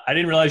 I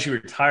didn't realize you were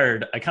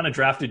retired. I kind of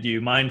drafted you.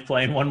 Mind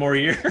playing one more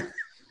year?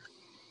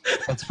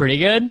 That's pretty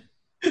good.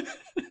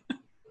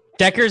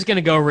 Decker's going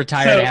to go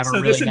retire to have a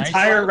really this nice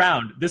entire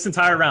round,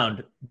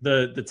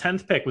 the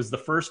 10th pick was the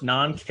first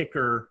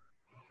non-kicker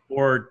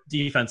or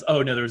defense.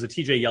 Oh, no, there was a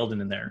TJ Yeldon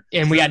in there.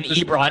 And we got an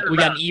Ebron. We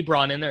got an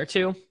Ebron in there,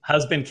 too.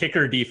 Has been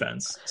kicker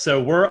defense.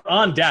 So we're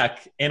on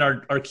deck, and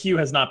our queue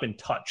has not been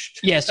touched.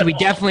 Yeah, so we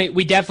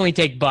definitely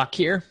take Buck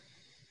here.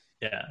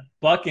 Yeah,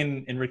 Buck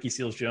and Ricky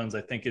Seals-Jones,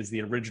 I think, is the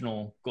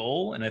original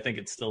goal, and I think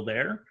it's still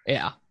there.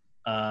 Yeah,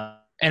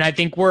 and I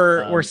think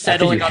we're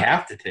settling. I think you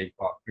have to take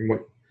Buck.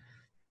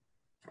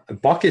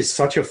 Buck is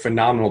such a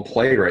phenomenal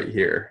play right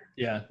here.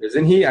 Yeah,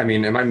 isn't he? I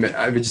mean,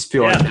 I would just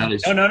feel like that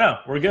is. No,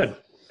 we're good,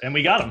 and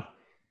we got him.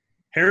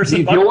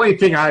 Harrison. The only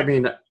thing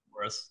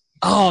for us.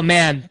 Oh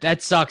man,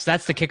 that sucks.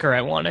 That's the kicker I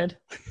wanted.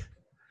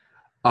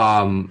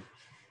 Am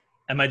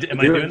I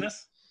doing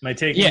this? Am I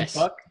taking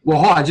Buck? Well,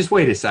 hold on. Just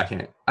wait a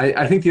second.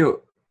 I think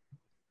do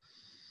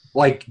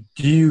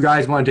you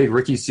guys want to take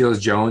Ricky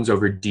Seals-Jones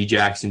over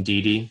D-Jax and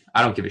Dede?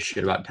 I don't give a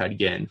shit about Ted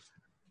Ginn.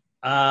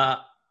 I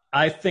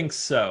think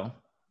so.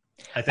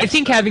 I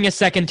think having a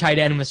second tight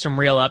end with some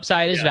real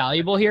upside is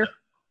valuable here.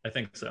 I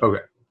think so.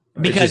 Okay.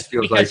 Because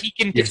he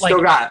can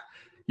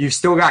you've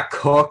still got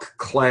Cook,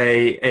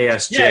 Clay,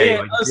 ASJ.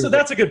 Yeah. So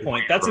that's a good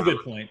point. That's a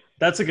good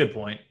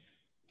point.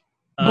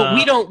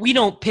 But we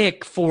don't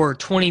pick for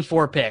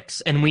 24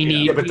 picks, and we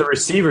need. Yeah, but the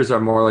receivers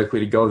are more likely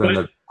to go than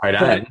the tight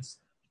ends.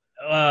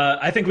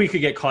 I think we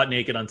could get caught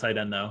naked on tight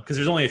end though, because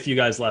there's only a few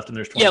guys left, and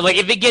there's 20. Yeah, like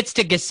if it gets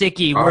to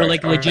Gesicki, we're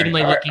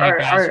legitimately looking at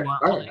guys who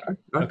aren't.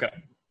 Okay.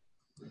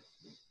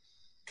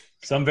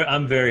 So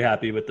I'm very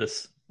happy with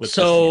this.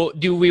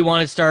 Do we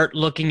want to start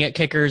looking at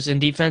kickers and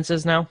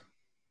defenses now?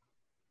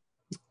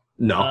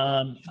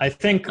 No. I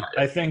think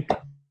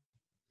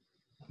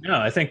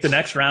the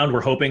next round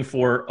we're hoping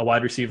for a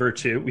wide receiver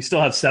too. We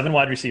still have 7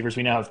 wide receivers.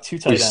 We now have 2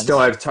 tight ends. We still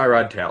have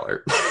Tyrod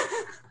Taylor.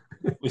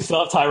 We still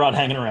have Tyrod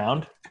hanging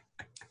around.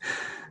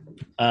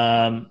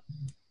 I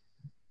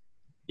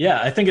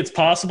think it's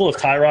possible if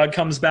Tyrod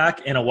comes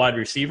back in a wide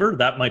receiver,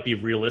 that might be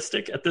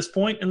realistic at this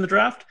point in the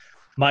draft.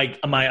 My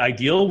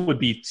ideal would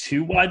be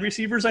 2 wide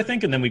receivers, I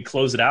think, and then we'd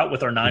close it out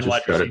with our 9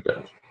 wide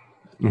receivers.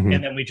 Mm-hmm.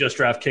 And then we just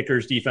draft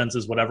kickers,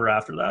 defenses, whatever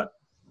after that.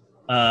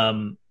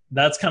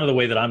 That's kind of the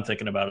way that I'm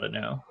thinking about it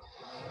now.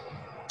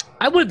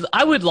 I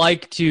would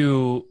like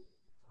to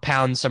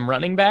pound some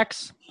running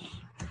backs.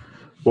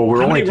 Well,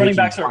 we're only taking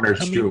 1 or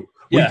 2.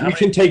 We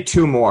can take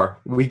 2 more.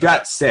 We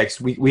got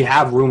 6. We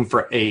have room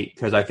for 8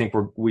 because I think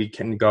we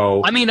can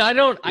go. I mean, I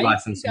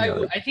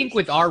think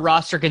with our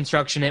roster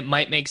construction, it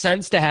might make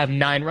sense to have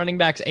 9 running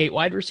backs, 8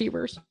 wide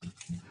receivers.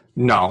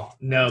 No,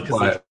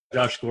 because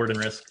Josh Gordon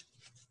risk.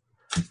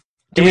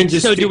 Do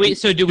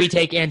we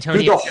take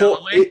Antonio?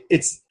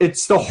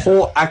 It's the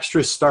whole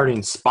extra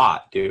starting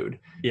spot, dude.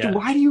 Yeah. Dude,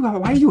 why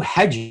are you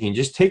hedging?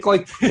 Just take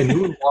like a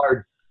new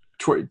water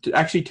to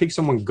actually take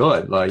someone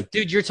good. Like,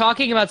 dude, you're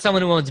talking about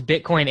someone who owns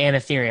Bitcoin and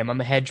Ethereum. I'm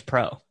a hedge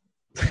pro.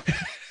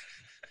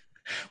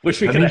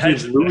 Wish we could have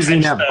hedged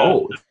losing at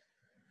both.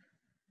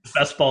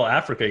 Best ball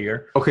Africa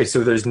year. Okay,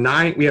 so there's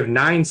 9. We have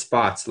 9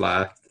 spots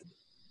left.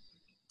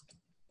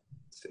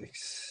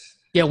 6.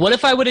 Yeah, what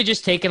if I would have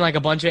just taken like a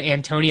bunch of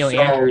Antonio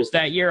Andrews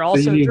that year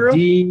also, Drew?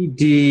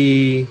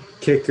 DD,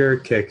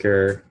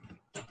 kicker.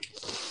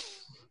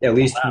 At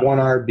least 1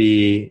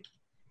 RB,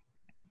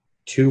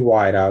 2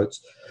 wideouts.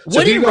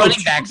 What did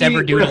running backs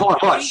ever do to him?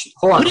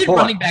 What did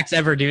running backs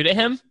ever do to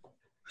him?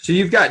 So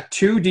you've got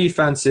 2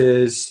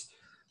 defenses.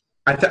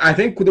 I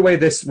think the way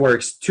this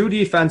works, 2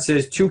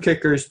 defenses, 2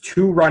 kickers,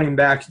 2 running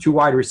backs, 2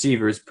 wide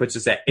receivers puts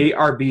us at 8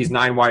 RBs,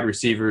 9 wide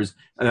receivers,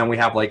 and then we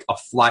have like a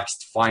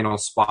flexed final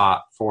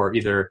spot for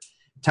either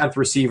 10th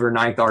receiver,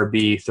 9th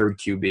RB, 3rd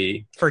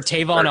QB. For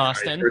Tavon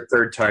Austin. Or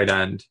 3rd tight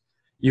end.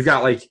 You've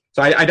got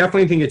so I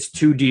definitely think it's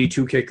 2 D,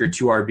 2 kicker,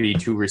 2 RB,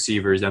 2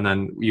 receivers, and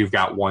then you've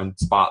got 1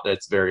 spot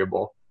that's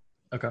variable.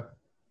 Okay.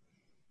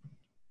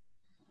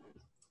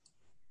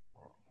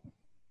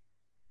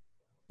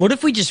 What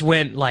if we just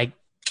went like,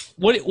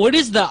 what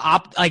is the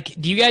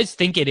do you guys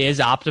think it is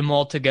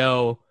optimal to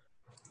go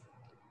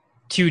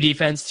 2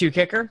 defense, 2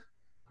 kicker?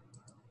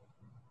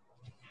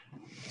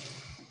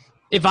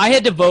 If I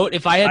had to vote,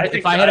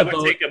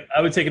 I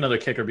would take another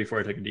kicker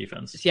before I took a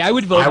defense. See, I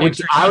would vote.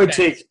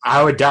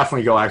 I would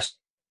definitely go extra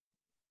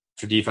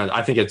defense.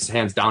 I think it's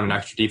hands down an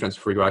extra defense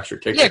before you go extra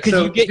kicker. Yeah, because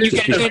you get a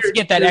chance to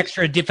get that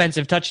extra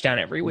defensive touchdown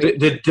every week.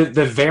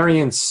 The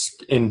variance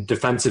in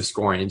defensive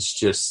scoring is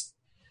just,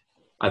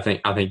 I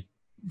think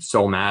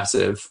so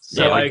massive.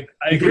 So I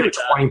agree with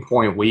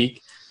 20-point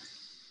week.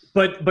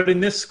 But in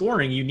this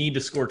scoring, you need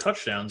to score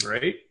touchdowns,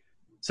 right?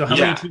 So how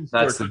many teams?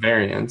 That's the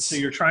variance. So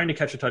you're trying to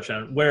catch a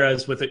touchdown.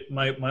 Whereas with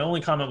my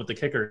only comment with the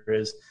kicker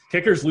is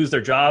kickers lose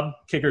their job,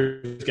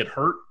 kickers get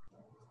hurt.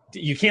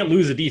 You can't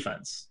lose a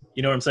defense.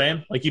 You know what I'm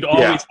saying? Like you'd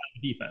always have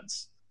a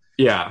defense.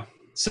 Yeah.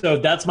 So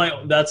that's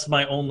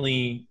my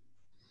only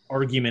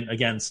argument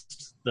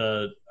against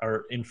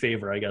or in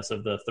favor, I guess,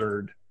 of the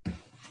third.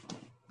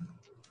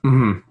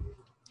 Mm-hmm.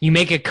 You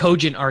make a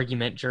cogent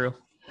argument, Drew.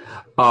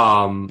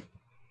 Obviously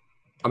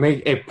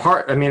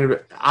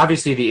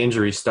the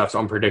injury stuff's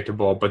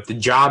unpredictable, but the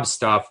job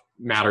stuff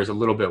matters a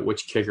little bit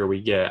which kicker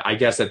we get. I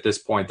guess at this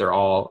point they're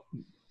all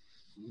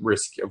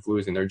risk of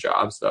losing their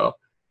jobs, though,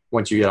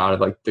 once you get out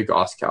of, like, the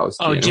Gostkowski.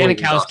 Oh,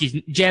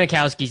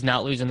 Janikowski's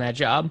not losing that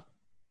job.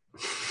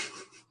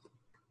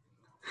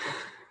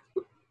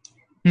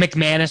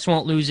 McManus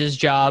won't lose his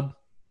job.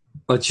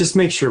 Let's just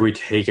make sure we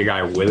take a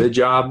guy with a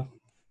job.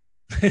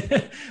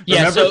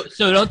 Yeah, so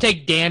don't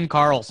take Dan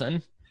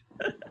Carlson.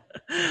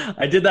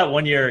 I did that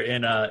one year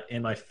in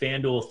my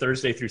FanDuel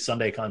Thursday through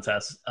Sunday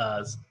contest.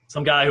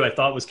 Some guy who I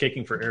thought was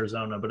kicking for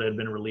Arizona, but had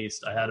been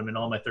released. I had him in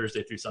all my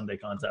Thursday through Sunday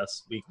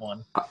contests, week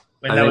 1.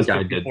 And I think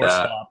I did that.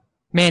 Stop.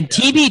 Man, yeah.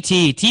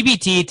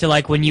 TBT to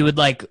like when you would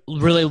like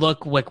really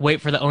look like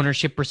wait for the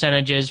ownership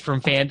percentages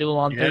from FanDuel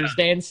on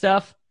Thursday and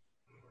stuff.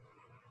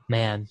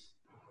 Man,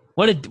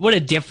 what a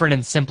different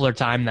and simpler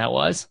time that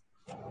was.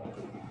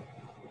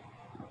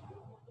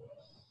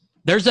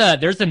 There's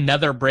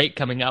another break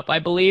coming up, I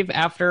believe,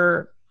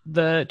 after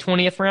the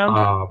 20th round.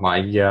 Oh my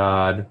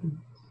god.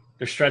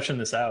 They're stretching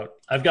this out.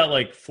 I've got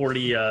like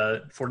 40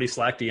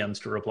 Slack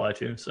DMs to reply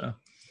to, so.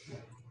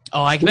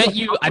 Oh, I bet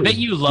you love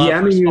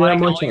DMing you that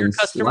much all your on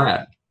customers.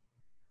 Slack.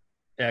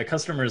 Yeah,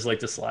 customers like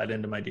to slide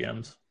into my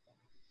DMs.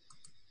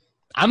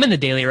 I'm in the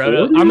Daily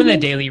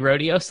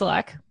Rodeo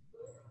Slack.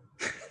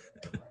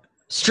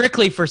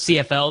 Strictly for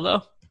CFL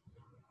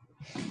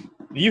though.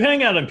 You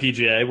hang out on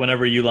PGA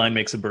whenever Uline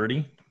makes a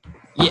birdie.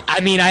 Yeah, I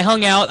mean, I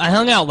hung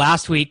out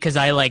last week because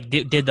I like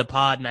did the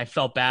pod and I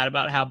felt bad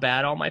about how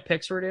bad all my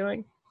picks were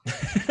doing.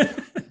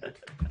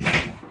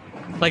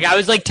 Like I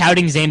was like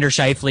touting Xander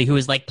Schauffele, who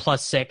was like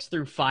 +6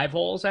 through 5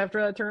 holes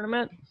after that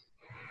tournament.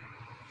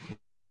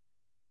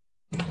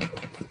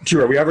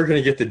 Drew, are we ever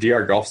going to get the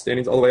DR golf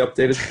standings all the way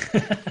updated?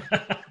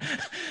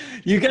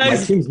 You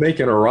guys, my team's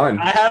making a run.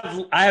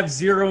 I have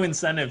zero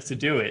incentive to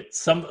do it.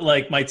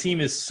 My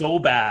team is so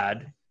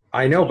bad.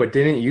 I know, but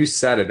didn't you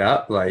set it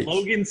up? Like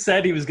Logan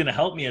said he was going to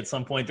help me at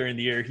some point during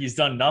the year. He's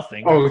done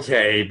nothing.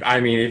 Okay, I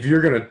mean, if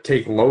you're going to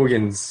take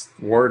Logan's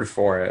word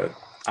for it,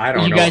 I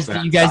don't know.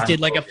 You guys did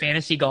like a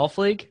fantasy golf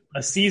league?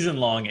 A season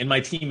long, and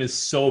my team is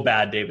so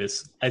bad,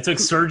 Davis. I took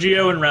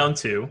Sergio in round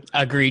 2.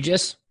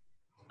 Egregious.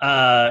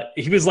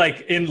 He was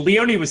like, and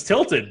Leone was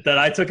tilted that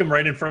I took him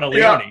right in front of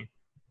Leone.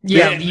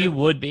 Yeah, you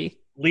would be.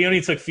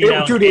 Leone took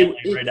Finau.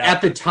 Dude,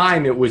 at the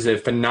time, it was a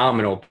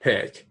phenomenal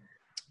pick.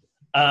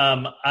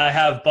 I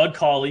have Bud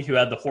Cauley, who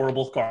had the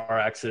horrible car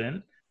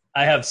accident.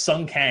 I have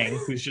Sung Kang,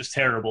 who's just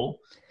terrible.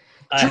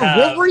 Drew,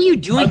 what were you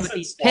doing with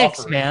these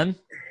picks, man?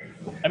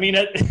 I mean,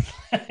 I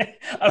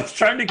was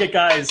trying to get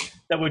guys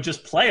that would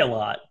just play a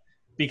lot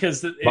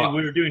because we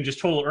were doing just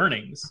total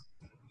earnings.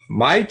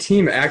 My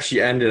team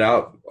actually ended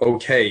up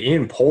okay.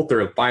 Ian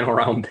Poulter, final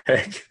round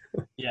pick.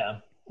 Yeah,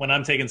 when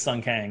I'm taking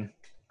Sung Kang.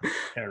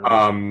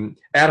 Terrible.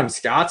 Adam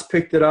Scott's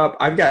picked it up.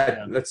 I've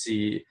got, let's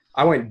see.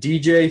 I went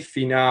DJ,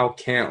 Finau,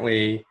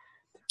 Cantley.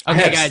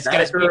 Okay, guys,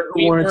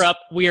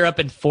 we are up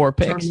in 4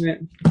 picks.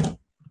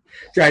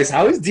 Guys,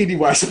 how is D.D.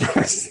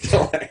 Westbrook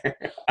still there?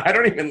 I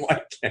don't even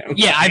like him.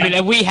 Yeah, I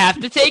mean, we have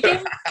to take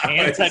him.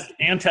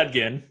 and Ted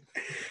Ginn.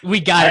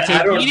 We got to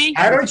take D.D.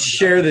 I don't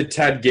share the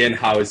Ted Ginn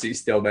house. He's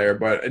still there,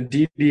 but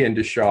D.D. and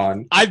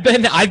Deshaun. I've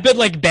been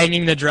like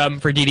banging the drum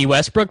for D.D.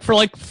 Westbrook for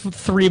like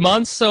 3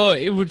 months, so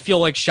it would feel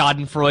like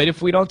Schadenfreude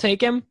if we don't take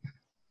him.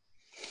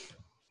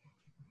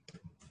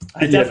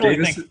 I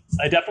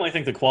definitely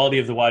think the quality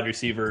of the wide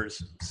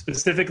receivers,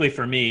 specifically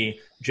for me,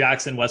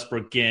 Jackson,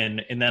 Westbrook, Ginn,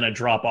 and then a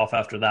drop off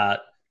after that.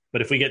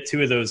 But if we get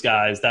 2 of those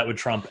guys, that would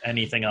trump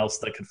anything else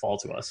that could fall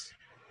to us.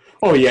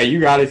 Oh yeah, you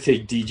got to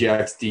take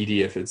Djax DD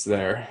if it's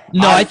there.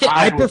 No,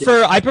 I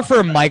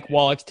prefer Mike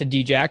Wallach to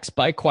Djax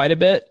by quite a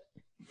bit.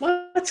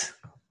 What?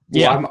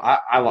 Yeah,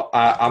 well,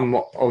 I'm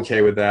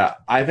okay with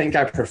that. I think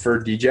I prefer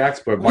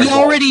Djax, but we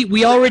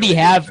already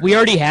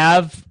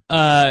have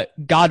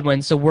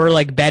Godwin, so we're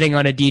like betting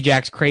on a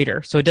Djax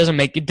crater. So it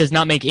does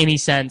not make any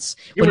sense.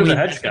 You're a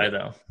hedge guy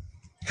though.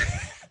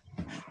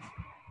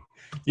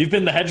 You've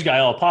been the hedge guy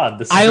all pod.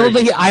 This is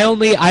I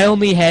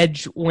only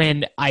hedge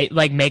when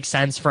I make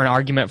sense for an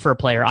argument for a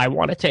player I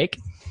want to take.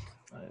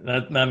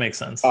 That makes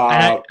sense.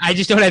 And I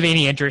just don't have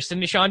any interest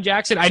in Deshaun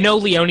Jackson. I know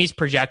Leone's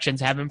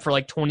projections have him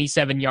for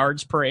 27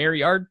 yards per air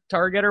yard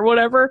target or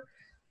whatever.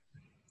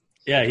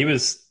 Yeah, he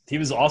was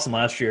awesome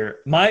last year.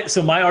 My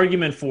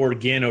argument for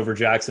Ginn over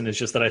Jackson is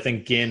just that I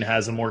think Ginn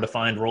has a more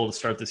defined role to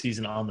start the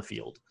season on the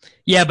field.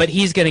 Yeah, but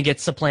he's going to get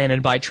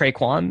supplanted by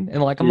Traquan in a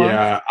month.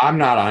 Yeah, I'm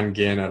not on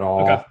Ginn at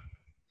all. Okay.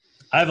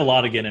 I have a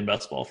lot of Ginn in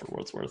best ball for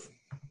what it's worth.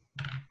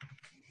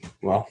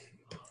 Well,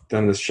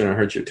 then this shouldn't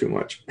hurt you too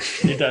much.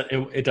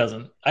 It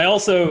doesn't. I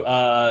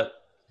also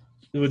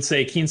would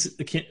say Quincy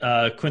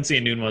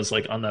Enunwa was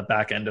on the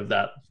back end of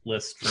that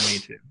list for me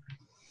too.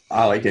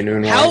 I like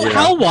Enunwa.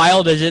 How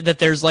wild is it that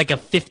there's a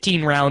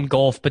 15-round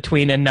gulf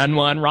between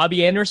Enunwa and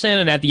Robbie Anderson,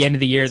 and at the end of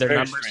the year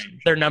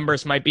their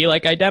numbers might be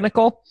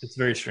identical? It's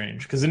very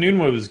strange because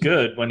Enunwa was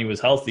good when he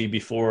was healthy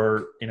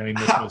before he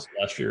missed most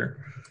last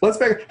year. Let's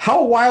back.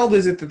 How wild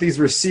is it that these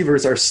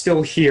receivers are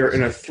still here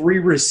in a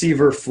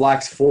 3-receiver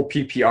flex full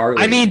PPR league?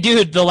 I mean,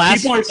 dude, the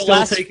last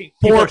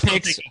 4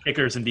 picks,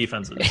 kickers and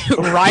defenses.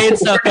 Ryan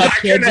stuck up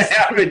Kansas.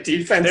 Have a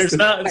defense. There's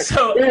not.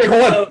 So wait,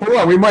 hold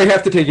on. We might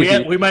have to take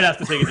it. We might have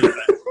to take a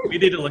defense. We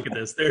need to look at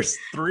this. There's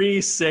 3,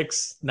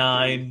 6,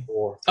 9.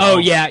 Oh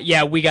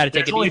yeah. We got to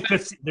take a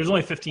defense. There's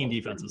only 15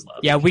 defenses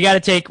left. Yeah, we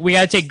got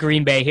to take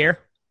Green Bay here.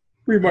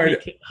 We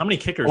might. How many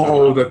kickers?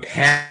 Oh, the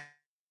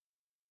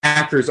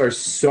Packers are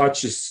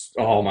such a.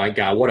 Oh my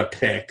God, what a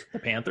pick! The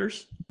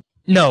Panthers?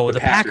 No,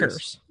 the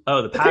Packers.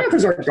 Oh, the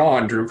Packers are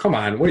gone, Drew. Come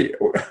on, what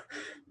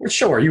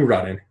show are you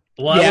running?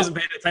 Well, I wasn't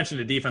paying attention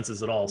to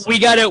defenses at all. So we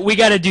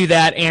gotta do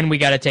that, and we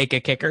gotta take a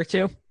kicker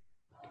too.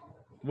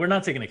 We're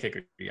not taking a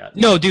kicker yet.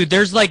 No, dude,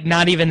 there's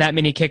not even that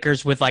many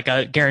kickers with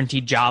a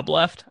guaranteed job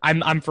left.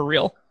 I'm for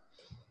real.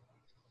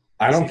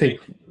 I don't think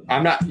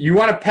I'm not. You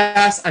want to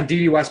pass on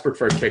D.D. Westbrook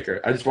for a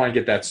kicker? I just want to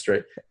get that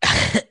straight.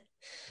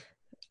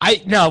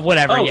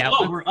 Whatever.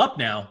 We're up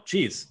now.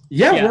 Jeez.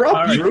 Yeah, we're up,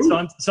 right. Drew.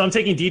 So I'm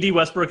taking D.D.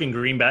 Westbrook in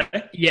Green Bay.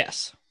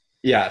 Yes.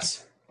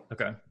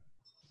 Okay.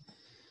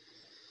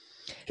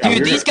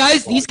 Dude, these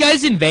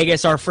guys in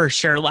Vegas are for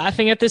sure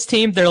laughing at this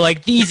team. They're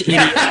like, these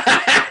idiots.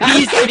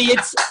 These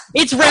idiots.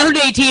 It's round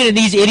 18 and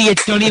these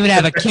idiots don't even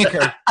have a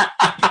kicker.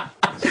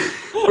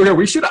 Okay,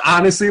 we should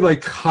honestly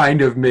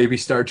kind of maybe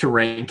start to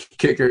rank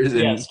kickers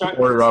in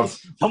order of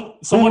who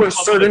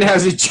certain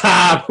has a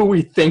job, who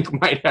we think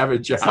might have a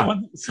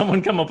job.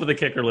 Someone come up with a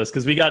kicker list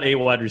because we got 8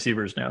 wide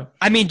receivers now.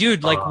 I mean,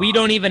 dude, we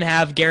don't even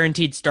have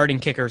guaranteed starting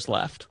kickers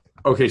left.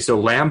 Okay,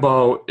 so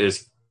Lambeau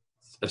is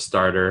a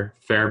starter.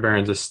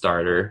 Fairbairn's a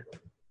starter.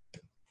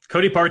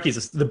 Cody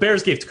Parkey's the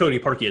Bears gave Cody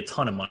Parkey a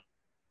ton of money.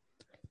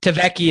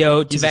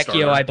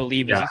 Tavecchio, I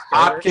believe, is a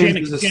starter.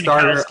 Hopkins is a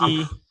starter.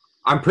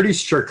 I'm pretty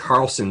sure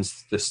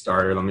Carlson's the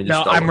starter. Let me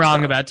just. No, I'm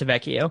wrong about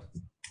Tavecchio.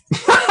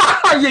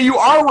 Yeah, you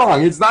are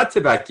wrong. It's not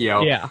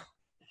Tavecchio. Yeah,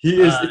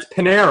 he is. It's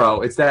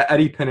Pinheiro. It's that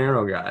Eddie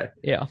Pinheiro guy.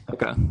 Yeah.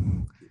 Okay.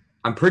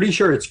 I'm pretty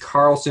sure it's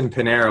Carlson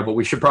Pinheiro, but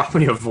we should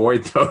probably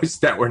avoid those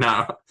that we're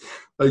not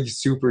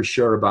super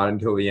sure about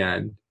until the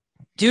end.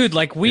 Dude, we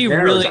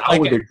Pinheiro's really out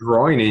with a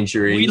groin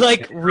injury. We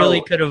really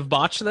could have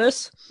botched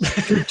this.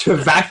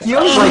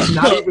 Tavecchio's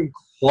not even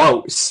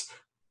close.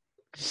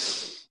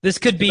 This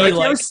could be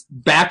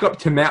back up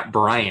to Matt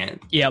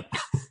Bryant. Yep.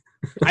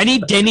 I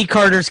need Denny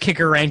Carter's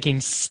kicker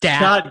rankings stat.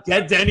 God,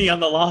 get Denny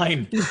on the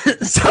line.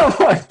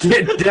 Someone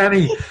get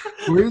Denny.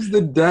 Where's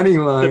the Denny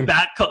line?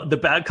 The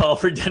bad call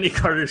for Denny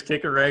Carter's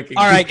kicker rankings.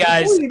 All right,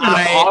 guys.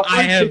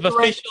 I've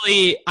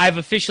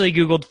officially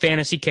Googled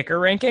fantasy kicker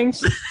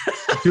rankings.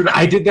 Dude,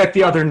 I did that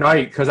the other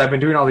night because I've been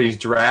doing all these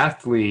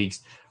draft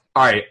leagues.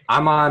 All right,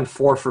 I'm on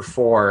 4 for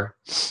 4.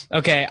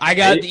 Okay, I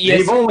got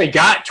they've only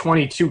got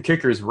 22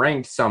 kickers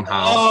ranked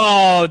somehow.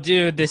 Oh,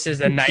 dude, this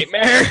is a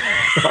nightmare.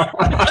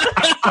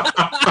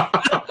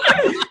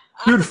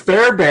 Dude,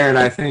 Fairbairn,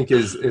 I think,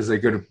 is a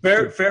good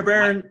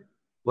Fairbairn.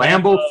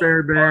 Lambeau,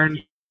 Fairbairn.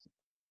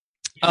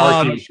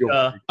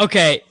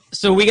 Okay,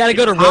 so we got to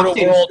go to Roto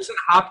World. Is it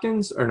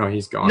Hopkins? Or no,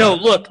 he's gone. No,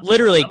 look,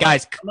 literally,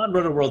 guys. I'm on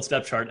Roto World's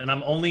depth chart, and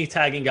I'm only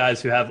tagging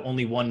guys who have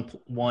only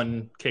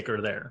one kicker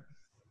there.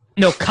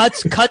 No,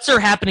 cuts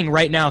are happening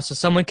right now, so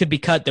someone could be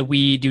cut that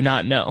we do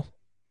not know.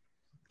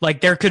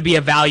 There could be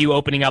a value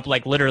opening up,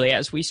 literally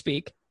as we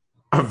speak.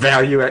 A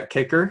value at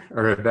kicker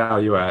or a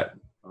value at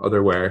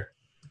otherwhere?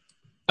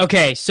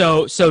 Okay,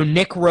 so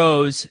Nick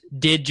Rose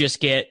did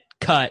just get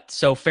cut,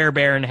 so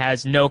Fairbairn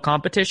has no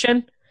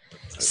competition.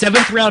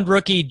 7th-round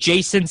rookie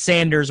Jason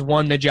Sanders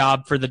won the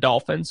job for the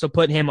Dolphins, so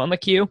put him on the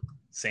queue.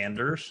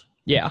 Sanders?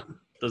 Yeah.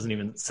 Doesn't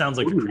even sounds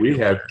like. Who do we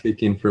have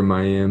kicking for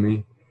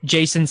Miami?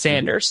 Jason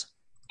Sanders.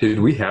 Did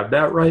we have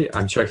that right?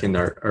 I'm checking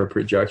our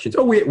projections.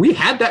 Oh, we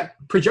had that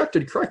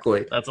projected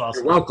correctly. That's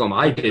awesome. You're welcome.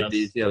 I did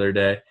these the other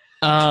day.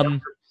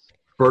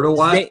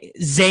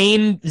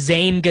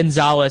 Zane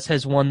Gonzalez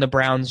has won the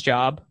Browns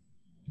job.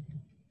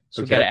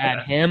 So we got to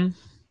add him.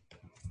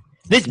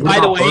 This, by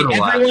the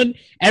way,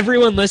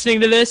 everyone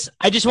listening to this,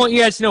 I just want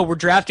you guys to know we're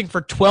drafting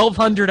for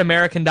 $1,200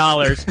 American,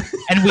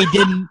 and we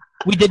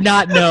we did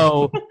not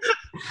know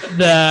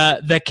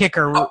the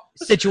kicker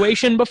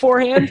situation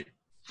beforehand.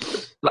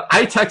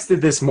 I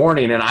texted this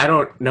morning, and I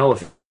don't know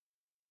if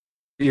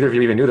either of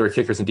you even knew there were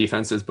kickers and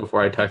defenses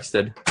before I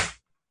texted.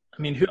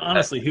 I mean,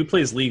 who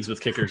plays leagues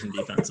with kickers and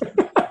defenses?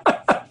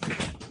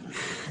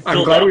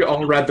 I'm glad we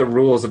all read the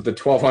rules of the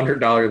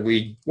 $1,200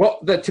 league. Well,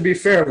 to be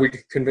fair, we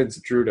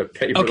convinced Drew to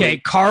pay for Okay,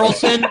 it.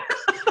 Carlson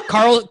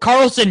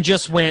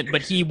just went,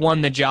 but he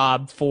won the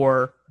job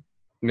for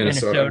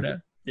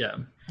Minnesota. Yeah.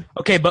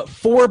 Okay, but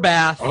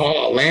Forbath.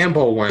 Oh,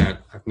 Lambeau went.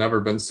 I've never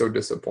been so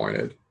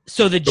disappointed.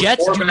 So the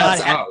Jets do not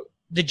Forbath's have. out.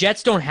 The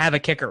Jets don't have a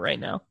kicker right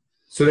now.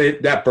 So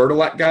that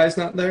Bertolet guy's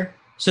not there?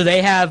 So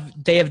they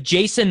have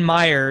Jason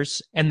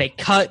Myers, and they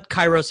cut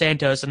Cairo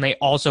Santos, and they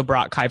also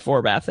brought Kai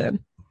Forbath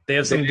in. They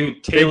have some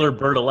dude, Taylor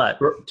Bertolet.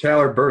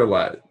 Taylor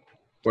Bertolet.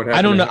 What happened?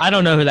 I don't know. I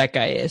don't know who that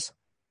guy is.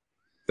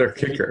 Their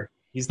kicker.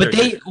 He's But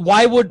their kicker.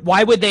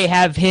 why would they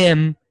have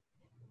him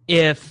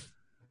if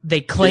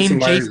they claim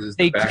Myers is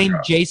the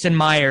backup. Jason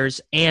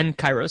Myers and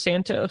Cairo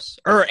Santos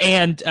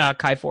and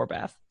Kai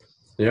Forbath?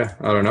 Yeah,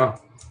 I don't know.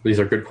 These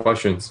are good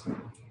questions.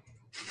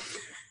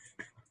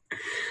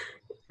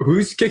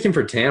 Who's kicking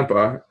for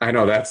Tampa? I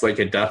know that's like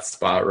a death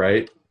spot,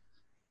 right?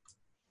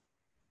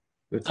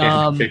 The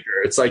Tampa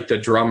kicker. It's like the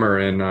drummer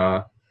in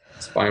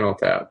Spinal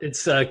Tap.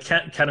 It's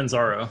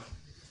Catanzaro.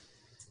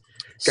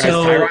 Guys,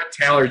 Tyrod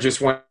Taylor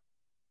just went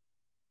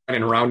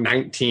in round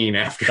 19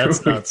 after.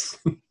 That's nuts.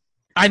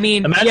 I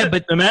mean,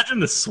 imagine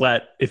the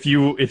sweat if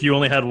you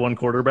only had one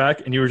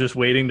quarterback and you were just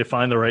waiting to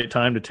find the right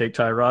time to take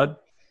Tyrod.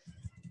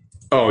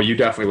 Oh, you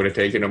definitely would have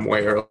taken him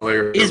way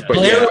earlier.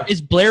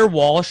 Is Blair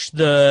Walsh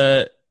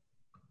the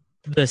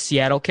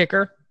Seattle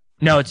kicker?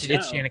 No, it's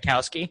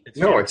Janikowski.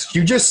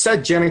 You just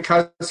said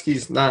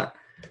Janikowski's not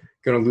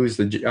going to lose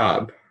the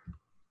job.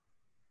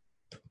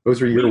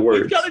 Those are your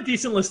words. We've got a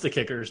decent list of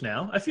kickers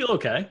now. I feel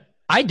okay.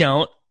 I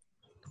don't.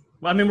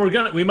 Well, I mean,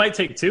 we might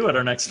take two at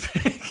our next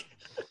pick.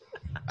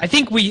 I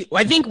think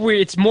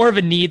it's more of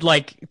a need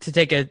like to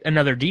take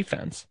another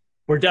defense.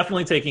 We're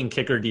definitely taking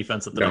kicker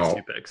defense at the next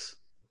two picks.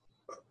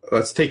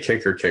 Let's take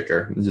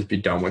kicker and just be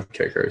done with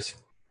kickers.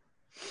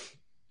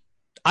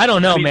 I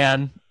don't know,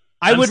 man.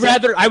 I would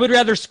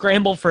rather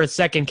scramble for a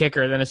second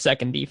kicker than a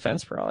second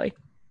defense, probably.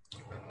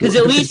 Because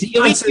at least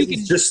you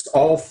can just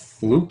all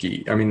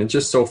fluky. I mean, it's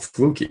just so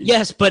fluky.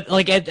 Yes, but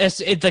like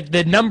it's like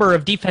the number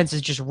of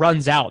defenses just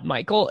runs out,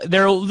 Michael.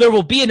 There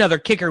will be another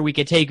kicker we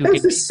could take.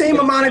 There's the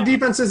same amount of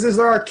defenses as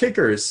there are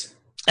kickers.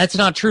 That's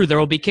not true. There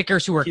will be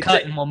kickers who are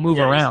cut and will move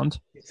around.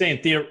 Saying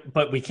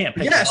but we can't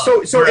pick. Yeah,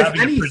 so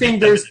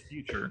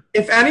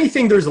if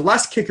anything, there's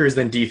less kickers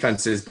than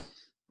defenses.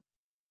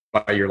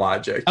 By your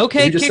logic,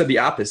 okay, you just said the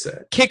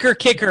opposite.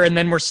 Kicker, and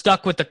then we're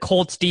stuck with the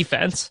Colts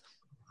defense.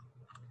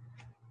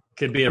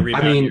 Could be a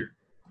rebound. I mean,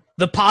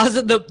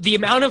 the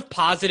amount of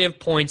positive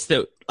points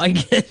that I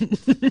get.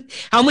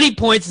 How many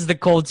points does the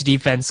Colts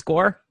defense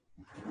score?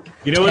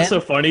 You know what's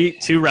so funny?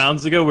 2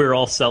 rounds ago, we were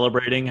all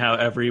celebrating how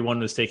everyone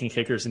was taking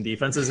kickers and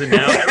defenses, and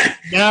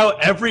now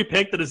every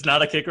pick that is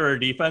not a kicker or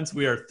defense,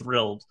 we are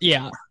thrilled.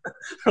 Yeah,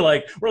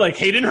 we're like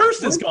Hayden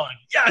Hurst is gone.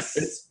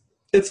 Yes.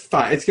 It's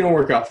fine. It's going to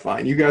work out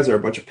fine. You guys are a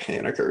bunch of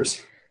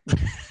panickers.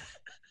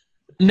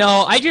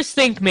 No, I just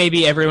think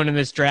maybe everyone in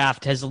this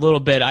draft has a little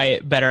bit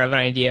better of an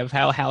idea of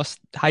how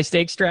high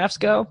stakes drafts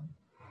go.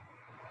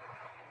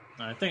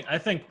 I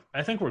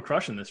think we're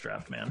crushing this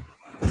draft, man.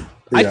 Yeah.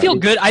 I feel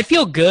good. I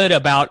feel good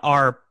about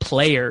our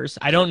players.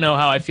 I don't know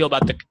how I feel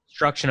about the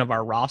construction of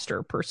our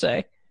roster per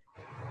se.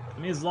 I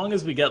mean, as long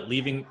as we get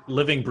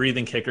living,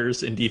 breathing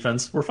kickers in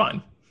defense, we're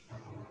fine.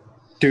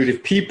 Dude,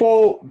 if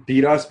people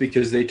beat us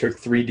because they took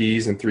 3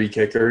 Ds and 3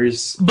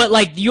 kickers. But,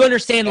 like, you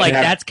understand, like,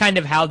 that's kind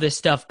of how this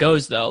stuff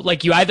goes, though.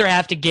 Like, you either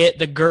have to get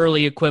the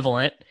Gurley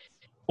equivalent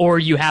or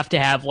you have to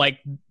have, like,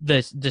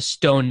 the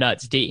Stone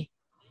Nuts D.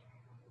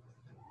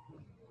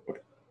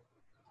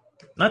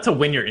 Not to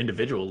win your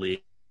individual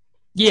league.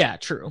 Yeah,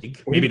 true.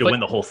 Maybe to win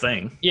the whole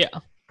thing. Yeah.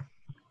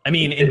 I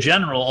mean, in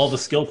general, all the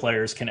skill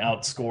players can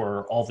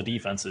outscore all the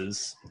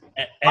defenses.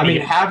 Especially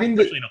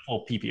in a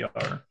full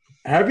PPR.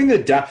 Having the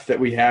depth that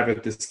we have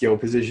at the skill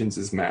positions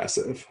is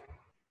massive.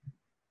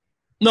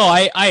 No,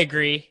 I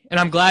agree, and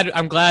I'm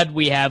glad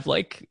we have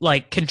like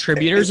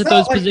contributors at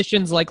those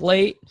positions like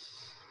late.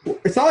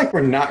 It's not like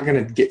we're not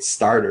going to get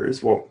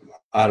starters. Well,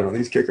 I don't know.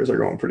 These kickers are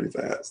going pretty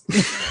fast.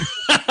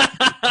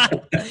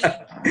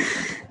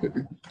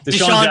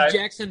 Deshaun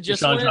Jackson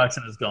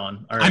Jackson is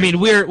gone. All right. I mean,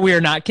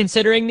 we're not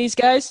considering these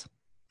guys.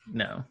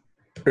 No.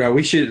 Yeah,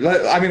 we should.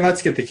 I mean,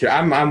 let's get the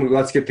kicker.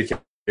 Let's get the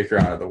kicker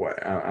out of the way.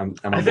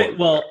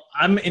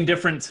 I'm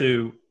indifferent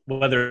to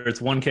whether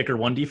it's one kicker,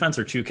 one defense,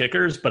 or 2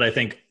 kickers, but I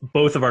think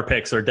both of our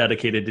picks are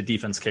dedicated to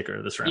defense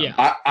kicker this round.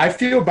 Yeah. I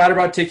feel bad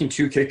about taking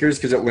 2 kickers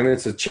because it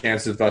limits the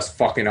chances of us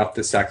fucking up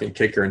the second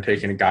kicker and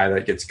taking a guy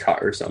that gets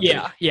cut or something.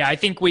 Yeah. I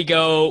think we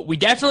go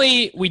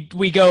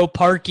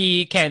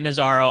Parkey, Kent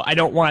Nazaro. I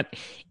don't want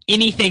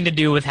anything to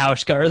do with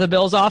Hauschka or the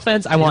Bills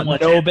offense. I want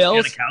no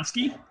Bills.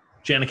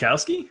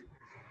 Janikowski?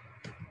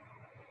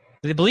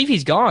 I believe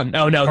he's gone.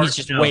 Oh, no, he's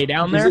just way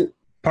down there.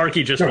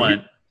 Parkey just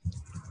went.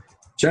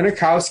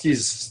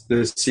 Janikowski's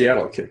the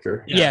Seattle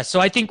kicker. Yeah, so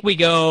I think we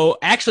go.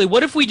 Actually,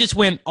 what if we just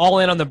went all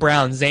in on the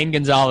Browns? Zane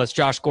Gonzalez,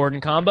 Josh Gordon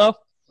combo.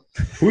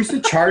 Who's the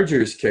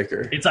Chargers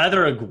kicker? It's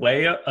either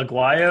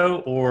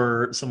Aguayo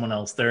or someone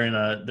else. They're in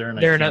a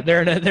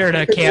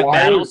camp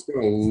battle.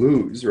 Going to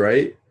lose,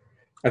 right?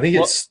 I think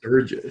it's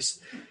Sturgis,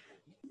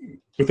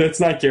 but that's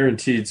not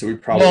guaranteed. So we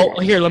probably. Well,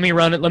 here, let me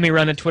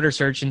run a Twitter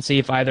search and see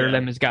if either of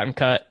them has gotten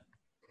cut.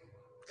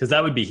 Because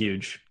that would be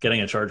huge,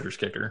 getting a Chargers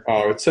kicker.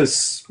 Oh, it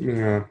says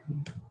who?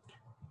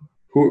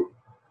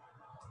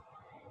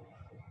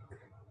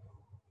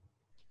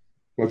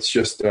 Let's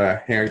just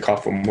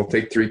handcuff them. We'll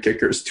take 3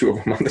 kickers, 2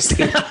 of them on the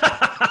same.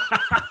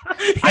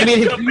 I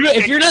mean,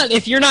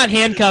 if you're not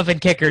handcuffing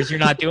kickers, you're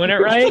not doing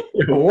it right.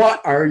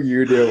 What are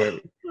you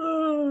doing?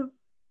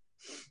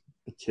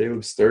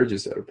 Caleb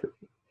Sturgis had a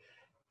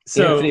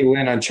so Anthony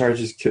Lynn on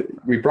Chargers.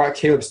 We brought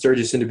Caleb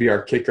Sturgis in to be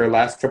our kicker.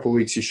 Last couple of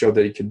weeks, he showed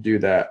that he could do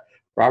that.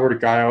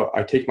 Robert Aguayo,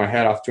 I take my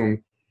hat off to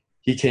him.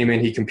 He came in,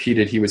 he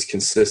competed, he was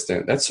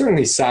consistent. That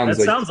certainly sounds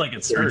like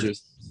it's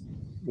Sturgis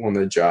won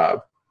the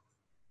job.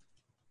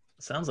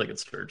 Sounds like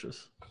it's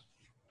Sturgis.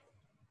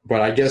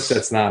 But I guess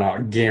that's not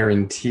a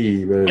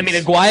guarantee. But I mean,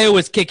 Aguayo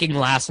was kicking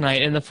last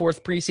night in the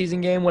 4th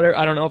preseason game. Whatever.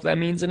 I don't know if that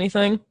means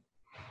anything.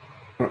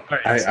 All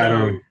right, I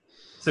don't.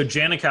 So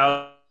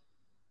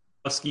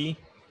Janikowski,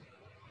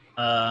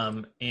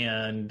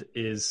 and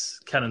is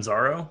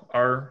Catanzaro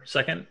our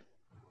second?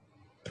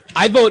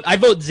 I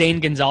vote Zane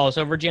Gonzalez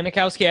over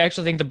Janikowski. I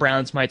actually think the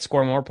Browns might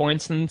score more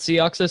points than the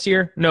Seahawks this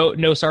year.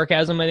 No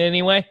sarcasm in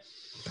any way.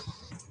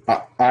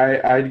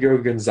 I'd go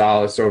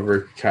Gonzalez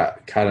over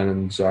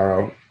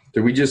Catanzaro.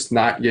 Did we just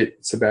not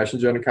get Sebastian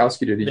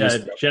Janikowski? Did he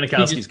just go?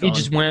 Janikowski's gone. He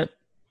just went.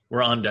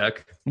 We're on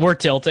deck. We're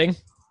tilting.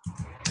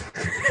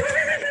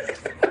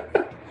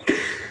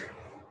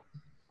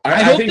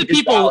 I hope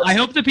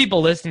the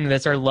people listening to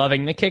this are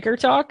loving the kicker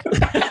talk.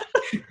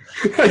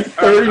 Like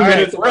 30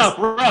 minutes.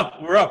 We're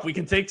up. We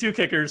can take 2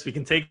 kickers. We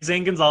can take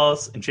Zane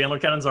Gonzalez and Chandler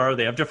Catanzaro.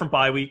 They have different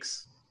bye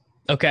weeks.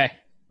 Okay.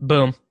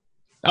 Boom.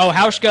 Oh,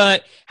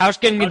 Hauschka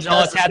and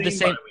Gonzalez had the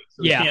same.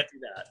 So we can't do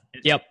that.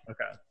 Yep.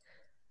 Okay.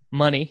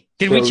 Money.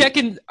 Did we check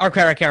in our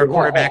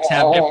quarterbacks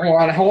have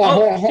different? Hold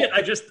on. Shit,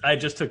 I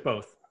just took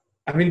both.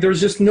 I mean, there's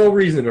just no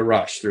reason to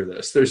rush through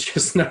this. There's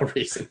just no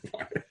reason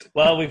for it.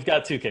 Well, we've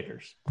got 2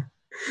 kickers.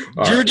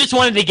 Drew just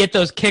wanted to get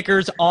those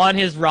kickers on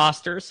his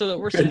roster so that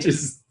we're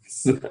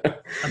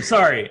I'm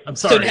sorry.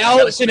 So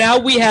now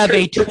we have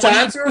a 20.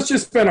 Catanzaro's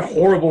just been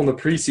horrible in the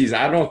preseason.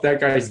 I don't know if that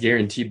guy's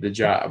guaranteed the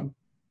job.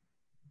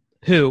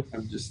 Who?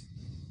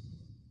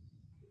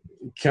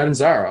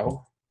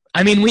 Catanzaro.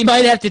 I mean, we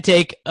might have to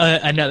take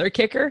another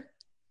kicker.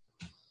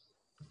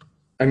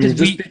 I mean,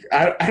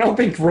 I don't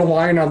think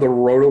relying on the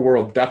Roto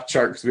World depth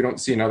chart because we don't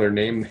see another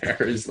name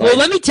there is like. Well,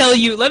 let me tell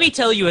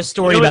you a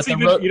story about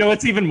you know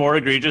what's even more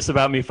egregious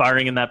about me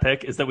firing in that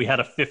pick is that we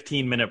had a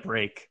 15-minute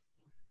break.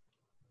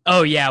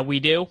 Oh yeah, we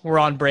do. We're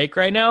on break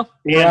right now.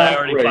 Yeah, and I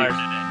already fired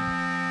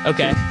it in.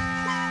 Okay.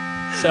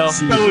 So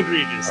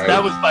egregious. Right.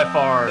 That was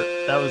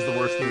the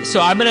worst move. So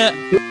I'm gonna.